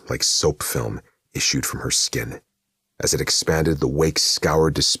light, like soap film, issued from her skin. As it expanded, the wake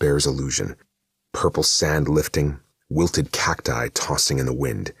scoured Despair's illusion. Purple sand lifting, wilted cacti tossing in the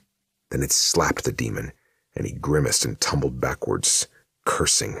wind. Then it slapped the demon, and he grimaced and tumbled backwards,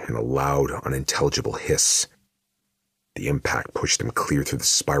 cursing in a loud, unintelligible hiss. The impact pushed him clear through the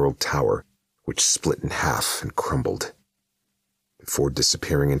spiraled tower, which split in half and crumbled. Before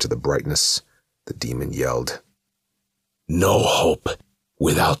disappearing into the brightness, the demon yelled, No hope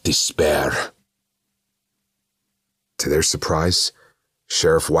without despair. To their surprise,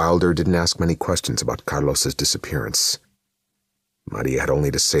 Sheriff Wilder didn't ask many questions about Carlos's disappearance. Maria had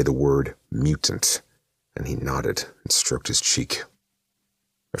only to say the word mutant, and he nodded and stroked his cheek.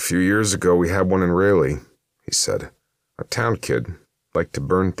 A few years ago we had one in Raleigh, he said. A town kid, liked to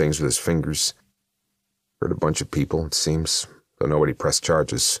burn things with his fingers. Hurt a bunch of people, it seems, though nobody pressed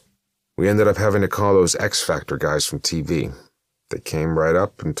charges. We ended up having to call those X Factor guys from TV. They came right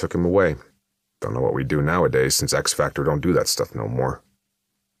up and took him away. Don't know what we do nowadays, since X Factor don't do that stuff no more.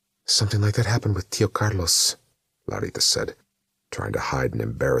 Something like that happened with Tio Carlos, Laurita said, trying to hide an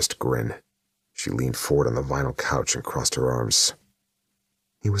embarrassed grin. She leaned forward on the vinyl couch and crossed her arms.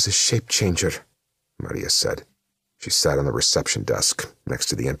 He was a shape changer, Maria said. She sat on the reception desk, next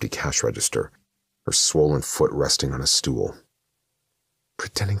to the empty cash register, her swollen foot resting on a stool.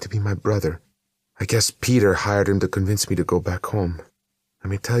 Pretending to be my brother. I guess Peter hired him to convince me to go back home.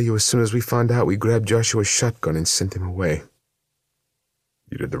 Let me tell you, as soon as we found out, we grabbed Joshua's shotgun and sent him away.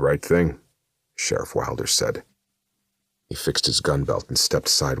 You did the right thing, Sheriff Wilder said. He fixed his gun belt and stepped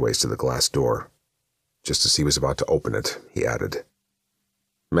sideways to the glass door. Just as he was about to open it, he added,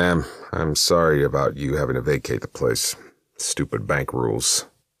 Ma'am, I'm sorry about you having to vacate the place. Stupid bank rules.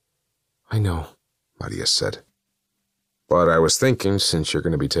 I know, Maria said. But I was thinking, since you're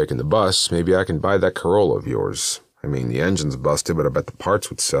going to be taking the bus, maybe I can buy that Corolla of yours. I mean, the engine's busted, but I bet the parts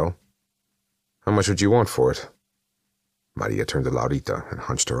would sell. How much would you want for it? Maria turned to Laurita and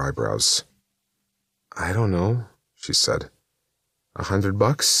hunched her eyebrows. I don't know, she said.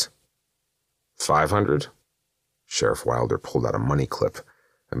 $100? 500? Sheriff Wilder pulled out a money clip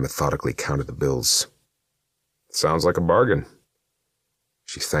and methodically counted the bills. Sounds like a bargain.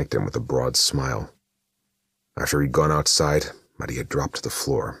 She thanked him with a broad smile. After he'd gone outside, Maria dropped to the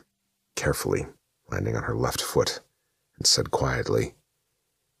floor, carefully, landing on her left foot, and said quietly,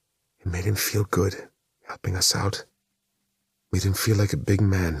 It made him feel good, helping us out. Made him feel like a big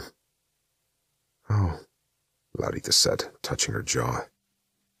man. Oh, Laurita said, touching her jaw.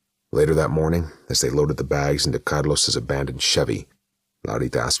 Later that morning, as they loaded the bags into Carlos's abandoned Chevy,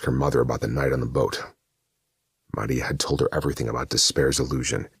 Laurita asked her mother about the night on the boat. Maria had told her everything about Despair's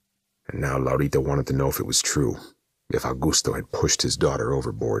illusion, and now Laurita wanted to know if it was true, if Augusto had pushed his daughter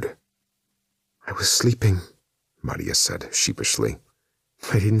overboard. "I was sleeping," Maria said sheepishly.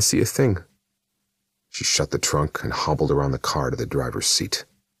 "I didn't see a thing." She shut the trunk and hobbled around the car to the driver's seat.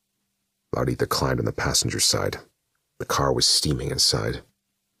 Laurita climbed on the passenger side. The car was steaming inside.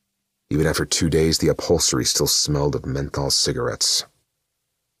 Even after 2 days, the upholstery still smelled of menthol cigarettes.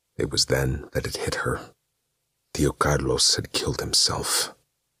 It was then that it hit her. Tío Carlos had killed himself.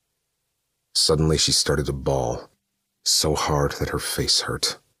 Suddenly she started to bawl, so hard that her face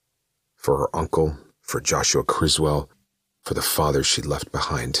hurt. For her uncle, for Joshua Criswell, for the father she'd left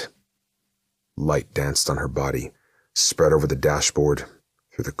behind. Light danced on her body, spread over the dashboard,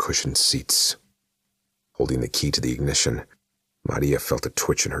 through the cushioned seats. Holding the key to the ignition, Maria felt a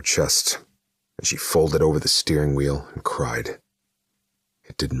twitch in her chest, and she folded over the steering wheel and cried.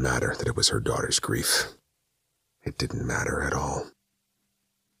 It didn't matter that it was her daughter's grief. It didn't matter at all.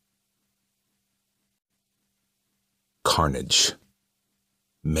 Carnage.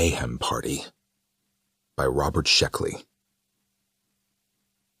 Mayhem Party by Robert Sheckley.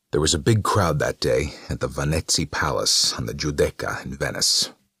 There was a big crowd that day at the Vanezzi Palace on the Giudecca in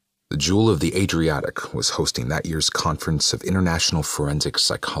Venice. The Jewel of the Adriatic was hosting that year's conference of international forensic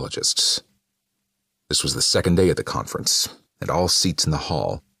psychologists. This was the second day of the conference, and all seats in the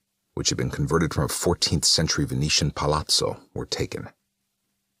hall, which had been converted from a 14th century Venetian palazzo, were taken.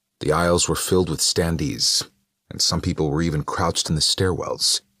 The aisles were filled with standees, and some people were even crouched in the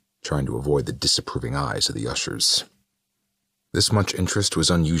stairwells, trying to avoid the disapproving eyes of the ushers. This much interest was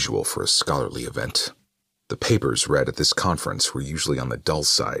unusual for a scholarly event. The papers read at this conference were usually on the dull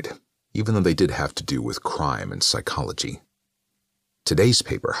side, even though they did have to do with crime and psychology. Today's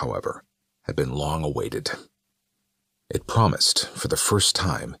paper, however, had been long awaited. It promised, for the first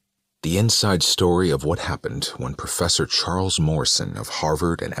time, the inside story of what happened when Professor Charles Morrison of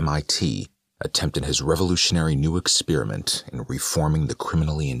Harvard and MIT attempted his revolutionary new experiment in reforming the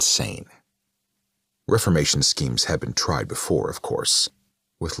criminally insane. Reformation schemes had been tried before, of course,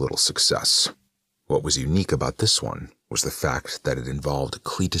 with little success. What was unique about this one was the fact that it involved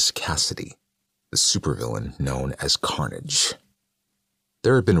Cletus Cassidy, the supervillain known as Carnage.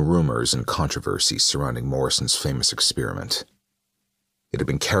 There had been rumors and controversy surrounding Morrison's famous experiment. It had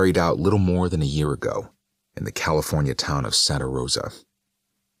been carried out little more than a year ago in the California town of Santa Rosa.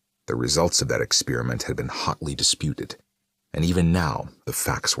 The results of that experiment had been hotly disputed, and even now the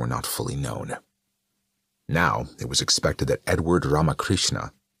facts were not fully known. Now it was expected that Edward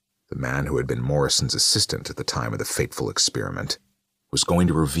Ramakrishna, the man who had been Morrison's assistant at the time of the fateful experiment, was going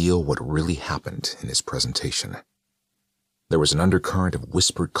to reveal what really happened in his presentation. There was an undercurrent of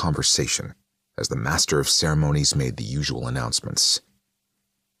whispered conversation as the master of ceremonies made the usual announcements.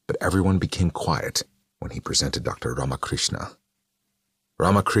 But everyone became quiet when he presented Dr. Ramakrishna.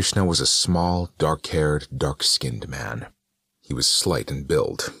 Ramakrishna was a small, dark-haired, dark-skinned man. He was slight in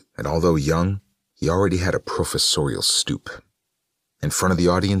build, and although young, he already had a professorial stoop. In front of the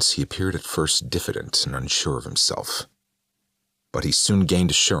audience, he appeared at first diffident and unsure of himself. But he soon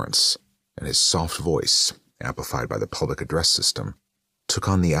gained assurance, and his soft voice, amplified by the public address system, took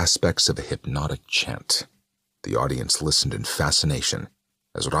on the aspects of a hypnotic chant. The audience listened in fascination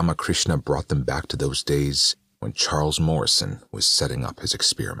as Ramakrishna brought them back to those days when Charles Morrison was setting up his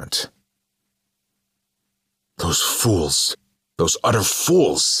experiment. "Those fools! Those utter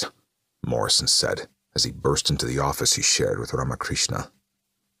fools!" Morrison said, as he burst into the office he shared with Ramakrishna.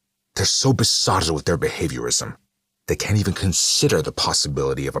 "They're so besotted with their behaviorism, they can't even consider the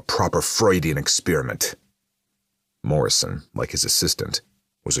possibility of a proper Freudian experiment." Morrison, like his assistant,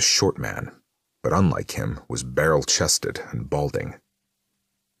 was a short man, but unlike him, was barrel-chested and balding.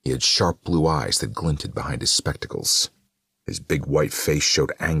 He had sharp blue eyes that glinted behind his spectacles. His big white face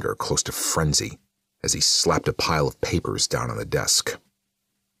showed anger close to frenzy as he slapped a pile of papers down on the desk.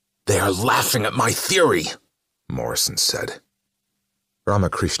 "They are laughing at my theory," Morrison said.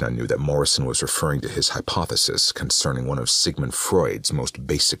 Ramakrishna knew that Morrison was referring to his hypothesis concerning one of Sigmund Freud's most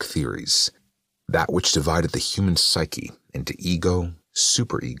basic theories, that which divided the human psyche into ego,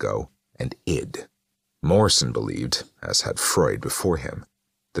 superego, and id. Morrison believed, as had Freud before him,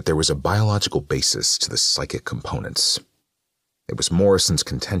 that there was a biological basis to the psychic components. It was Morrison's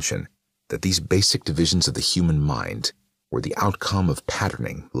contention that these basic divisions of the human mind were the outcome of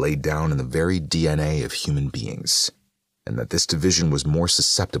patterning laid down in the very DNA of human beings, and that this division was more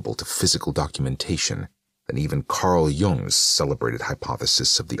susceptible to physical documentation than even Carl Jung's celebrated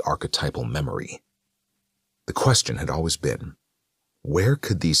hypothesis of the archetypal memory. The question had always been, Where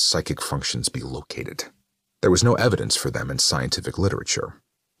could these psychic functions be located? There was no evidence for them in scientific literature,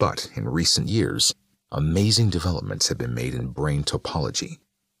 but in recent years, amazing developments had been made in brain topology,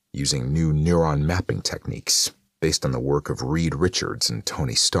 using new neuron mapping techniques based on the work of Reed Richards and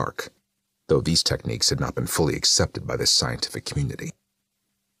Tony Stark, though these techniques had not been fully accepted by the scientific community.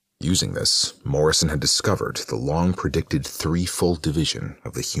 Using this, Morrison had discovered the long-predicted threefold division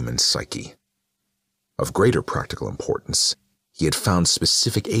of the human psyche. Of greater practical importance, he had found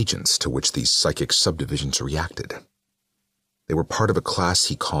specific agents to which these psychic subdivisions reacted. They were part of a class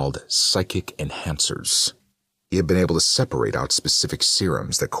he called psychic enhancers. He had been able to separate out specific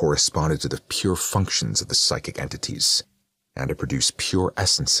serums that corresponded to the pure functions of the psychic entities, and to produce pure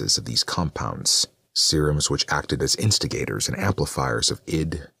essences of these compounds, serums which acted as instigators and amplifiers of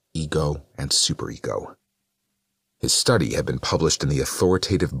id, ego, and superego. His study had been published in the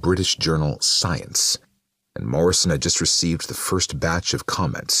authoritative British journal Science, and Morrison had just received the first batch of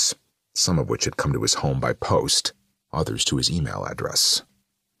comments, some of which had come to his home by post, others to his email address.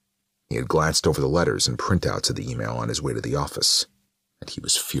 He had glanced over the letters and printouts of the email on his way to the office, and he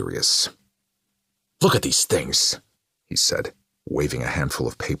was furious. "Look at these things," he said, waving a handful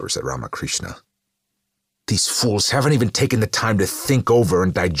of papers at Ramakrishna. "These fools haven't even taken the time to think over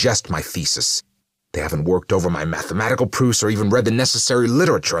and digest my thesis. They haven't worked over my mathematical proofs or even read the necessary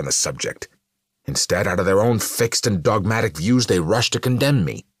literature on the subject. Instead, out of their own fixed and dogmatic views, they rush to condemn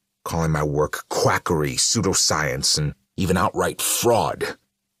me, calling my work quackery, pseudoscience, and even outright fraud."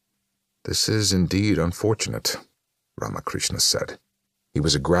 "This is indeed unfortunate," Ramakrishna said. He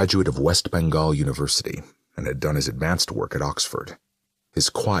was a graduate of West Bengal University and had done his advanced work at Oxford. His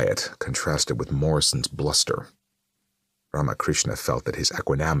quiet contrasted with Morrison's bluster. Ramakrishna felt that his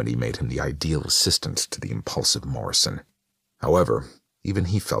equanimity made him the ideal assistant to the impulsive Morrison. However, even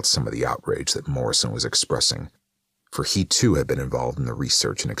he felt some of the outrage that Morrison was expressing, for he too had been involved in the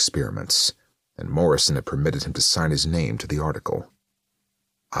research and experiments, and Morrison had permitted him to sign his name to the article.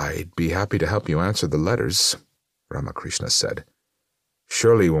 "I'd be happy to help you answer the letters," Ramakrishna said.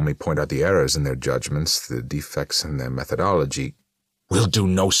 "Surely when we point out the errors in their judgments, the defects in their methodology—" "We'll do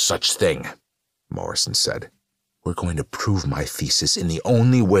no such thing," Morrison said. "We're going to prove my thesis in the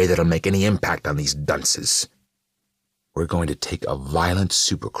only way that'll make any impact on these dunces. We're going to take a violent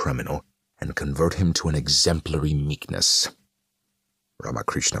supercriminal and convert him to an exemplary meekness."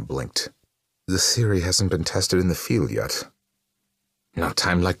 Ramakrishna blinked. "The theory hasn't been tested in the field yet." "No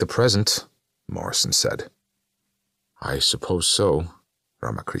time like the present," Morrison said. "I suppose so,"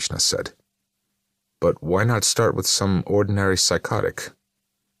 Ramakrishna said. "But why not start with some ordinary psychotic?"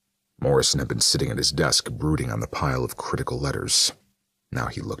 Morrison had been sitting at his desk brooding on the pile of critical letters. Now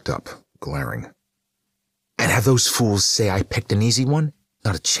he looked up, glaring. "And have those fools say I picked an easy one?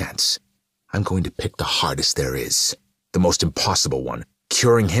 Not a chance. I'm going to pick the hardest there is, the most impossible one.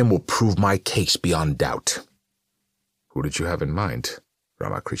 Curing him will prove my case beyond doubt." "Who did you have in mind?"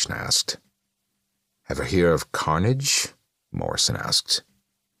 Ramakrishna asked. "Ever hear of Carnage?" Morrison asked.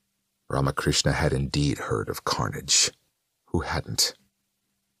 Ramakrishna had indeed heard of Carnage. Who hadn't?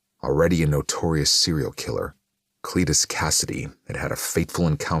 Already a notorious serial killer, Cletus Cassidy had had a fateful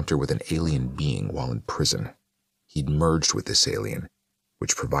encounter with an alien being while in prison. He'd merged with this alien,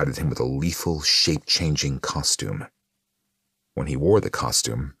 which provided him with a lethal, shape-changing costume. When he wore the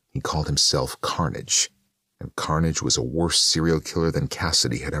costume, he called himself Carnage, and Carnage was a worse serial killer than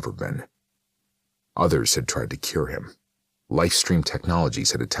Cassidy had ever been. Others had tried to cure him. Lifestream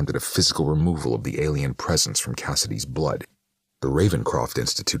Technologies had attempted a physical removal of the alien presence from Cassidy's blood. The Ravencroft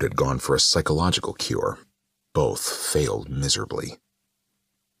Institute had gone for a psychological cure. Both failed miserably.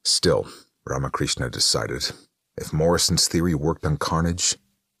 Still, Ramakrishna decided, if Morrison's theory worked on Carnage,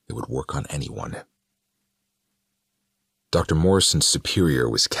 it would work on anyone. Dr. Morrison's superior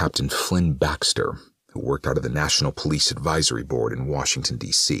was Captain Flynn Baxter, who worked out of the National Police Advisory Board in Washington,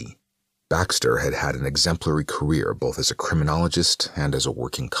 D.C. Baxter had had an exemplary career both as a criminologist and as a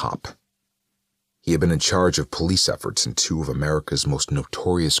working cop. He had been in charge of police efforts in two of America's most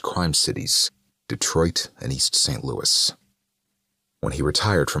notorious crime cities, Detroit and East St. Louis. When he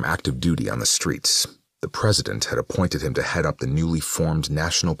retired from active duty on the streets, the president had appointed him to head up the newly formed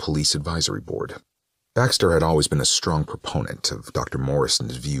National Police Advisory Board. Baxter had always been a strong proponent of Dr.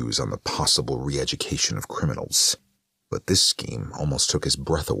 Morrison's views on the possible re-education of criminals, but this scheme almost took his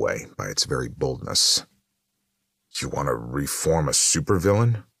breath away by its very boldness. "You want to reform a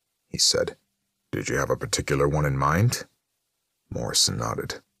supervillain?" he said. "Did you have a particular one in mind?" Morrison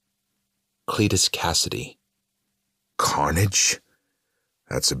nodded. "Cletus Cassidy." "Carnage?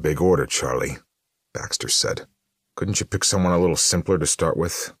 That's a big order, Charlie," Baxter said. "Couldn't you pick someone a little simpler to start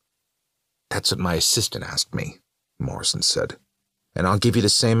with?" "That's what my assistant asked me," Morrison said. And I'll give you the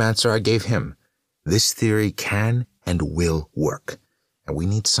same answer I gave him. This theory can and will work, and we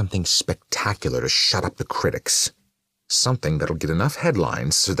need something spectacular to shut up the critics. Something that'll get enough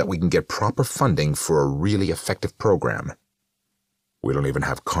headlines so that we can get proper funding for a really effective program. We don't even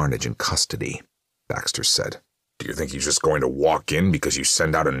have Carnage in custody, Baxter said. Do you think he's just going to walk in because you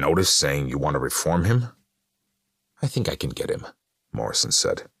send out a notice saying you want to reform him? I think I can get him, Morrison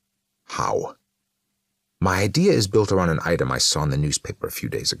said. How? My idea is built around an item I saw in the newspaper a few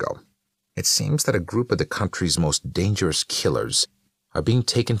days ago. It seems that a group of the country's most dangerous killers are being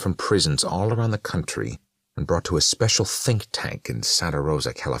taken from prisons all around the country and brought to a special think tank in Santa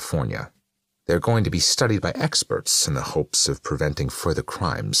Rosa, California. They're going to be studied by experts in the hopes of preventing further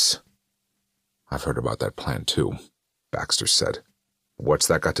crimes. I've heard about that plan too, Baxter said. What's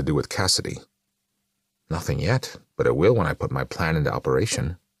that got to do with Cassidy? Nothing yet, but it will when I put my plan into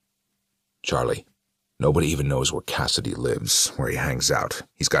operation. Charlie, nobody even knows where Cassidy lives, where he hangs out.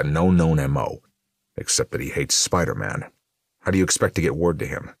 He's got no known M.O., except that he hates Spider-Man. How do you expect to get word to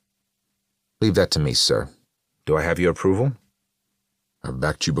him? Leave that to me, sir. Do I have your approval? I've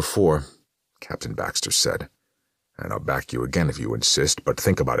backed you before, Captain Baxter said. And I'll back you again if you insist, but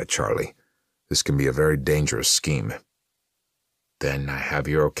think about it, Charlie. This can be a very dangerous scheme. Then I have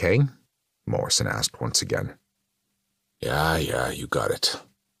your okay? Morrison asked once again. Yeah, you got it.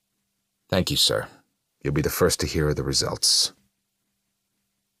 Thank you, sir. You'll be the first to hear of the results.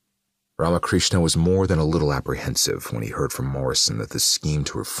 Ramakrishna was more than a little apprehensive when he heard from Morrison that the scheme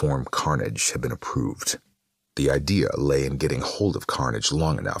to reform Carnage had been approved. The idea lay in getting hold of Carnage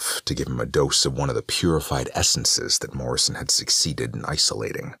long enough to give him a dose of one of the purified essences that Morrison had succeeded in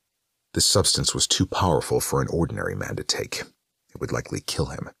isolating. This substance was too powerful for an ordinary man to take. It would likely kill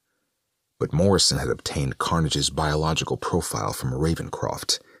him. But Morrison had obtained Carnage's biological profile from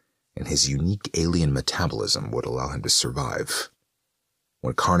Ravencroft, and his unique alien metabolism would allow him to survive.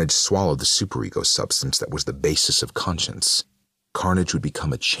 When Carnage swallowed the superego substance that was the basis of conscience, Carnage would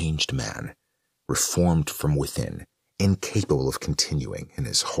become a changed man, reformed from within, incapable of continuing in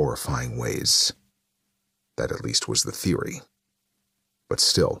his horrifying ways. That at least was the theory. But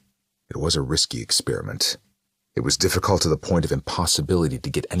still, it was a risky experiment. It was difficult to the point of impossibility to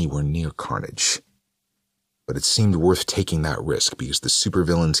get anywhere near Carnage. But it seemed worth taking that risk because the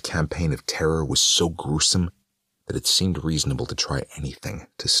supervillain's campaign of terror was so gruesome that it seemed reasonable to try anything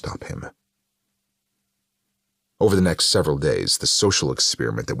to stop him. Over the next several days, the social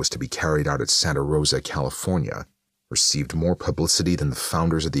experiment that was to be carried out at Santa Rosa, California, received more publicity than the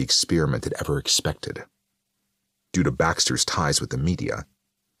founders of the experiment had ever expected. Due to Baxter's ties with the media,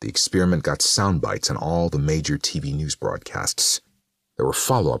 the experiment got sound bites on all the major TV news broadcasts. There were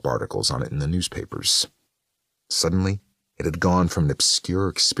follow-up articles on it in the newspapers. Suddenly, it had gone from an obscure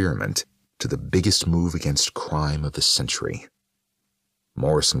experiment to the biggest move against crime of the century.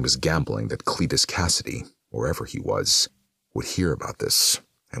 Morrison was gambling that Cletus Cassidy, wherever he was, would hear about this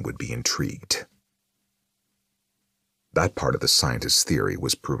and would be intrigued. That part of the scientist's theory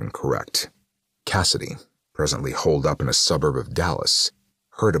was proven correct. Cassidy, presently holed up in a suburb of Dallas,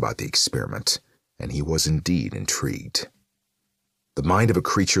 heard about the experiment, and he was indeed intrigued. The mind of a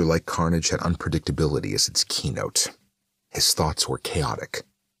creature like Carnage had unpredictability as its keynote. His thoughts were chaotic,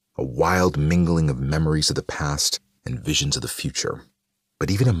 a wild mingling of memories of the past and visions of the future. But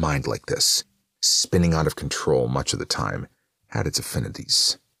even a mind like this, spinning out of control much of the time, had its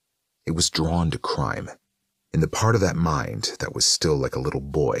affinities. It was drawn to crime. In the part of that mind that was still like a little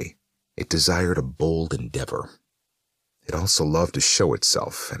boy, it desired a bold endeavor. It also loved to show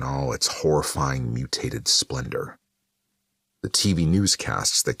itself in all its horrifying mutated splendor. The TV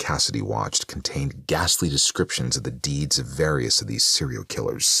newscasts that Cassidy watched contained ghastly descriptions of the deeds of various of these serial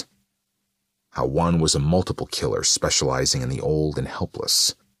killers. How one was a multiple killer specializing in the old and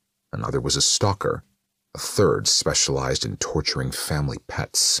helpless. Another was a stalker. A third specialized in torturing family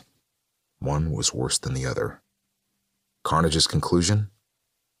pets. One was worse than the other. Carnage's conclusion?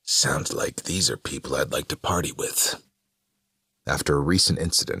 Sounds like these are people I'd like to party with. After a recent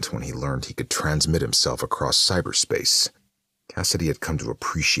incident when he learned he could transmit himself across cyberspace, Cassidy had come to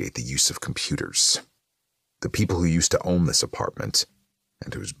appreciate the use of computers. The people who used to own this apartment,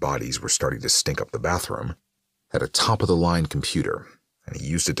 and whose bodies were starting to stink up the bathroom, had a top-of-the-line computer, and he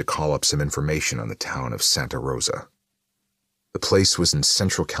used it to call up some information on the town of Santa Rosa. The place was in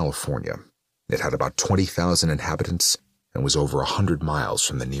central California. It had about 20,000 inhabitants and was over 100 miles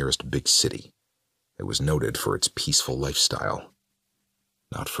from the nearest big city. It was noted for its peaceful lifestyle.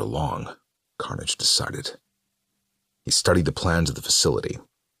 Not for long, Carnage decided. He studied the plans of the facility,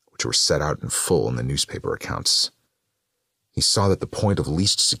 which were set out in full in the newspaper accounts. He saw that the point of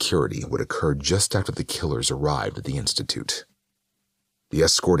least security would occur just after the killers arrived at the Institute. The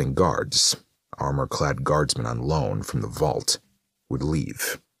escorting guards, armor-clad guardsmen on loan from the vault, would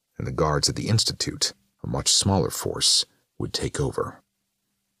leave, and the guards at the Institute, a much smaller force, would take over.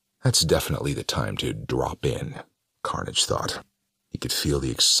 That's definitely the time to drop in, Carnage thought. He could feel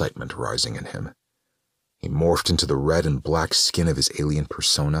the excitement rising in him. He morphed into the red and black skin of his alien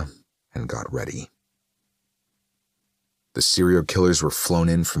persona and got ready. The serial killers were flown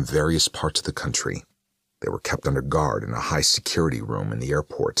in from various parts of the country. They were kept under guard in a high-security room in the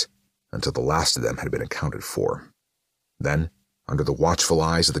airport until the last of them had been accounted for. Then, under the watchful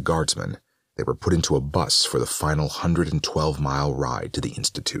eyes of the guardsmen, they were put into a bus for the final 112-mile ride to the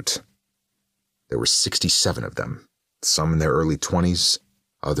Institute. There were 67 of them, some in their early 20s,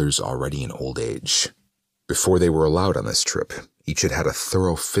 others already in old age. Before they were allowed on this trip, each had had a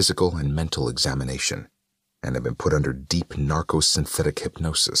thorough physical and mental examination and had been put under deep narco-synthetic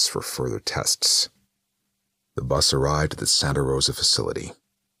hypnosis for further tests. The bus arrived at the Santa Rosa facility.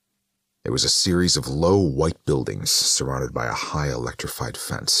 It was a series of low white buildings surrounded by a high electrified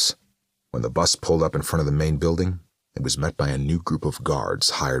fence. When the bus pulled up in front of the main building, it was met by a new group of guards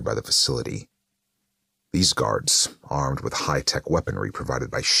hired by the facility. These guards, armed with high-tech weaponry provided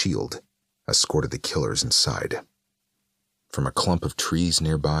by S.H.I.E.L.D., escorted the killers inside. From a clump of trees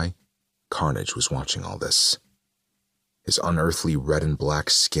nearby, Carnage was watching all this. His unearthly red and black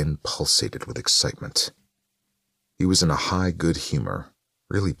skin pulsated with excitement. He was in a high good humor,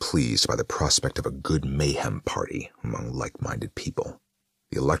 really pleased by the prospect of a good mayhem party among like-minded people.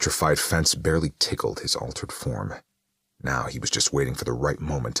 The electrified fence barely tickled his altered form. Now he was just waiting for the right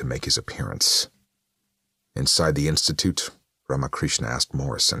moment to make his appearance. Inside the Institute, Ramakrishna asked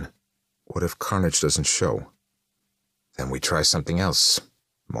Morrison, "What if Carnage doesn't show?" "Then we try something else,"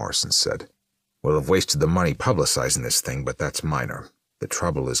 Morrison said. "We'll have wasted the money publicizing this thing, but that's minor. The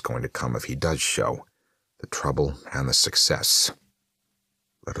trouble is going to come if he does show. The trouble and the success."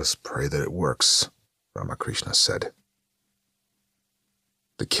 "Let us pray that it works," Ramakrishna said.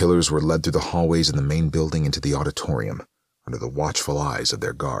 The killers were led through the hallways in the main building into the auditorium, under the watchful eyes of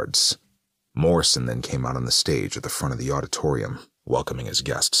their guards. Morrison then came out on the stage at the front of the auditorium, welcoming his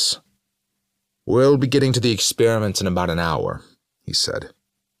guests. "We'll be getting to the experiments in about an hour," he said.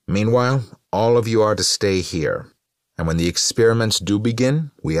 "Meanwhile, all of you are to stay here, and when the experiments do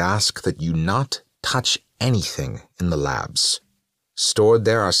begin, we ask that you not touch anything in the labs. Stored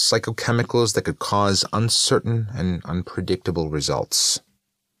there are psychochemicals that could cause uncertain and unpredictable results."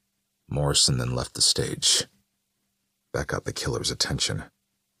 Morrison then left the stage. That got the killers' attention.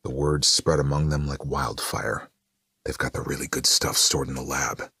 The word spread among them like wildfire. "They've got the really good stuff stored in the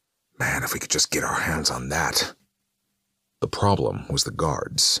lab. Man, if we could just get our hands on that." The problem was the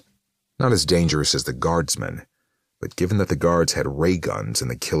guards. Not as dangerous as the guardsmen, but given that the guards had ray guns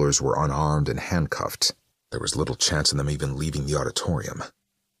and the killers were unarmed and handcuffed, there was little chance of them even leaving the auditorium.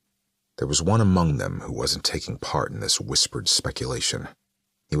 There was one among them who wasn't taking part in this whispered speculation.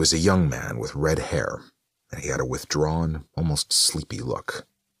 He was a young man with red hair, and he had a withdrawn, almost sleepy look.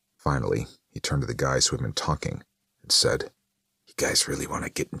 Finally, he turned to the guys who had been talking and said, "You guys really want to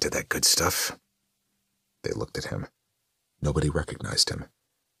get into that good stuff?" They looked at him. Nobody recognized him.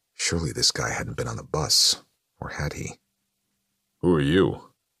 Surely this guy hadn't been on the bus, or had he? "Who are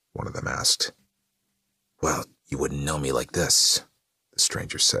you?" one of them asked. "Well, you wouldn't know me like this," the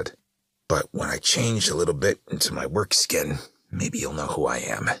stranger said. "But when I change a little bit into my work skin, maybe you'll know who I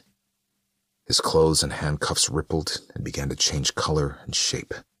am." His clothes and handcuffs rippled and began to change color and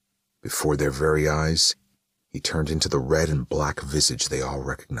shape. Before their very eyes, he turned into the red and black visage they all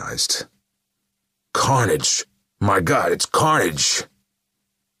recognized. "Carnage! My God, it's Carnage!"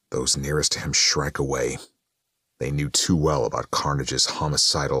 Those nearest to him shrank away. They knew too well about Carnage's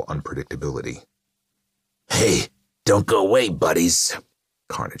homicidal unpredictability. "Hey, don't go away, buddies,"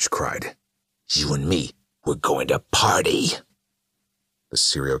 Carnage cried. "You and me, we're going to party." The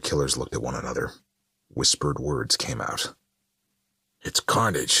serial killers looked at one another. Whispered words came out. "It's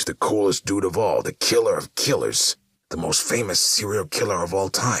Carnage, the coolest dude of all, the killer of killers, the most famous serial killer of all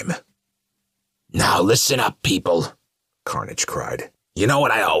time." "Now listen up, people," Carnage cried. "You know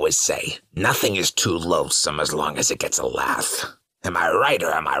what I always say, nothing is too loathsome as long as it gets a laugh. Am I right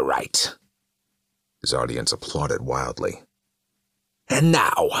or am I right?" His audience applauded wildly. "And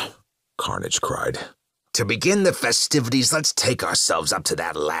now," Carnage cried, "to begin the festivities, let's take ourselves up to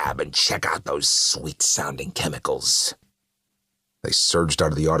that lab and check out those sweet-sounding chemicals." They surged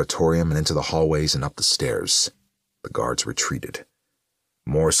out of the auditorium and into the hallways and up the stairs. The guards retreated.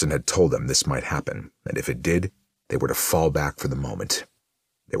 Morrison had told them this might happen, and if it did, they were to fall back for the moment.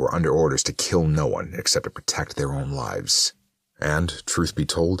 They were under orders to kill no one except to protect their own lives. And, truth be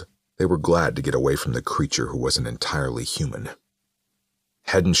told, they were glad to get away from the creature who wasn't entirely human.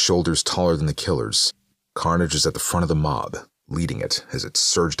 Head and shoulders taller than the killers, Carnage was at the front of the mob, leading it as it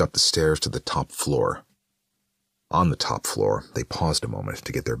surged up the stairs to the top floor. On the top floor, they paused a moment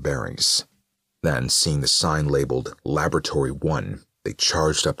to get their bearings. Then, seeing the sign labeled Laboratory 1, they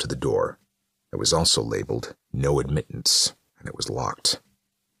charged up to the door. It was also labeled No Admittance, and it was locked.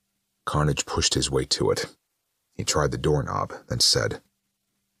 Carnage pushed his way to it. He tried the doorknob, then said,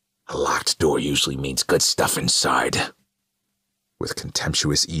 "A locked door usually means good stuff inside." With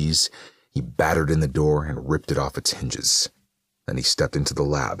contemptuous ease, he battered in the door and ripped it off its hinges. Then he stepped into the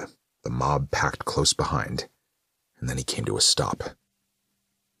lab, the mob packed close behind, and then he came to a stop.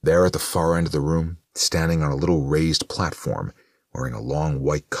 There at the far end of the room, standing on a little raised platform, wearing a long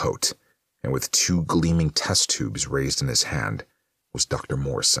white coat, and with 2 gleaming test tubes raised in his hand, was Dr.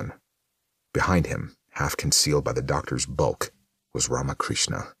 Morrison. Behind him, half concealed by the doctor's bulk, was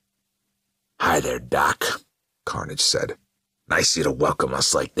Ramakrishna. "Hi there, Doc," Carnage said. "Nice of you to welcome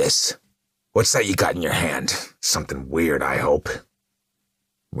us like this. What's that you got in your hand? Something weird, I hope."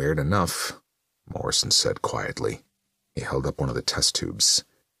 "Weird enough," Morrison said quietly. He held up one of the test tubes.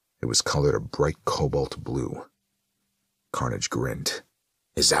 It was colored a bright cobalt blue. Carnage grinned.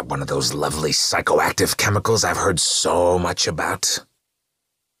 "Is that one of those lovely psychoactive chemicals I've heard so much about?"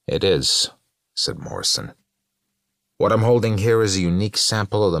 "It is," said Morrison. "What I'm holding here is a unique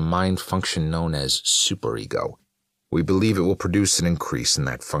sample of the mind function known as superego. We believe it will produce an increase in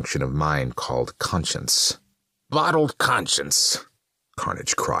that function of mind called conscience." "Bottled conscience,"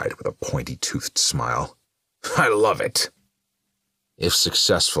 Carnage cried with a pointy-toothed smile. "I love it." "If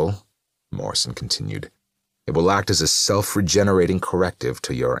successful," Morrison continued, "it will act as a self-regenerating corrective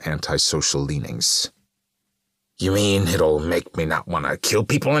to your antisocial leanings." "You mean it'll make me not want to kill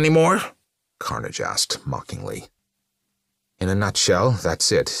people anymore?" Carnage asked mockingly. "In a nutshell,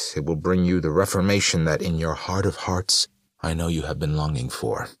 that's it. It will bring you the reformation that in your heart of hearts I know you have been longing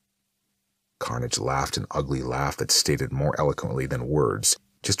for." Carnage laughed an ugly laugh that stated more eloquently than words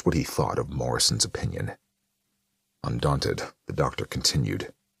just what he thought of Morrison's opinion. Undaunted, the doctor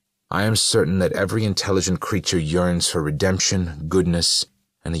continued, "I am certain that every intelligent creature yearns for redemption, goodness,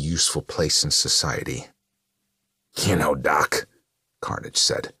 and a useful place in society." "You know, Doc," Carnage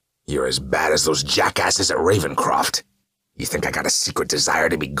said, "you're as bad as those jackasses at Ravencroft. You think I got a secret desire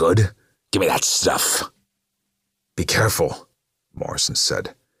to be good? Give me that stuff." "Be careful," Morrison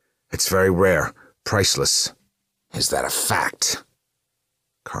said. "It's very rare, priceless." "Is that a fact?"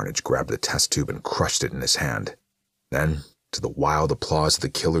 Carnage grabbed the test tube and crushed it in his hand. Then, to the wild applause of the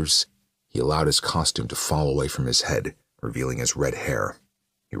killers, he allowed his costume to fall away from his head, revealing his red hair.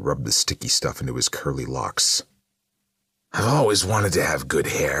 He rubbed the sticky stuff into his curly locks. "I've always wanted to have good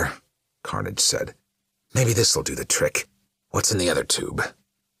hair," Carnage said. "Maybe this'll do the trick. What's in the other tube?"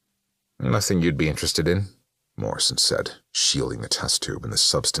 "Nothing you'd be interested in," Morrison said, shielding the test tube and the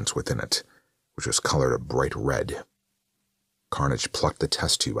substance within it, which was colored a bright red. Carnage plucked the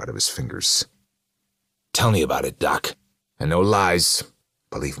test tube out of his fingers. "Tell me about it, Doc. And no lies.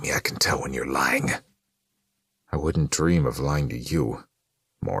 Believe me, I can tell when you're lying." "I wouldn't dream of lying to you,"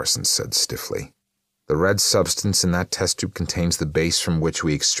 Morrison said stiffly. "The red substance in that test tube contains the base from which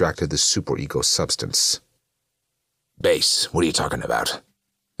we extracted the superego substance." "Base? What are you talking about?"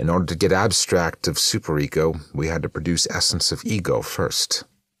 "In order to get abstract of superego, we had to produce essence of ego first."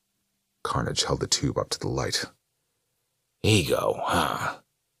 Carnage held the tube up to the light. "Ego, huh?"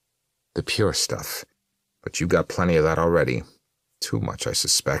 "The pure stuff. But you got plenty of that already. Too much, I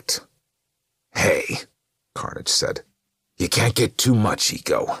suspect." "Hey," Carnage said, "you can't get too much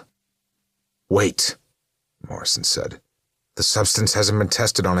ego." "Wait," Morrison said. "The substance hasn't been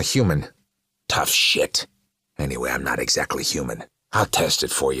tested on a human." "Tough shit. Anyway, I'm not exactly human. I'll test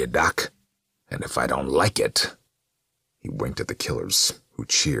it for you, Doc. And if I don't like it..." He winked at the killers, who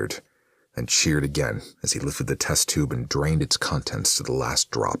cheered, and cheered again as he lifted the test tube and drained its contents to the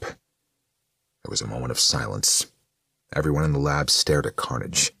last drop. There was a moment of silence. Everyone in the lab stared at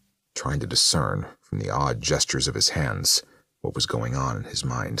Carnage, trying to discern, from the odd gestures of his hands, what was going on in his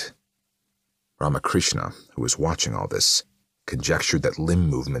mind. Ramakrishna, who was watching all this, conjectured that limb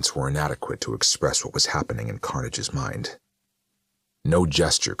movements were inadequate to express what was happening in Carnage's mind. No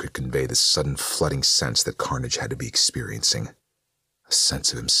gesture could convey the sudden flooding sense that Carnage had to be experiencing. A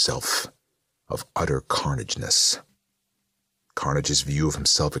sense of himself, of utter carnageness. Carnage's view of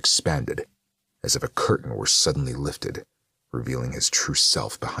himself expanded, as if a curtain were suddenly lifted, revealing his true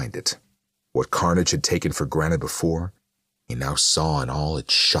self behind it. What Carnage had taken for granted before, he now saw in all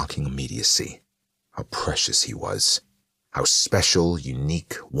its shocking immediacy. How precious he was. How special,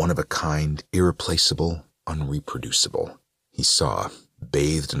 unique, one-of-a-kind, irreplaceable, unreproducible. He saw,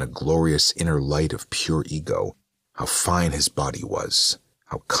 bathed in a glorious inner light of pure ego, how fine his body was,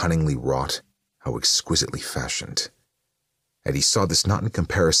 how cunningly wrought, how exquisitely fashioned. And he saw this not in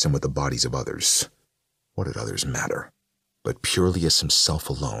comparison with the bodies of others. What did others matter? But purely as himself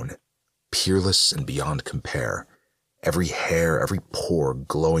alone, peerless and beyond compare, every hair, every pore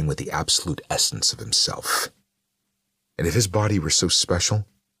glowing with the absolute essence of himself. And if his body were so special,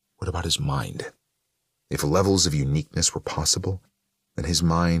 what about his mind? If levels of uniqueness were possible, then his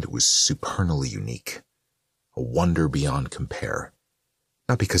mind was supernally unique, a wonder beyond compare.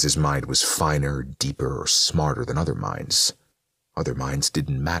 Not because his mind was finer, deeper, or smarter than other minds. Other minds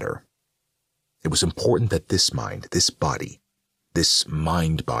didn't matter. It was important that this mind, this body, this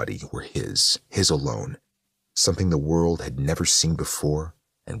mind-body were his alone, something the world had never seen before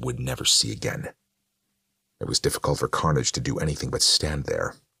and would never see again. It was difficult for Carnage to do anything but stand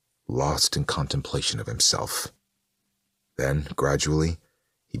there, lost in contemplation of himself. Then, gradually,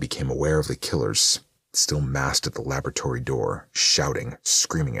 he became aware of the killers, still massed at the laboratory door, shouting,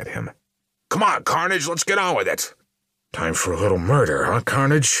 screaming at him. "Come on, Carnage, let's get on with it. Time for a little murder, huh,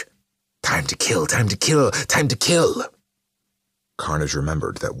 Carnage? Time to kill, time to kill, time to kill." Carnage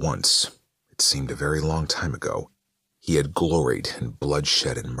remembered that once, it seemed a very long time ago, he had gloried in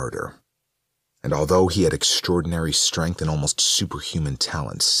bloodshed and murder. And although he had extraordinary strength and almost superhuman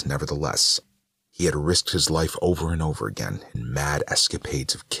talents, nevertheless, he had risked his life over and over again in mad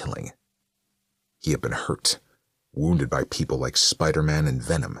escapades of killing. He had been hurt, wounded by people like Spider-Man and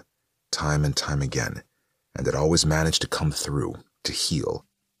Venom, time and time again, and had always managed to come through, to heal,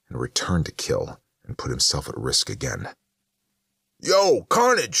 and return to kill, and put himself at risk again. "Yo,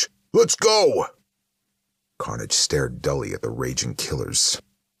 Carnage, let's go!" Carnage stared dully at the raging killers.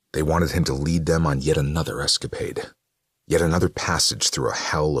 They wanted him to lead them on yet another escapade, yet another passage through a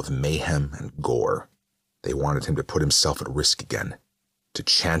hell of mayhem and gore. They wanted him to put himself at risk again, to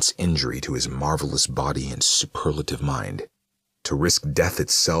chance injury to his marvelous body and superlative mind, to risk death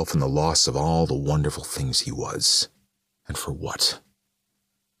itself and the loss of all the wonderful things he was. And for what?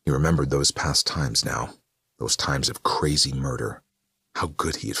 He remembered those past times now, those times of crazy murder. How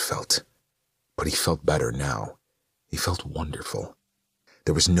good he had felt. But he felt better now. He felt wonderful.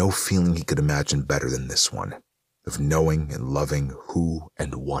 There was no feeling he could imagine better than this one, of knowing and loving who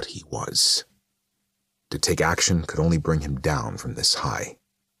and what he was. To take action could only bring him down from this high,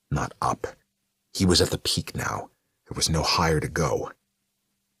 not up. He was at the peak now. There was no higher to go.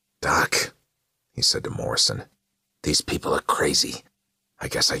 "Doc," he said to Morrison, "these people are crazy. I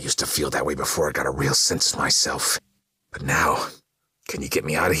guess I used to feel that way before I got a real sense of myself. But now, can you get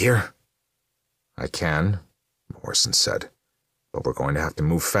me out of here?" "I can," Morrison said. "But we're going to have to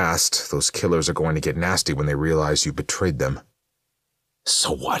move fast. Those killers are going to get nasty when they realize you betrayed them."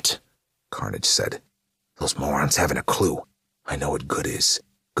 "So what?" Carnage said. "Those morons haven't a clue. I know what good is.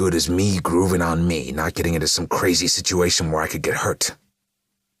 Good is me grooving on me, not getting into some crazy situation where I could get hurt."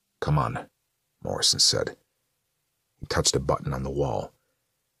 "Come on," Morrison said. He touched a button on the wall.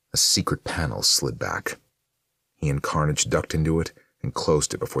 A secret panel slid back. He and Carnage ducked into it and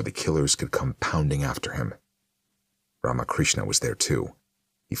closed it before the killers could come pounding after him. Ramakrishna was there too.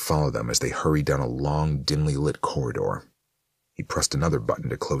 He followed them as they hurried down a long, dimly lit corridor. He pressed another button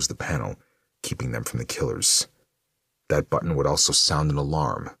to close the panel, keeping them from the killers. That button would also sound an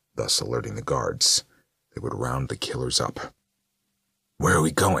alarm, thus alerting the guards. They would round the killers up. "Where are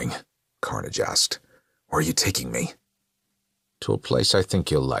we going?" Carnage asked. "Where are you taking me?" "To a place I think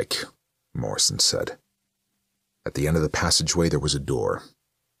you'll like," Morrison said. At the end of the passageway there was a door.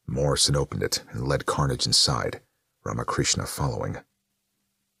 Morrison opened it and led Carnage inside, Ramakrishna following.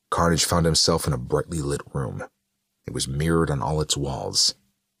 Carnage found himself in a brightly lit room. It was mirrored on all its walls,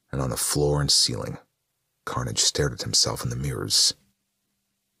 and on the floor and ceiling. Carnage stared at himself in the mirrors.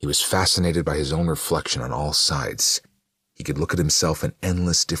 He was fascinated by his own reflection on all sides. He could look at himself in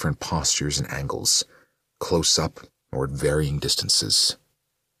endless different postures and angles, close up or at varying distances.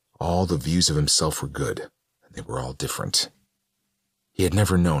 All the views of himself were good, and they were all different. He had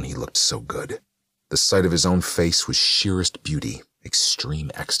never known he looked so good. The sight of his own face was sheerest beauty,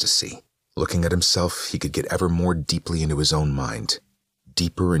 extreme ecstasy. Looking at himself, he could get ever more deeply into his own mind,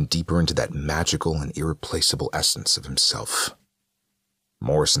 deeper and deeper into that magical and irreplaceable essence of himself.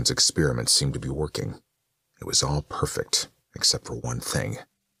 Morrison's experiment seemed to be working. It was all perfect, except for one thing.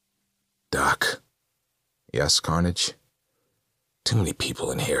 "Doc." "Yes, Carnage?" "Too many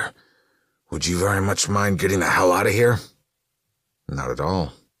people in here. Would you very much mind getting the hell out of here?" "Not at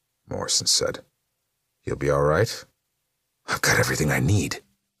all," Morrison said. "You'll be all right?" "I've got everything I need.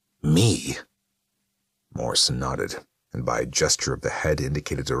 Me." Morrison nodded, and by a gesture of the head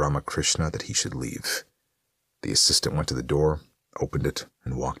indicated to Ramakrishna that he should leave. The assistant went to the door, opened it,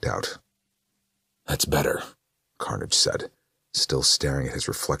 and walked out. "That's better," Carnage said. still staring at his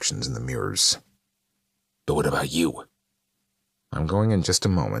reflections in the mirrors. But what about you? I'm going in just a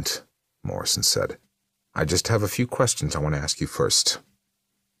moment, Morrison said. I just have a few questions I want to ask you first.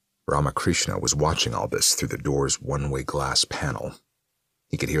 Ramakrishna was watching all this through the door's one-way glass panel.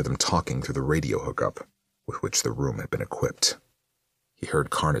 He could hear them talking through the radio hookup, with which the room had been equipped. He heard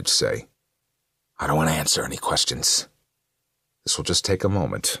Carnage say, I don't want to answer any questions. This will just take a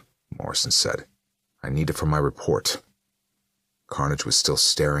moment, Morrison said. I need it for my report. Carnage was still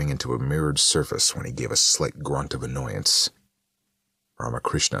staring into a mirrored surface when he gave a slight grunt of annoyance.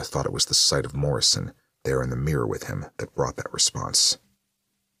 Ramakrishna thought it was the sight of Morrison, there in the mirror with him, that brought that response.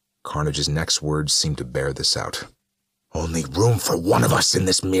 Carnage's next words seemed to bear this out. Only room for one of us in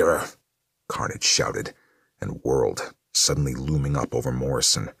this mirror, Carnage shouted, and whirled, suddenly looming up over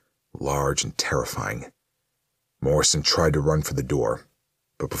Morrison, large and terrifying. Morrison tried to run for the door,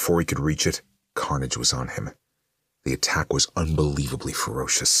 but before he could reach it, Carnage was on him. The attack was unbelievably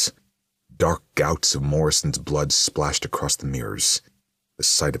ferocious. Dark gouts of Morrison's blood splashed across the mirrors. The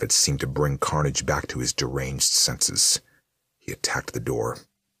sight of it seemed to bring Carnage back to his deranged senses. He attacked the door.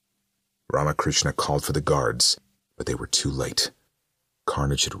 Ramakrishna called for the guards, but they were too late.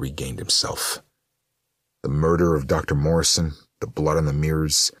 Carnage had regained himself. The murder of Dr. Morrison, the blood on the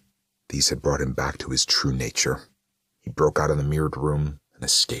mirrors, these had brought him back to his true nature. He broke out of the mirrored room and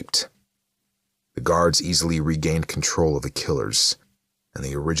escaped. The guards easily regained control of the killers, and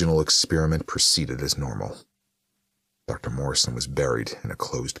the original experiment proceeded as normal. Dr. Morrison was buried in a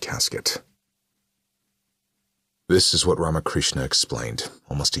closed casket. This is what Ramakrishna explained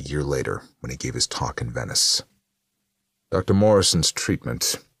almost a year later when he gave his talk in Venice. Dr. Morrison's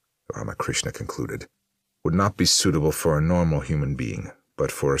treatment, Ramakrishna concluded, would not be suitable for a normal human being,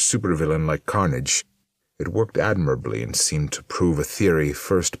 but for a supervillain like Carnage, it worked admirably and seemed to prove a theory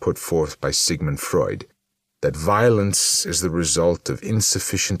first put forth by Sigmund Freud, that violence is the result of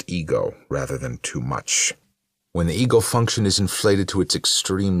insufficient ego rather than too much. When the ego function is inflated to its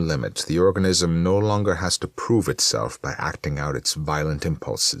extreme limit, the organism no longer has to prove itself by acting out its violent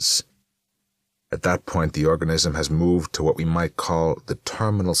impulses. At that point, the organism has moved to what we might call the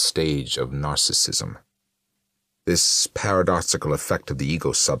terminal stage of narcissism. This paradoxical effect of the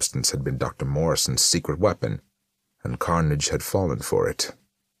ego substance had been Dr. Morrison's secret weapon, and Carnage had fallen for it.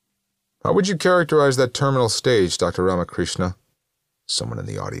 How would you characterize that terminal stage, Dr. Ramakrishna? Someone in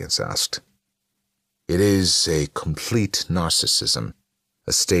the audience asked. It is a complete narcissism,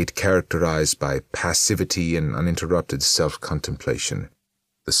 a state characterized by passivity and uninterrupted self-contemplation.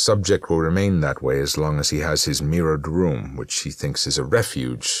 The subject will remain that way as long as he has his mirrored room, which he thinks is a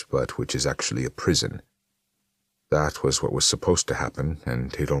refuge, but which is actually a prison. That was what was supposed to happen,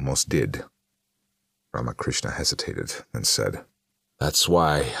 and it almost did. Ramakrishna hesitated, then said, That's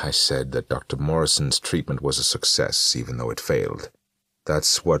why I said that Dr. Morrison's treatment was a success, even though it failed.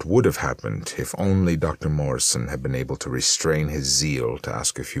 That's what would have happened if only Dr. Morrison had been able to restrain his zeal to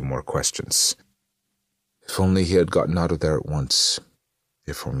ask a few more questions. If only he had gotten out of there at once.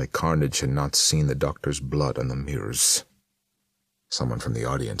 If only Carnage had not seen the doctor's blood on the mirrors. Someone from the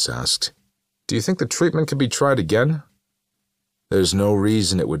audience asked, Do you think the treatment can be tried again? There's no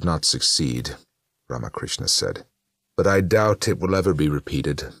reason it would not succeed, Ramakrishna said. But I doubt it will ever be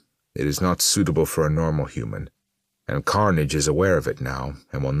repeated. It is not suitable for a normal human, and Carnage is aware of it now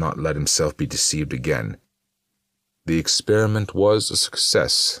and will not let himself be deceived again. The experiment was a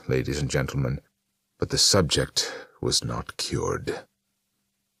success, ladies and gentlemen, but the subject was not cured.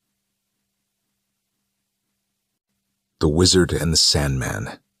 The Wizard and the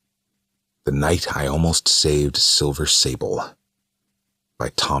Sandman. The Night I Almost Saved Silver Sable. By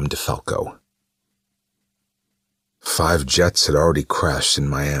Tom DeFalco. 5 jets had already crashed in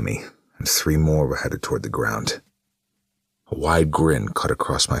Miami, and 3 more were headed toward the ground. A wide grin cut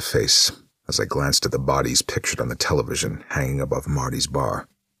across my face as I glanced at the bodies pictured on the television hanging above Marty's bar.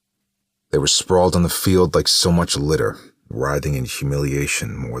 They were sprawled on the field like so much litter, writhing in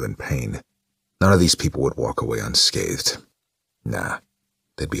humiliation more than pain. None of these people would walk away unscathed. Nah,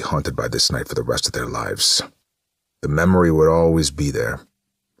 they'd be haunted by this night for the rest of their lives. The memory would always be there,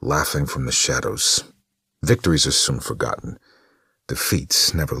 laughing from the shadows. Victories are soon forgotten.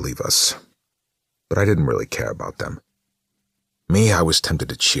 Defeats never leave us. But I didn't really care about them. Me, I was tempted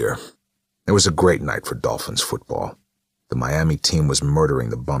to cheer. It was a great night for Dolphins football. The Miami team was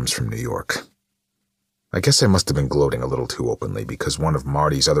murdering the bums from New York. I guess I must have been gloating a little too openly because one of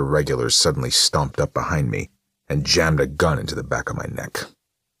Marty's other regulars suddenly stomped up behind me and jammed a gun into the back of my neck.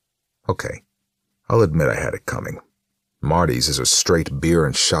 Okay, I'll admit I had it coming. Marty's is a straight beer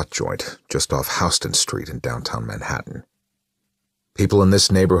and shot joint just off Houston Street in downtown Manhattan. People in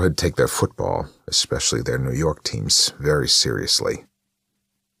this neighborhood take their football, especially their New York teams, very seriously.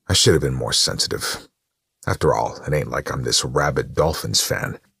 I should have been more sensitive. After all, it ain't like I'm this rabid Dolphins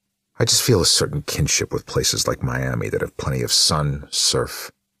fan. I just feel a certain kinship with places like Miami that have plenty of sun,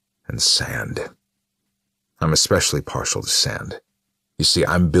 surf, and sand. I'm especially partial to sand. You see,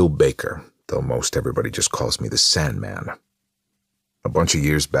 I'm Bill Baker, though most everybody just calls me the Sandman. A bunch of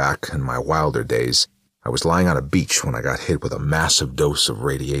years back, in my wilder days, I was lying on a beach when I got hit with a massive dose of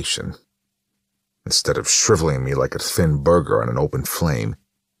radiation. Instead of shriveling me like a thin burger on an open flame,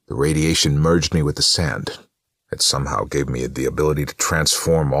 the radiation merged me with the sand. It somehow gave me the ability to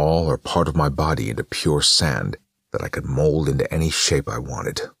transform all or part of my body into pure sand that I could mold into any shape I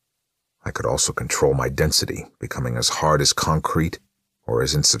wanted. I could also control my density, becoming as hard as concrete or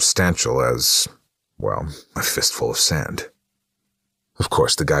as insubstantial as, well, a fistful of sand. Of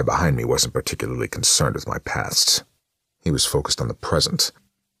course, the guy behind me wasn't particularly concerned with my past. He was focused on the present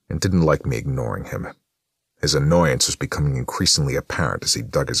and didn't like me ignoring him. His annoyance was becoming increasingly apparent as he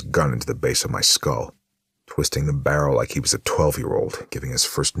dug his gun into the base of my skull, twisting the barrel like he was a 12-year-old giving his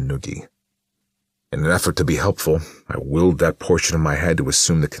first noogie. In an effort to be helpful, I willed that portion of my head to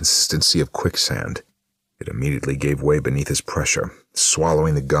assume the consistency of quicksand. It immediately gave way beneath his pressure,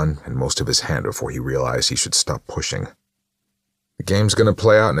 swallowing the gun and most of his hand before he realized he should stop pushing. "The game's gonna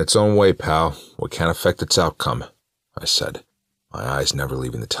play out in its own way, pal. We can't affect its outcome," I said, my eyes never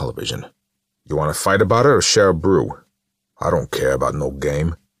leaving the television. "You want to fight about it or share a brew?" "I don't care about no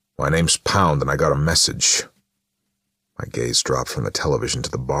game. My name's Pound and I got a message." My gaze dropped from the television to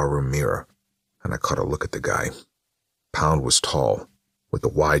the barroom mirror, and I caught a look at the guy. Pound was tall, with the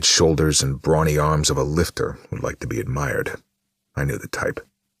wide shoulders and brawny arms of a lifter who'd like to be admired. I knew the type.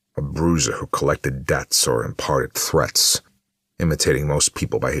 A bruiser who collected debts or imparted threats, imitating most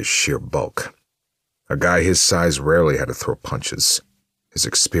people by his sheer bulk. A guy his size rarely had to throw punches. His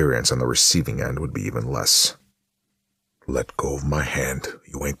experience on the receiving end would be even less. "Let go of my hand.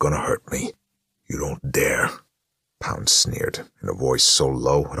 You ain't gonna hurt me. You don't dare," Pound sneered, in a voice so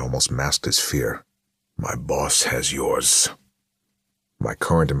low it almost masked his fear. "My boss has yours." My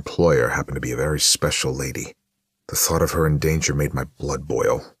current employer happened to be a very special lady. The thought of her in danger made my blood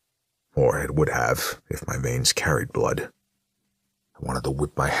boil. Or it would have, if my veins carried blood. I wanted to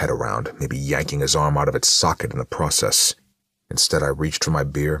whip my head around, maybe yanking his arm out of its socket in the process. Instead, I reached for my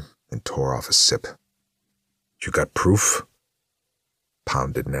beer and tore off a sip. "You got proof?"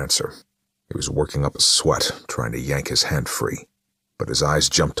 Pound didn't answer. He was working up a sweat, trying to yank his hand free, but his eyes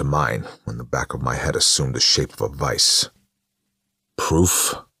jumped to mine when the back of my head assumed the shape of a vice.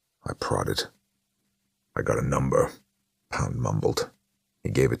 "Proof?" I prodded. "I got a number," Pound mumbled. He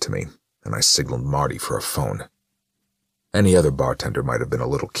gave it to me, and I signaled Marty for a phone. Any other bartender might have been a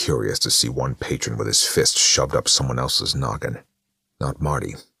little curious to see one patron with his fist shoved up someone else's noggin. Not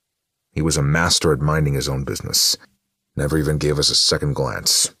Marty. He was a master at minding his own business. Never even gave us a second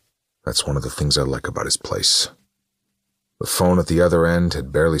glance. That's one of the things I like about his place. The phone at the other end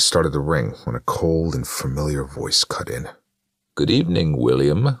had barely started to ring when a cold and familiar voice cut in. "Good evening,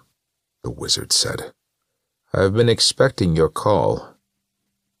 William," the wizard said. "I've been expecting your call."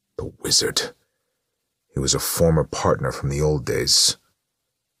 The wizard. He was a former partner from the old days.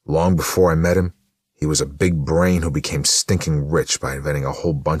 Long before I met him, he was a big brain who became stinking rich by inventing a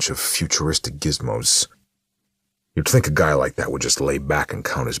whole bunch of futuristic gizmos. You'd think a guy like that would just lay back and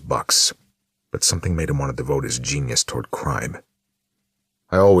count his bucks, but something made him want to devote his genius toward crime.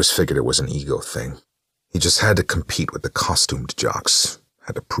 I always figured it was an ego thing. He just had to compete with the costumed jocks,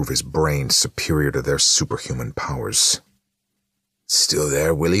 had to prove his brain superior to their superhuman powers. "Still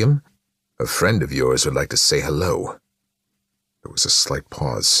there, William? A friend of yours would like to say hello." There was a slight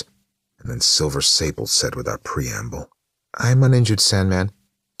pause, and then Silver Sable said without preamble, "I'm uninjured, Sandman.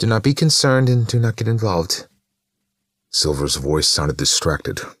 Do not be concerned and do not get involved." Silver's voice sounded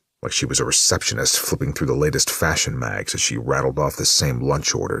distracted, like she was a receptionist flipping through the latest fashion mags as she rattled off the same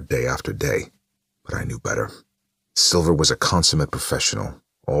lunch order day after day. But I knew better. Silver was a consummate professional,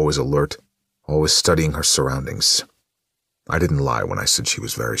 always alert, always studying her surroundings. I didn't lie when I said she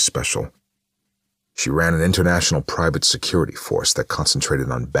was very special. She ran an international private security force that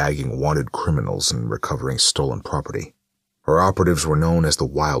concentrated on bagging wanted criminals and recovering stolen property. Her operatives were known as the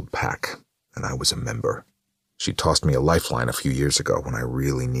Wild Pack, and I was a member. She tossed me a lifeline a few years ago when I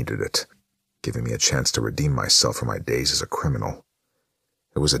really needed it, giving me a chance to redeem myself for my days as a criminal.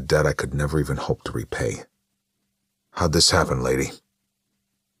 It was a debt I could never even hope to repay. "How'd this happen, lady?"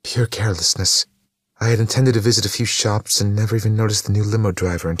 "Pure carelessness. I had intended to visit a few shops and never even noticed the new limo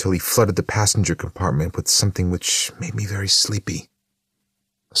driver until he flooded the passenger compartment with something which made me very sleepy."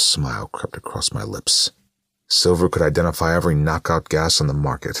 A smile crept across my lips. Silver could identify every knockout gas on the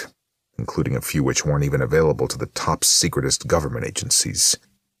market, including a few which weren't even available to the top secretest government agencies.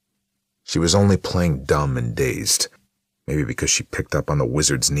 She was only playing dumb and dazed, maybe because she picked up on the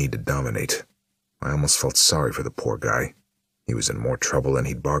wizard's need to dominate. I almost felt sorry for the poor guy. He was in more trouble than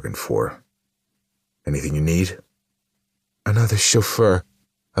he'd bargained for. Anything you need? Another chauffeur.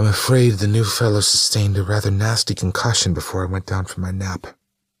 I'm afraid the new fellow sustained a rather nasty concussion before I went down for my nap.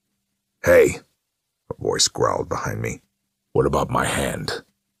 Hey, a voice growled behind me. What about my hand?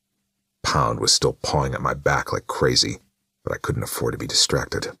 Pound was still pawing at my back like crazy, but I couldn't afford to be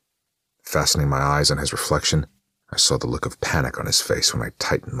distracted. Fastening my eyes on his reflection, I saw the look of panic on his face when I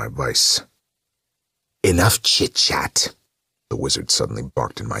tightened my vise. Enough chit-chat, the wizard suddenly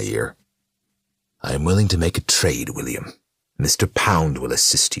barked in my ear. I am willing to make a trade, William. Mr. Pound will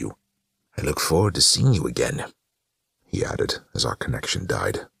assist you. I look forward to seeing you again, he added as our connection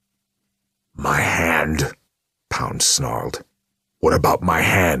died. My hand, Pound snarled. What about my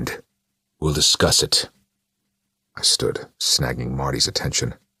hand? We'll discuss it. I stood, snagging Marty's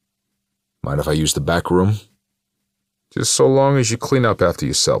attention. Mind if I use the back room? Just so long as you clean up after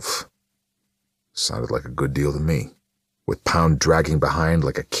yourself. Sounded like a good deal to me. With Pound dragging behind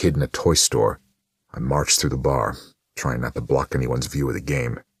like a kid in a toy store, I marched through the bar, trying not to block anyone's view of the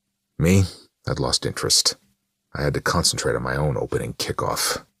game. Me, I'd lost interest. I had to concentrate on my own opening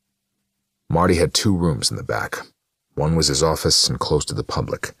kickoff. Marty had 2 rooms in the back. One was his office and closed to the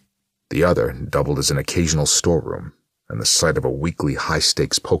public. The other doubled as an occasional storeroom and the site of a weekly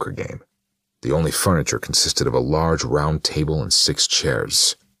high-stakes poker game. The only furniture consisted of a large round table and 6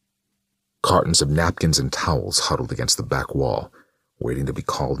 chairs. Cartons of napkins and towels huddled against the back wall, waiting to be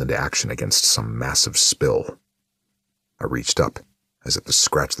called into action against some massive spill. I reached up, as if to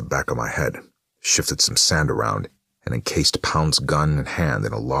scratch the back of my head, shifted some sand around, and encased Pound's gun and hand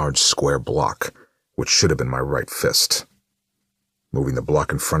in a large square block, which should have been my right fist. Moving the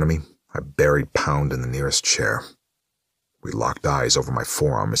block in front of me, I buried Pound in the nearest chair. We locked eyes over my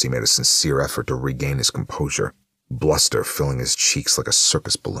forearm as he made a sincere effort to regain his composure, bluster filling his cheeks like a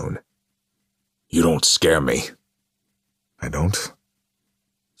circus balloon. You don't scare me. I don't?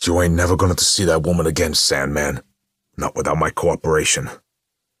 You ain't never gonna see that woman again, Sandman. Not without my cooperation.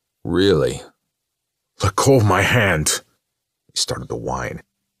 Really? Let go of my hand. He started to whine,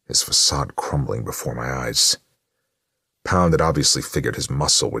 his facade crumbling before my eyes. Pound had obviously figured his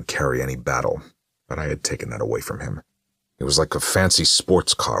muscle would carry any battle, but I had taken that away from him. It was like a fancy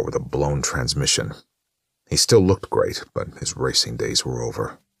sports car with a blown transmission. He still looked great, but his racing days were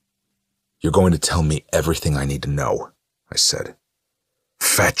over. You're going to tell me everything I need to know, I said.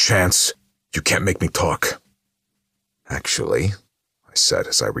 Fat chance. You can't make me talk. Actually, I said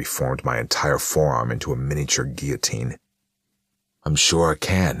as I reformed my entire forearm into a miniature guillotine, I'm sure I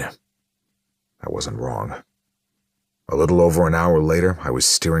can. I wasn't wrong. A little over an hour later, I was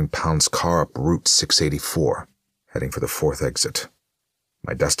steering Pound's car up Route 684, heading for the 4th exit.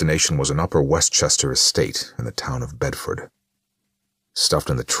 My destination was an Upper Westchester estate in the town of Bedford. Stuffed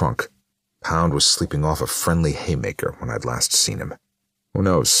in the trunk, Pound was sleeping off a friendly haymaker when I'd last seen him. Who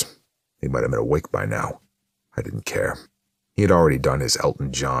knows? He might have been awake by now. I didn't care. He had already done his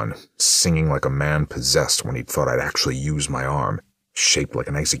Elton John, singing like a man possessed when he'd thought I'd actually use my arm, shaped like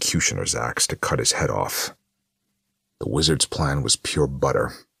an executioner's axe, to cut his head off. The wizard's plan was pure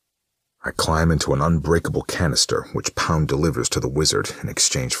butter. I climb into an unbreakable canister, which Pound delivers to the wizard in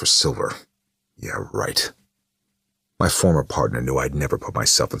exchange for silver. Yeah, right. My former partner knew I'd never put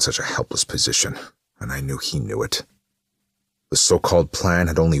myself in such a helpless position, and I knew he knew it. The so-called plan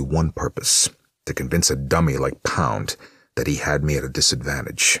had only one purpose, to convince a dummy like Pound that he had me at a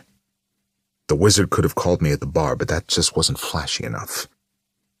disadvantage. The wizard could have called me at the bar, but that just wasn't flashy enough.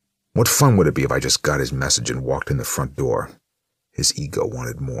 What fun would it be if I just got his message and walked in the front door? His ego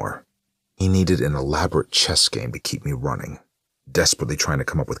wanted more. He needed an elaborate chess game to keep me running, desperately trying to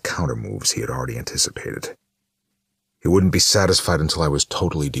come up with counter moves he had already anticipated. He wouldn't be satisfied until I was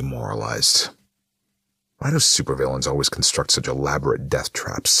totally demoralized. Why do supervillains always construct such elaborate death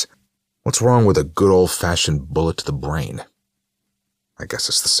traps? What's wrong with a good old-fashioned bullet to the brain? I guess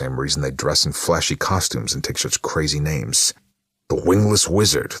it's the same reason they dress in flashy costumes and take such crazy names. The Wingless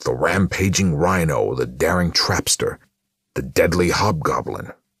Wizard, the Rampaging Rhino, the Daring Trapster, the Deadly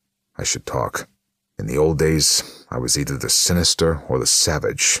Hobgoblin. I should talk. In the old days, I was either the sinister or the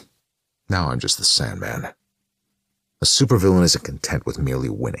savage. Now I'm just the Sandman. A supervillain isn't content with merely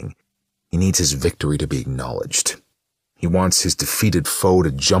winning. He needs his victory to be acknowledged. He wants his defeated foe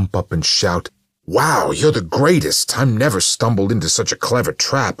to jump up and shout, "Wow, you're the greatest! I've never stumbled into such a clever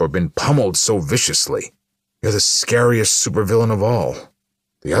trap or been pummeled so viciously. You're the scariest supervillain of all.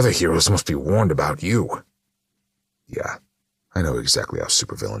 The other heroes must be warned about you." Yeah, I know exactly how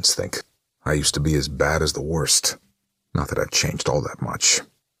supervillains think. I used to be as bad as the worst. Not that I've changed all that much.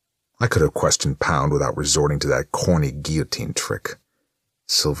 I could have questioned Pound without resorting to that corny guillotine trick.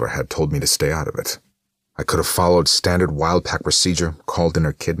 Silver had told me to stay out of it. I could have followed standard Wildpack procedure, called in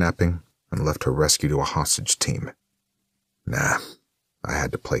her kidnapping, and left her rescue to a hostage team. Nah, I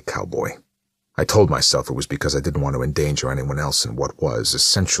had to play cowboy. I told myself it was because I didn't want to endanger anyone else in what was,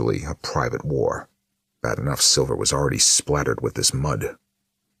 essentially, a private war. Bad enough Silver was already splattered with this mud.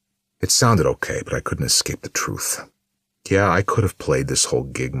 It sounded okay, but I couldn't escape the truth. Yeah, I could have played this whole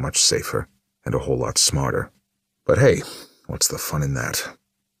gig much safer, and a whole lot smarter. But hey, what's the fun in that?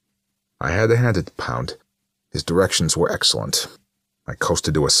 I had to hand it to Pound. His directions were excellent. I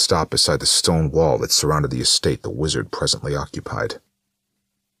coasted to a stop beside the stone wall that surrounded the estate the wizard presently occupied.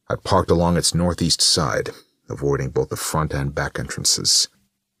 I parked along its northeast side, avoiding both the front and back entrances.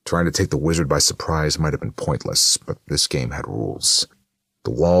 Trying to take the wizard by surprise might have been pointless, but this game had rules.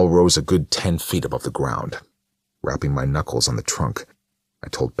 The wall rose a good 10 feet above the ground. Wrapping my knuckles on the trunk, I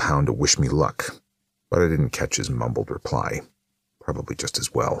told Pound to wish me luck, but I didn't catch his mumbled reply. Probably just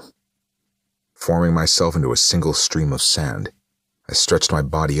as well. Forming myself into a single stream of sand, I stretched my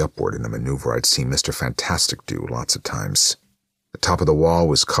body upward in a maneuver I'd seen Mr. Fantastic do lots of times. The top of the wall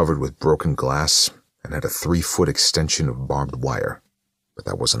was covered with broken glass and had a 3-foot extension of barbed wire. But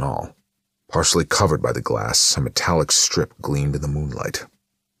that wasn't all. Partially covered by the glass, a metallic strip gleamed in the moonlight.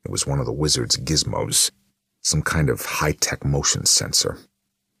 It was one of the wizard's gizmos, some kind of high-tech motion sensor.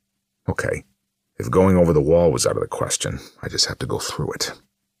 Okay, if going over the wall was out of the question, I just have to go through it.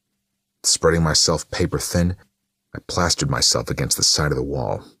 Spreading myself paper thin, I plastered myself against the side of the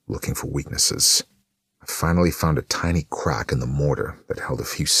wall, looking for weaknesses. I finally found a tiny crack in the mortar that held a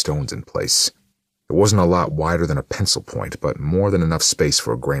few stones in place. It wasn't a lot wider than a pencil point, but more than enough space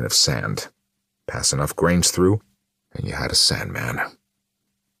for a grain of sand. Pass enough grains through, and you had a Sandman.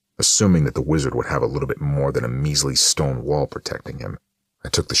 Assuming that the wizard would have a little bit more than a measly stone wall protecting him, I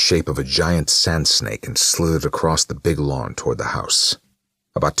took the shape of a giant sand snake and slid it across the big lawn toward the house.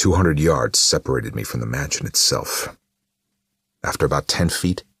 About 200 yards separated me from the mansion itself. After about 10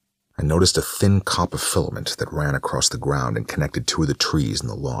 feet, I noticed a thin copper filament that ran across the ground and connected 2 of the trees in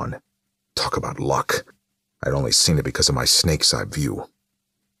the lawn. Talk about luck. I'd only seen it because of my snake's eye view.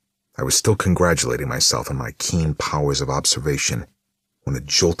 I was still congratulating myself on my keen powers of observation when a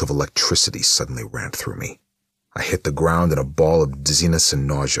jolt of electricity suddenly ran through me. I hit the ground in a ball of dizziness and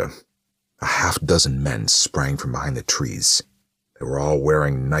nausea. A half-dozen men sprang from behind the trees. They were all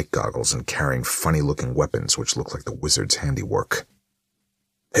wearing night goggles and carrying funny-looking weapons which looked like the wizard's handiwork.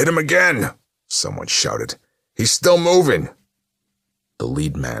 "Hit him again!" someone shouted. "He's still moving!" The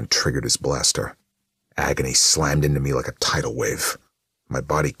lead man triggered his blaster. Agony slammed into me like a tidal wave. My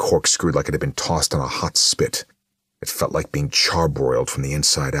body corkscrewed like it had been tossed on a hot spit. It felt like being charbroiled from the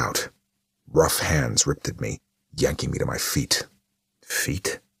inside out. Rough hands ripped at me, yanking me to my feet.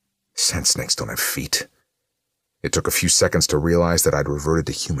 Feet? Sand snakes don't have feet. It took a few seconds to realize that I'd reverted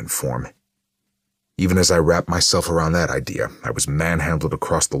to human form. Even as I wrapped myself around that idea, I was manhandled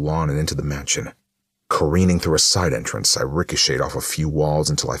across the lawn and into the mansion. Careening through a side entrance, I ricocheted off a few walls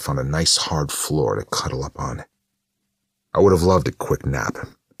until I found a nice hard floor to cuddle up on. I would have loved a quick nap,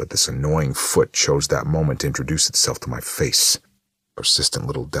 but this annoying foot chose that moment to introduce itself to my face. Persistent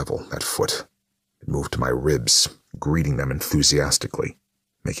little devil, that foot. It moved to my ribs, greeting them enthusiastically,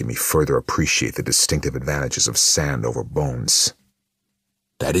 making me further appreciate the distinctive advantages of sand over bones.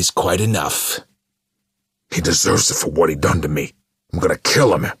 "That is quite enough." "He deserves it for what he done to me. I'm gonna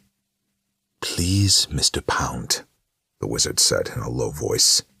kill him." "Please, Mr. Pound," the wizard said in a low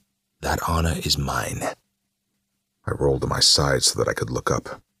voice. "That honor is mine." I rolled to my side so that I could look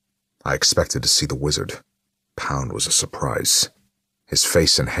up. I expected to see the wizard. Pound was a surprise. His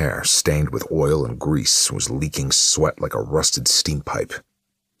face and hair, stained with oil and grease, was leaking sweat like a rusted steam pipe.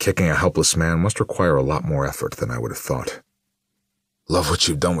 Kicking a helpless man must require a lot more effort than I would have thought. "Love what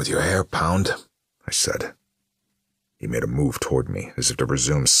you've done with your hair, Pound," I said. He made a move toward me, as if to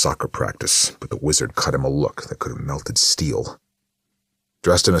resume soccer practice, but the wizard cut him a look that could have melted steel.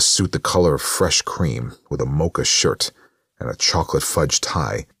 Dressed in a suit the color of fresh cream, with a mocha shirt and a chocolate fudge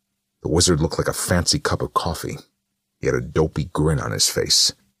tie, the wizard looked like a fancy cup of coffee. He had a dopey grin on his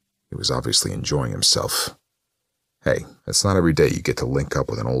face. He was obviously enjoying himself. Hey, it's not every day you get to link up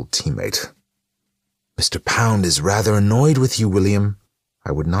with an old teammate. "Mr. Pound is rather annoyed with you, William."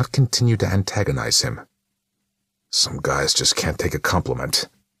 I would not continue to antagonize him. Some guys just can't take a compliment.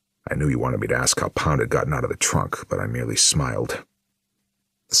 I knew he wanted me to ask how Pound had gotten out of the trunk, but I merely smiled.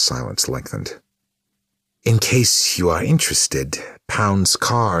 The silence lengthened. "In case you are interested, Pound's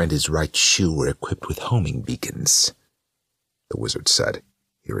car and his right shoe were equipped with homing beacons," the wizard said,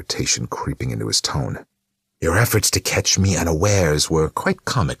 irritation creeping into his tone. Your efforts to catch me unawares were quite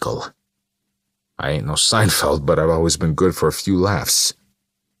comical. I ain't no Seinfeld, but I've always been good for a few laughs.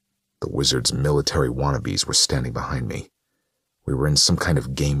 The wizard's military wannabes were standing behind me. We were in some kind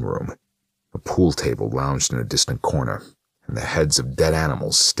of game room. A pool table lounged in a distant corner, and the heads of dead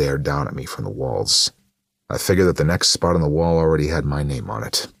animals stared down at me from the walls. I figured that the next spot on the wall already had my name on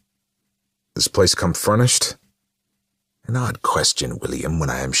it. This place come furnished? An odd question, William, when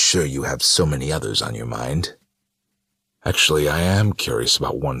I am sure you have so many others on your mind. Actually, I am curious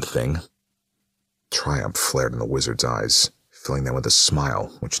about one thing. Triumph flared in the wizard's eyes, filling them with a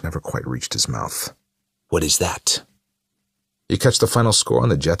smile which never quite reached his mouth. What is that? You catch the final score on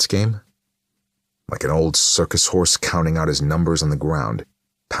the Jets game? Like an old circus horse counting out his numbers on the ground,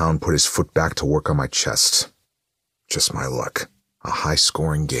 Pound put his foot back to work on my chest. Just my luck. A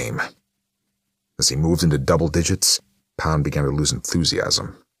high-scoring game. As he moved into double digits, Pound began to lose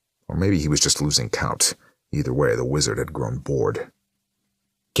enthusiasm. Or maybe he was just losing count. Either way, the wizard had grown bored.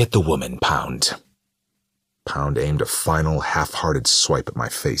 Get the woman, Pound. Pound aimed a final, half-hearted swipe at my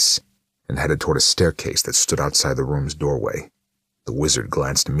face and headed toward a staircase that stood outside the room's doorway. The wizard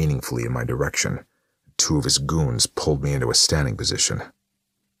glanced meaningfully in my direction. Two of his goons pulled me into a standing position.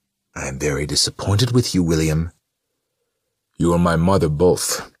 I am very disappointed with you, William. You and my mother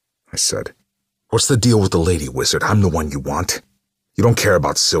both, I said. What's the deal with the lady, wizard? I'm the one you want. You don't care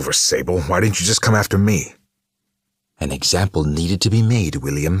about Silver Sable. Why didn't you just come after me? An example needed to be made,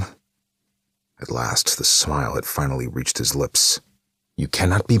 William. At last, the smile had finally reached his lips. You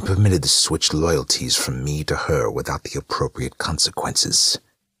cannot be permitted to switch loyalties from me to her without the appropriate consequences.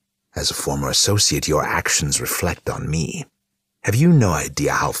 As a former associate, your actions reflect on me. Have you no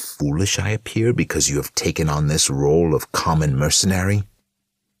idea how foolish I appear because you have taken on this role of common mercenary?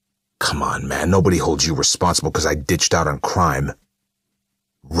 Come on, man. Nobody holds you responsible because I ditched out on crime.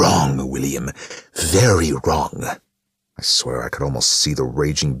 Wrong, William. Very wrong. I swear I could almost see the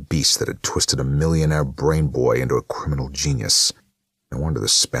raging beast that had twisted a millionaire brain boy into a criminal genius. No wonder the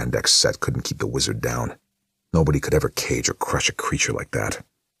spandex set couldn't keep the wizard down. Nobody could ever cage or crush a creature like that.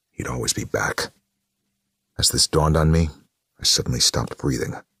 He'd always be back. As this dawned on me, I suddenly stopped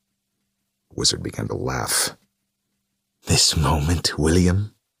breathing. The wizard began to laugh. This moment,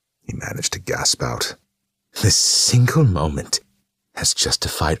 William, he managed to gasp out. This single moment has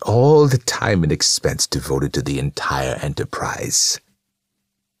justified all the time and expense devoted to the entire enterprise.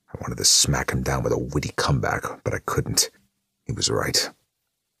 I wanted to smack him down with a witty comeback, but I couldn't. He was right.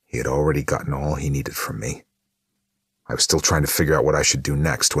 He had already gotten all he needed from me. I was still trying to figure out what I should do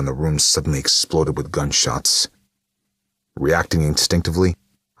next when the room suddenly exploded with gunshots. Reacting instinctively,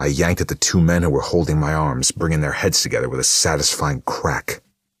 I yanked at the two men who were holding my arms, bringing their heads together with a satisfying crack.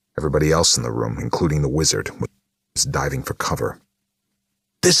 Everybody else in the room, including the wizard, was diving for cover.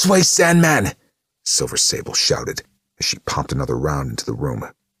 This way, Sandman! Silver Sable shouted as she pumped another round into the room.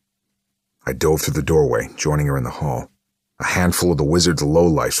 I dove through the doorway, joining her in the hall. A handful of the wizard's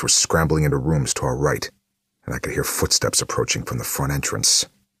lowlifes were scrambling into rooms to our right, and I could hear footsteps approaching from the front entrance.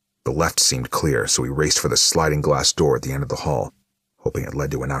 The left seemed clear, so we raced for the sliding glass door at the end of the hall, hoping it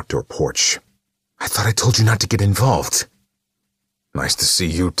led to an outdoor porch. I thought I told you not to get involved. Nice to see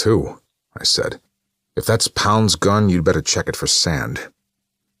you, too, I said. If that's Pound's gun, you'd better check it for sand.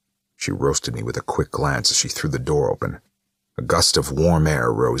 She roasted me with a quick glance as she threw the door open. A gust of warm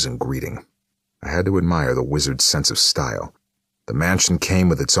air rose in greeting. I had to admire the wizard's sense of style. The mansion came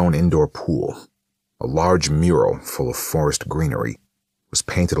with its own indoor pool. A large mural full of forest greenery was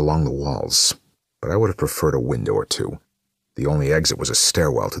painted along the walls, but I would have preferred a window or two. The only exit was a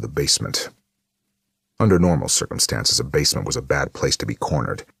stairwell to the basement. Under normal circumstances, a basement was a bad place to be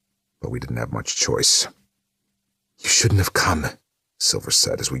cornered, but we didn't have much choice. You shouldn't have come, Silver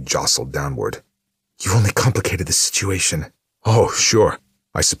said as we jostled downward. You only complicated the situation. Oh, sure.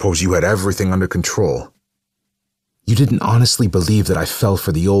 I suppose you had everything under control. You didn't honestly believe that I fell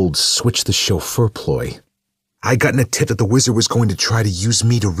for the old switch-the-chauffeur ploy. I got in a tip that the wizard was going to try to use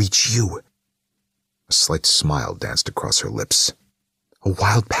me to reach you. A slight smile danced across her lips. A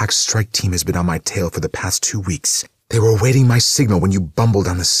wild pack strike team has been on my tail for the past 2 weeks. They were awaiting my signal when you bumbled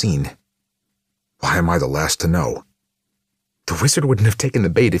on the scene. Why am I the last to know? The wizard wouldn't have taken the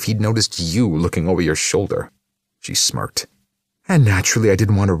bait if he'd noticed you looking over your shoulder. She smirked. And naturally, I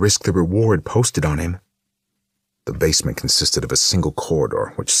didn't want to risk the reward posted on him. The basement consisted of a single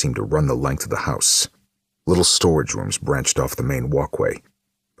corridor which seemed to run the length of the house. Little storage rooms branched off the main walkway,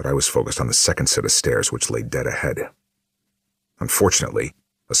 but I was focused on the second set of stairs which lay dead ahead. Unfortunately,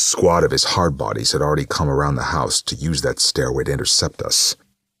 a squad of his hardbodies had already come around the house to use that stairway to intercept us.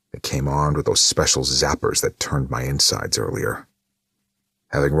 It came armed with those special zappers that turned my insides earlier.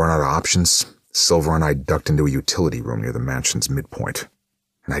 Having run out of options, Silver and I ducked into a utility room near the mansion's midpoint.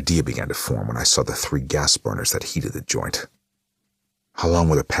 An idea began to form when I saw the 3 gas burners that heated the joint. "How long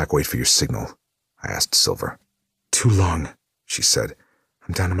will the pack wait for your signal?" I asked Silver. "Too long," she said.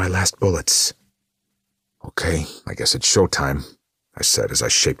 "I'm down to my last bullets." "Okay, I guess it's showtime," I said as I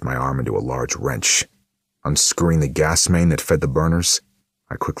shaped my arm into a large wrench. Unscrewing the gas main that fed the burners,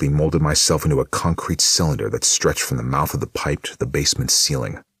 I quickly molded myself into a concrete cylinder that stretched from the mouth of the pipe to the basement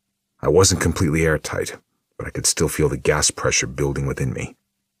ceiling. I wasn't completely airtight, but I could still feel the gas pressure building within me.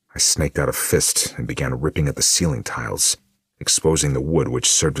 I snaked out a fist and began ripping at the ceiling tiles, exposing the wood which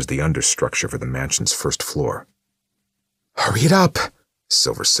served as the understructure for the mansion's first floor. "Hurry it up,"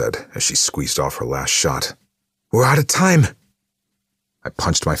 Silver said as she squeezed off her last shot. "We're out of time." I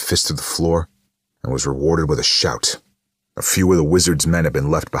punched my fist through the floor and was rewarded with a shout. A few of the wizard's men had been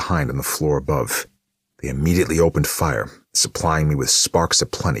left behind on the floor above. They immediately opened fire, supplying me with sparks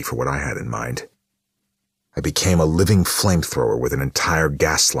aplenty for what I had in mind. I became a living flamethrower with an entire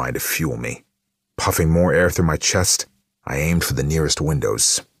gas line to fuel me. Puffing more air through my chest, I aimed for the nearest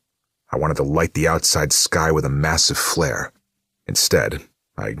windows. I wanted to light the outside sky with a massive flare. Instead,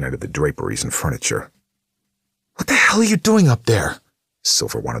 I ignited the draperies and furniture. "What the hell are you doing up there?"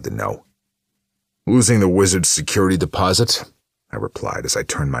 Silver wanted to know. "Losing the wizard's security deposit," I replied as I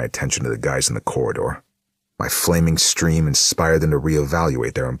turned my attention to the guys in the corridor. My flaming stream inspired them to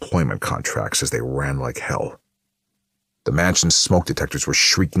reevaluate their employment contracts as they ran like hell. The mansion's smoke detectors were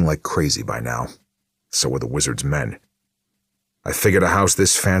shrieking like crazy by now. So were the wizard's men. I figured a house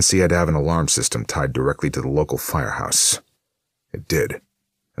this fancy had to have an alarm system tied directly to the local firehouse. It did,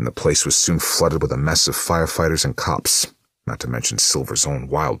 and the place was soon flooded with a mess of firefighters and cops, not to mention Silver's own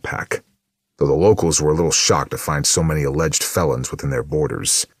wild pack. Though the locals were a little shocked to find so many alleged felons within their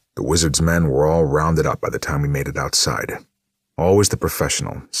borders, the wizard's men were all rounded up by the time we made it outside. Always the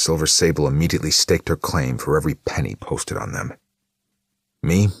professional, Silver Sable immediately staked her claim for every penny posted on them.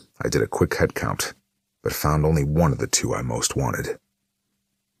 Me, I did a quick head count, but found only one of the 2 I most wanted.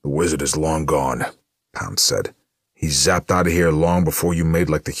 "The wizard is long gone," Pound said. "He zapped out of here long before you made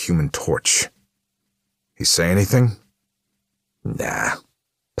like the Human Torch." "He say anything?" "Nah,"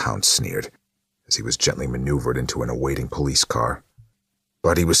 Pound sneered, as he was gently maneuvered into an awaiting police car.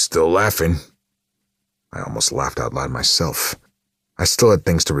 "But he was still laughing." I almost laughed out loud myself. I still had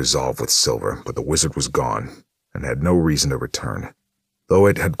things to resolve with Silver, but the wizard was gone, and had no reason to return. Though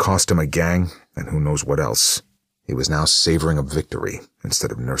it had cost him a gang, and who knows what else, he was now savoring a victory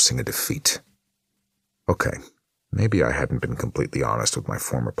instead of nursing a defeat. Okay, maybe I hadn't been completely honest with my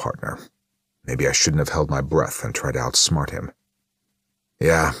former partner. Maybe I shouldn't have held my breath and tried to outsmart him.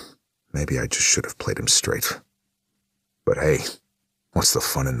 Yeah, maybe I just should have played him straight. But hey, what's the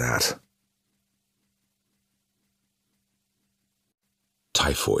fun in that?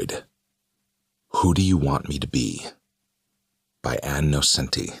 Typhoid. Who Do You Want Me to Be? By Anne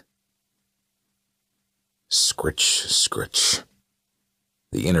Nocenti. Scritch, scritch.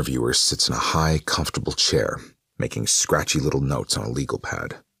 The interviewer sits in a high, comfortable chair, making scratchy little notes on a legal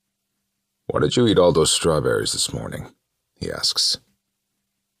pad. "Why did you eat all those strawberries this morning?" he asks.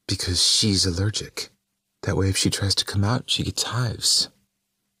 "Because she's allergic. That way if she tries to come out, she gets hives."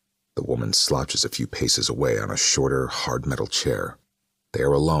 The woman slouches a few paces away on a shorter, hard metal chair. They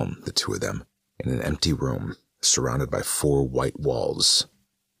are alone, the 2 of them, in an empty room, surrounded by 4 white walls.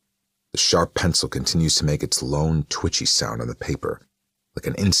 The sharp pencil continues to make its lone, twitchy sound on the paper, like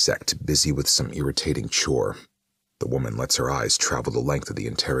an insect busy with some irritating chore. The woman lets her eyes travel the length of the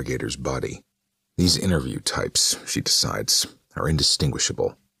interrogator's body. These interview types, she decides, are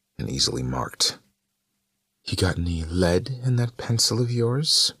indistinguishable and easily marked. "You got any lead in that pencil of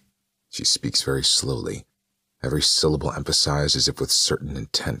yours?" She speaks very slowly, every syllable emphasized as if with certain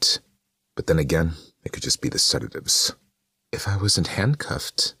intent. But then again, it could just be the sedatives. "If I wasn't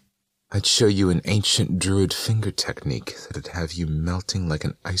handcuffed, I'd show you an ancient druid finger technique that'd have you melting like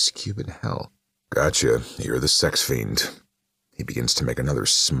an ice cube in hell." "Gotcha, you're the sex fiend." He begins to make another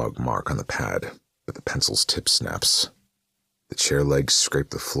smug mark on the pad, but the pencil's tip snaps. The chair legs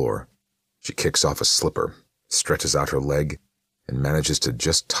scrape the floor. She kicks off a slipper, stretches out her leg, and manages to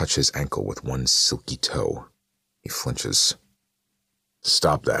just touch his ankle with one silky toe. He flinches.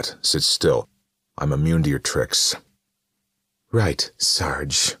 "Stop that. Sit still. I'm immune to your tricks." "Right,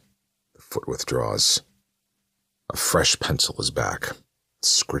 Sarge." The foot withdraws. A fresh pencil is back.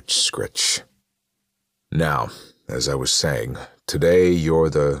 Scritch, scritch. "Now, as I was saying, today you're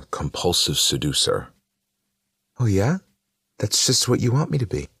the compulsive seducer." "Oh yeah? That's just what you want me to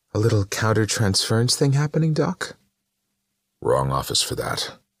be. A little counter-transference thing happening, Doc?" "Wrong office for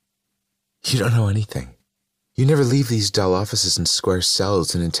that. You don't know anything. You never leave these dull offices and square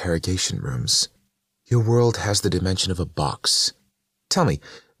cells and interrogation rooms. Your world has the dimension of a box. Tell me,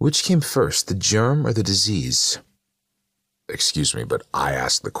 which came first, the germ or the disease? Excuse me, but I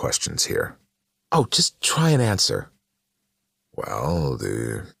asked the questions here. Oh, just try and answer. Well,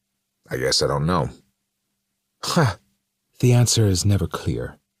 I guess I don't know. Huh. The answer is never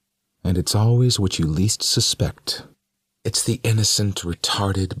clear, and it's always what you least suspect. It's the innocent,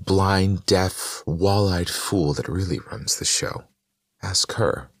 retarded, blind, deaf, wall-eyed fool that really runs the show. Ask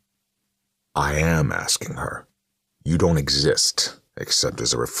her. I am asking her. You don't exist, except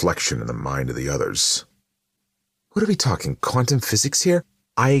as a reflection in the mind of the others. What are we talking, quantum physics here?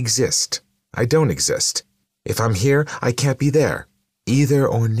 I exist. I don't exist. If I'm here, I can't be there. Either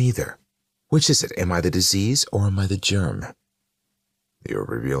or neither. Which is it? Am I the disease or am I the germ? You're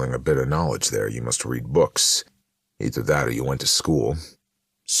revealing a bit of knowledge there. You must read books. Either that or you went to school.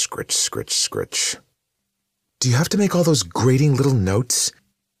 Scritch, scritch, scritch. Do you have to make all those grating little notes?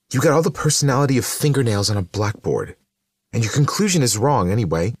 You got all the personality of fingernails on a blackboard. And your conclusion is wrong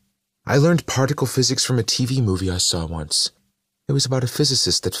anyway. I learned particle physics from a TV movie I saw once. It was about a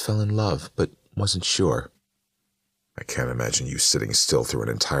physicist that fell in love, but wasn't sure. I can't imagine you sitting still through an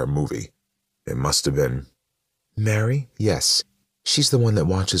entire movie. It must have been... Mary? Yes. She's the one that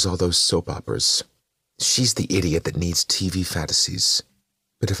watches all those soap operas. She's the idiot that needs TV fantasies.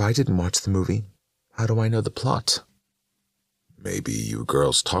 But if I didn't watch the movie, how do I know the plot? Maybe you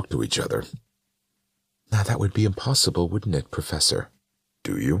girls talk to each other. Now that would be impossible, wouldn't it, Professor?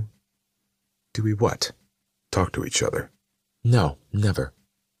 Do you? Do we what? Talk to each other. No, never.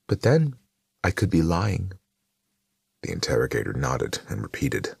 But then, I could be lying. The interrogator nodded and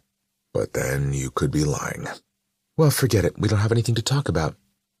repeated. But then you could be lying. Well, forget it. We don't have anything to talk about.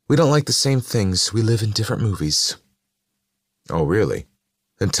 We don't like the same things. We live in different movies. Oh, really?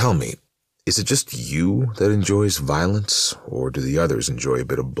 Then tell me, is it just you that enjoys violence, or do the others enjoy a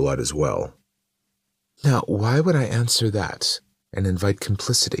bit of blood as well? Now, why would I answer that and invite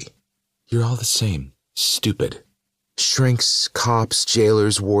complicity? You're all the same. Stupid. Shrinks, cops,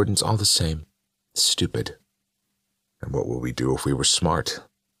 jailers, wardens, all the same. Stupid. And what would we do if we were smart?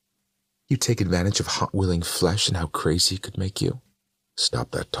 You take advantage of hot, willing flesh and how crazy it could make you.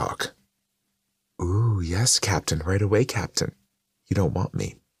 Stop that talk. Ooh, yes, Captain. Right away, Captain. You don't want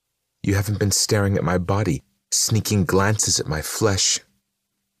me. You haven't been staring at my body, sneaking glances at my flesh.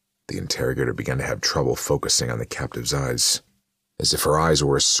 The interrogator began to have trouble focusing on the captive's eyes, as if her eyes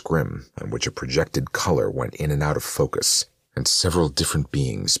were a scrim on which a projected color went in and out of focus, and several different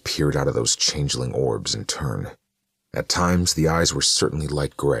beings peered out of those changeling orbs in turn. At times, the eyes were certainly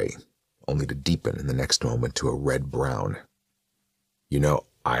light gray, only to deepen in the next moment to a red-brown. You know,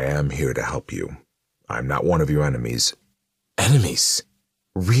 I am here to help you. I'm not one of your enemies. Enemies?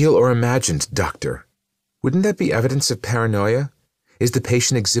 Real or imagined, Doctor? Wouldn't that be evidence of paranoia? Is the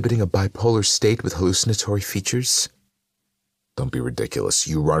patient exhibiting a bipolar state with hallucinatory features? Don't be ridiculous.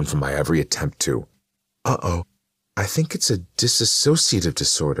 You run from my every attempt to... Uh-oh. I think it's a dissociative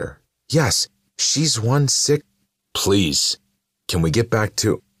disorder. Yes, she's one sick... Please, can we get back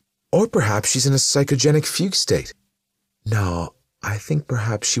to... Or perhaps she's in a psychogenic fugue state. No, I think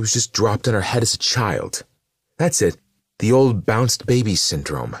perhaps she was just dropped on her head as a child. That's it. The old bounced baby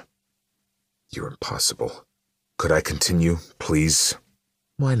syndrome. You're impossible. Could I continue, please?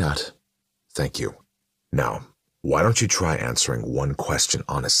 Why not? Thank you. Now, why don't you try answering one question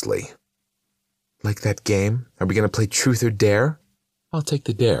honestly? Like that game? Are we going to play truth or dare? I'll take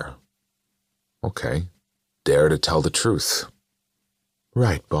the dare. Okay. Dare to tell the truth.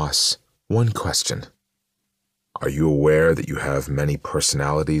 Right, boss. One question. Are you aware that you have many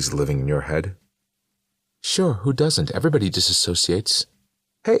personalities living in your head? Sure, who doesn't? Everybody disassociates.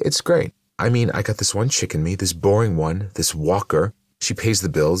 Hey, it's great. I mean, I got this one chick in me, this boring one, this walker. She pays the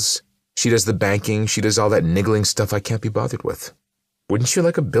bills. She does the banking. She does all that niggling stuff I can't be bothered with. Wouldn't you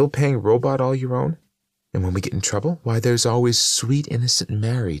like a bill-paying robot all your own? And when we get in trouble, why, there's always sweet, innocent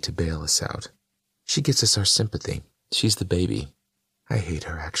Mary to bail us out. She gets us our sympathy. She's the baby. I hate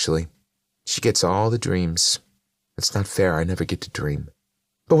her, actually. She gets all the dreams. It's not fair. I never get to dream.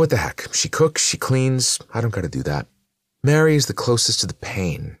 But what the heck? She cooks, she cleans. I don't gotta do that. Mary is the closest to the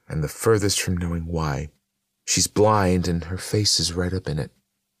pain and the furthest from knowing why. She's blind and her face is right up in it.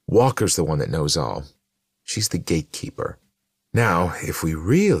 Walker's the one that knows all. She's the gatekeeper. Now, if we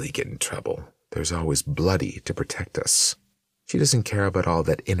really get in trouble, there's always Bloody to protect us. She doesn't care about all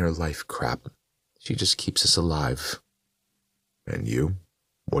that inner life crap. She just keeps us alive. And you?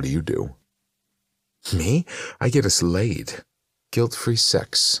 What do you do? Me? I get us laid. Guilt-free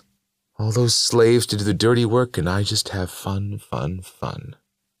sex. All those slaves to do the dirty work, and I just have fun, fun, fun.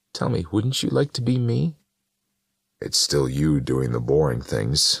 Tell me, wouldn't you like to be me? It's still you doing the boring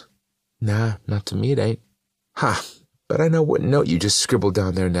things. Nah, not to me it ain't. Ha, but I know what note you just scribbled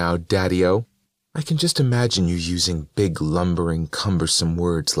down there now, Daddy-O. I can just imagine you using big, lumbering, cumbersome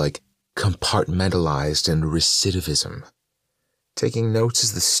words like compartmentalized and recidivism. Taking notes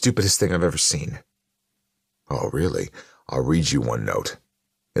is the stupidest thing I've ever seen. Oh, really? I'll read you one note.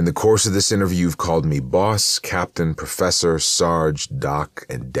 In the course of this interview, you've called me boss, captain, professor, sarge, doc,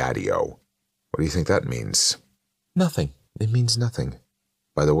 and daddy-o. What do you think that means? Nothing. It means nothing.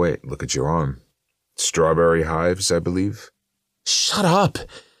 By the way, look at your arm. Strawberry hives, I believe. Shut up!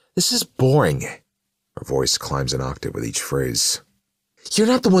 This is boring. Her voice climbs an octave with each phrase. You're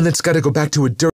not the one that's got to go back to a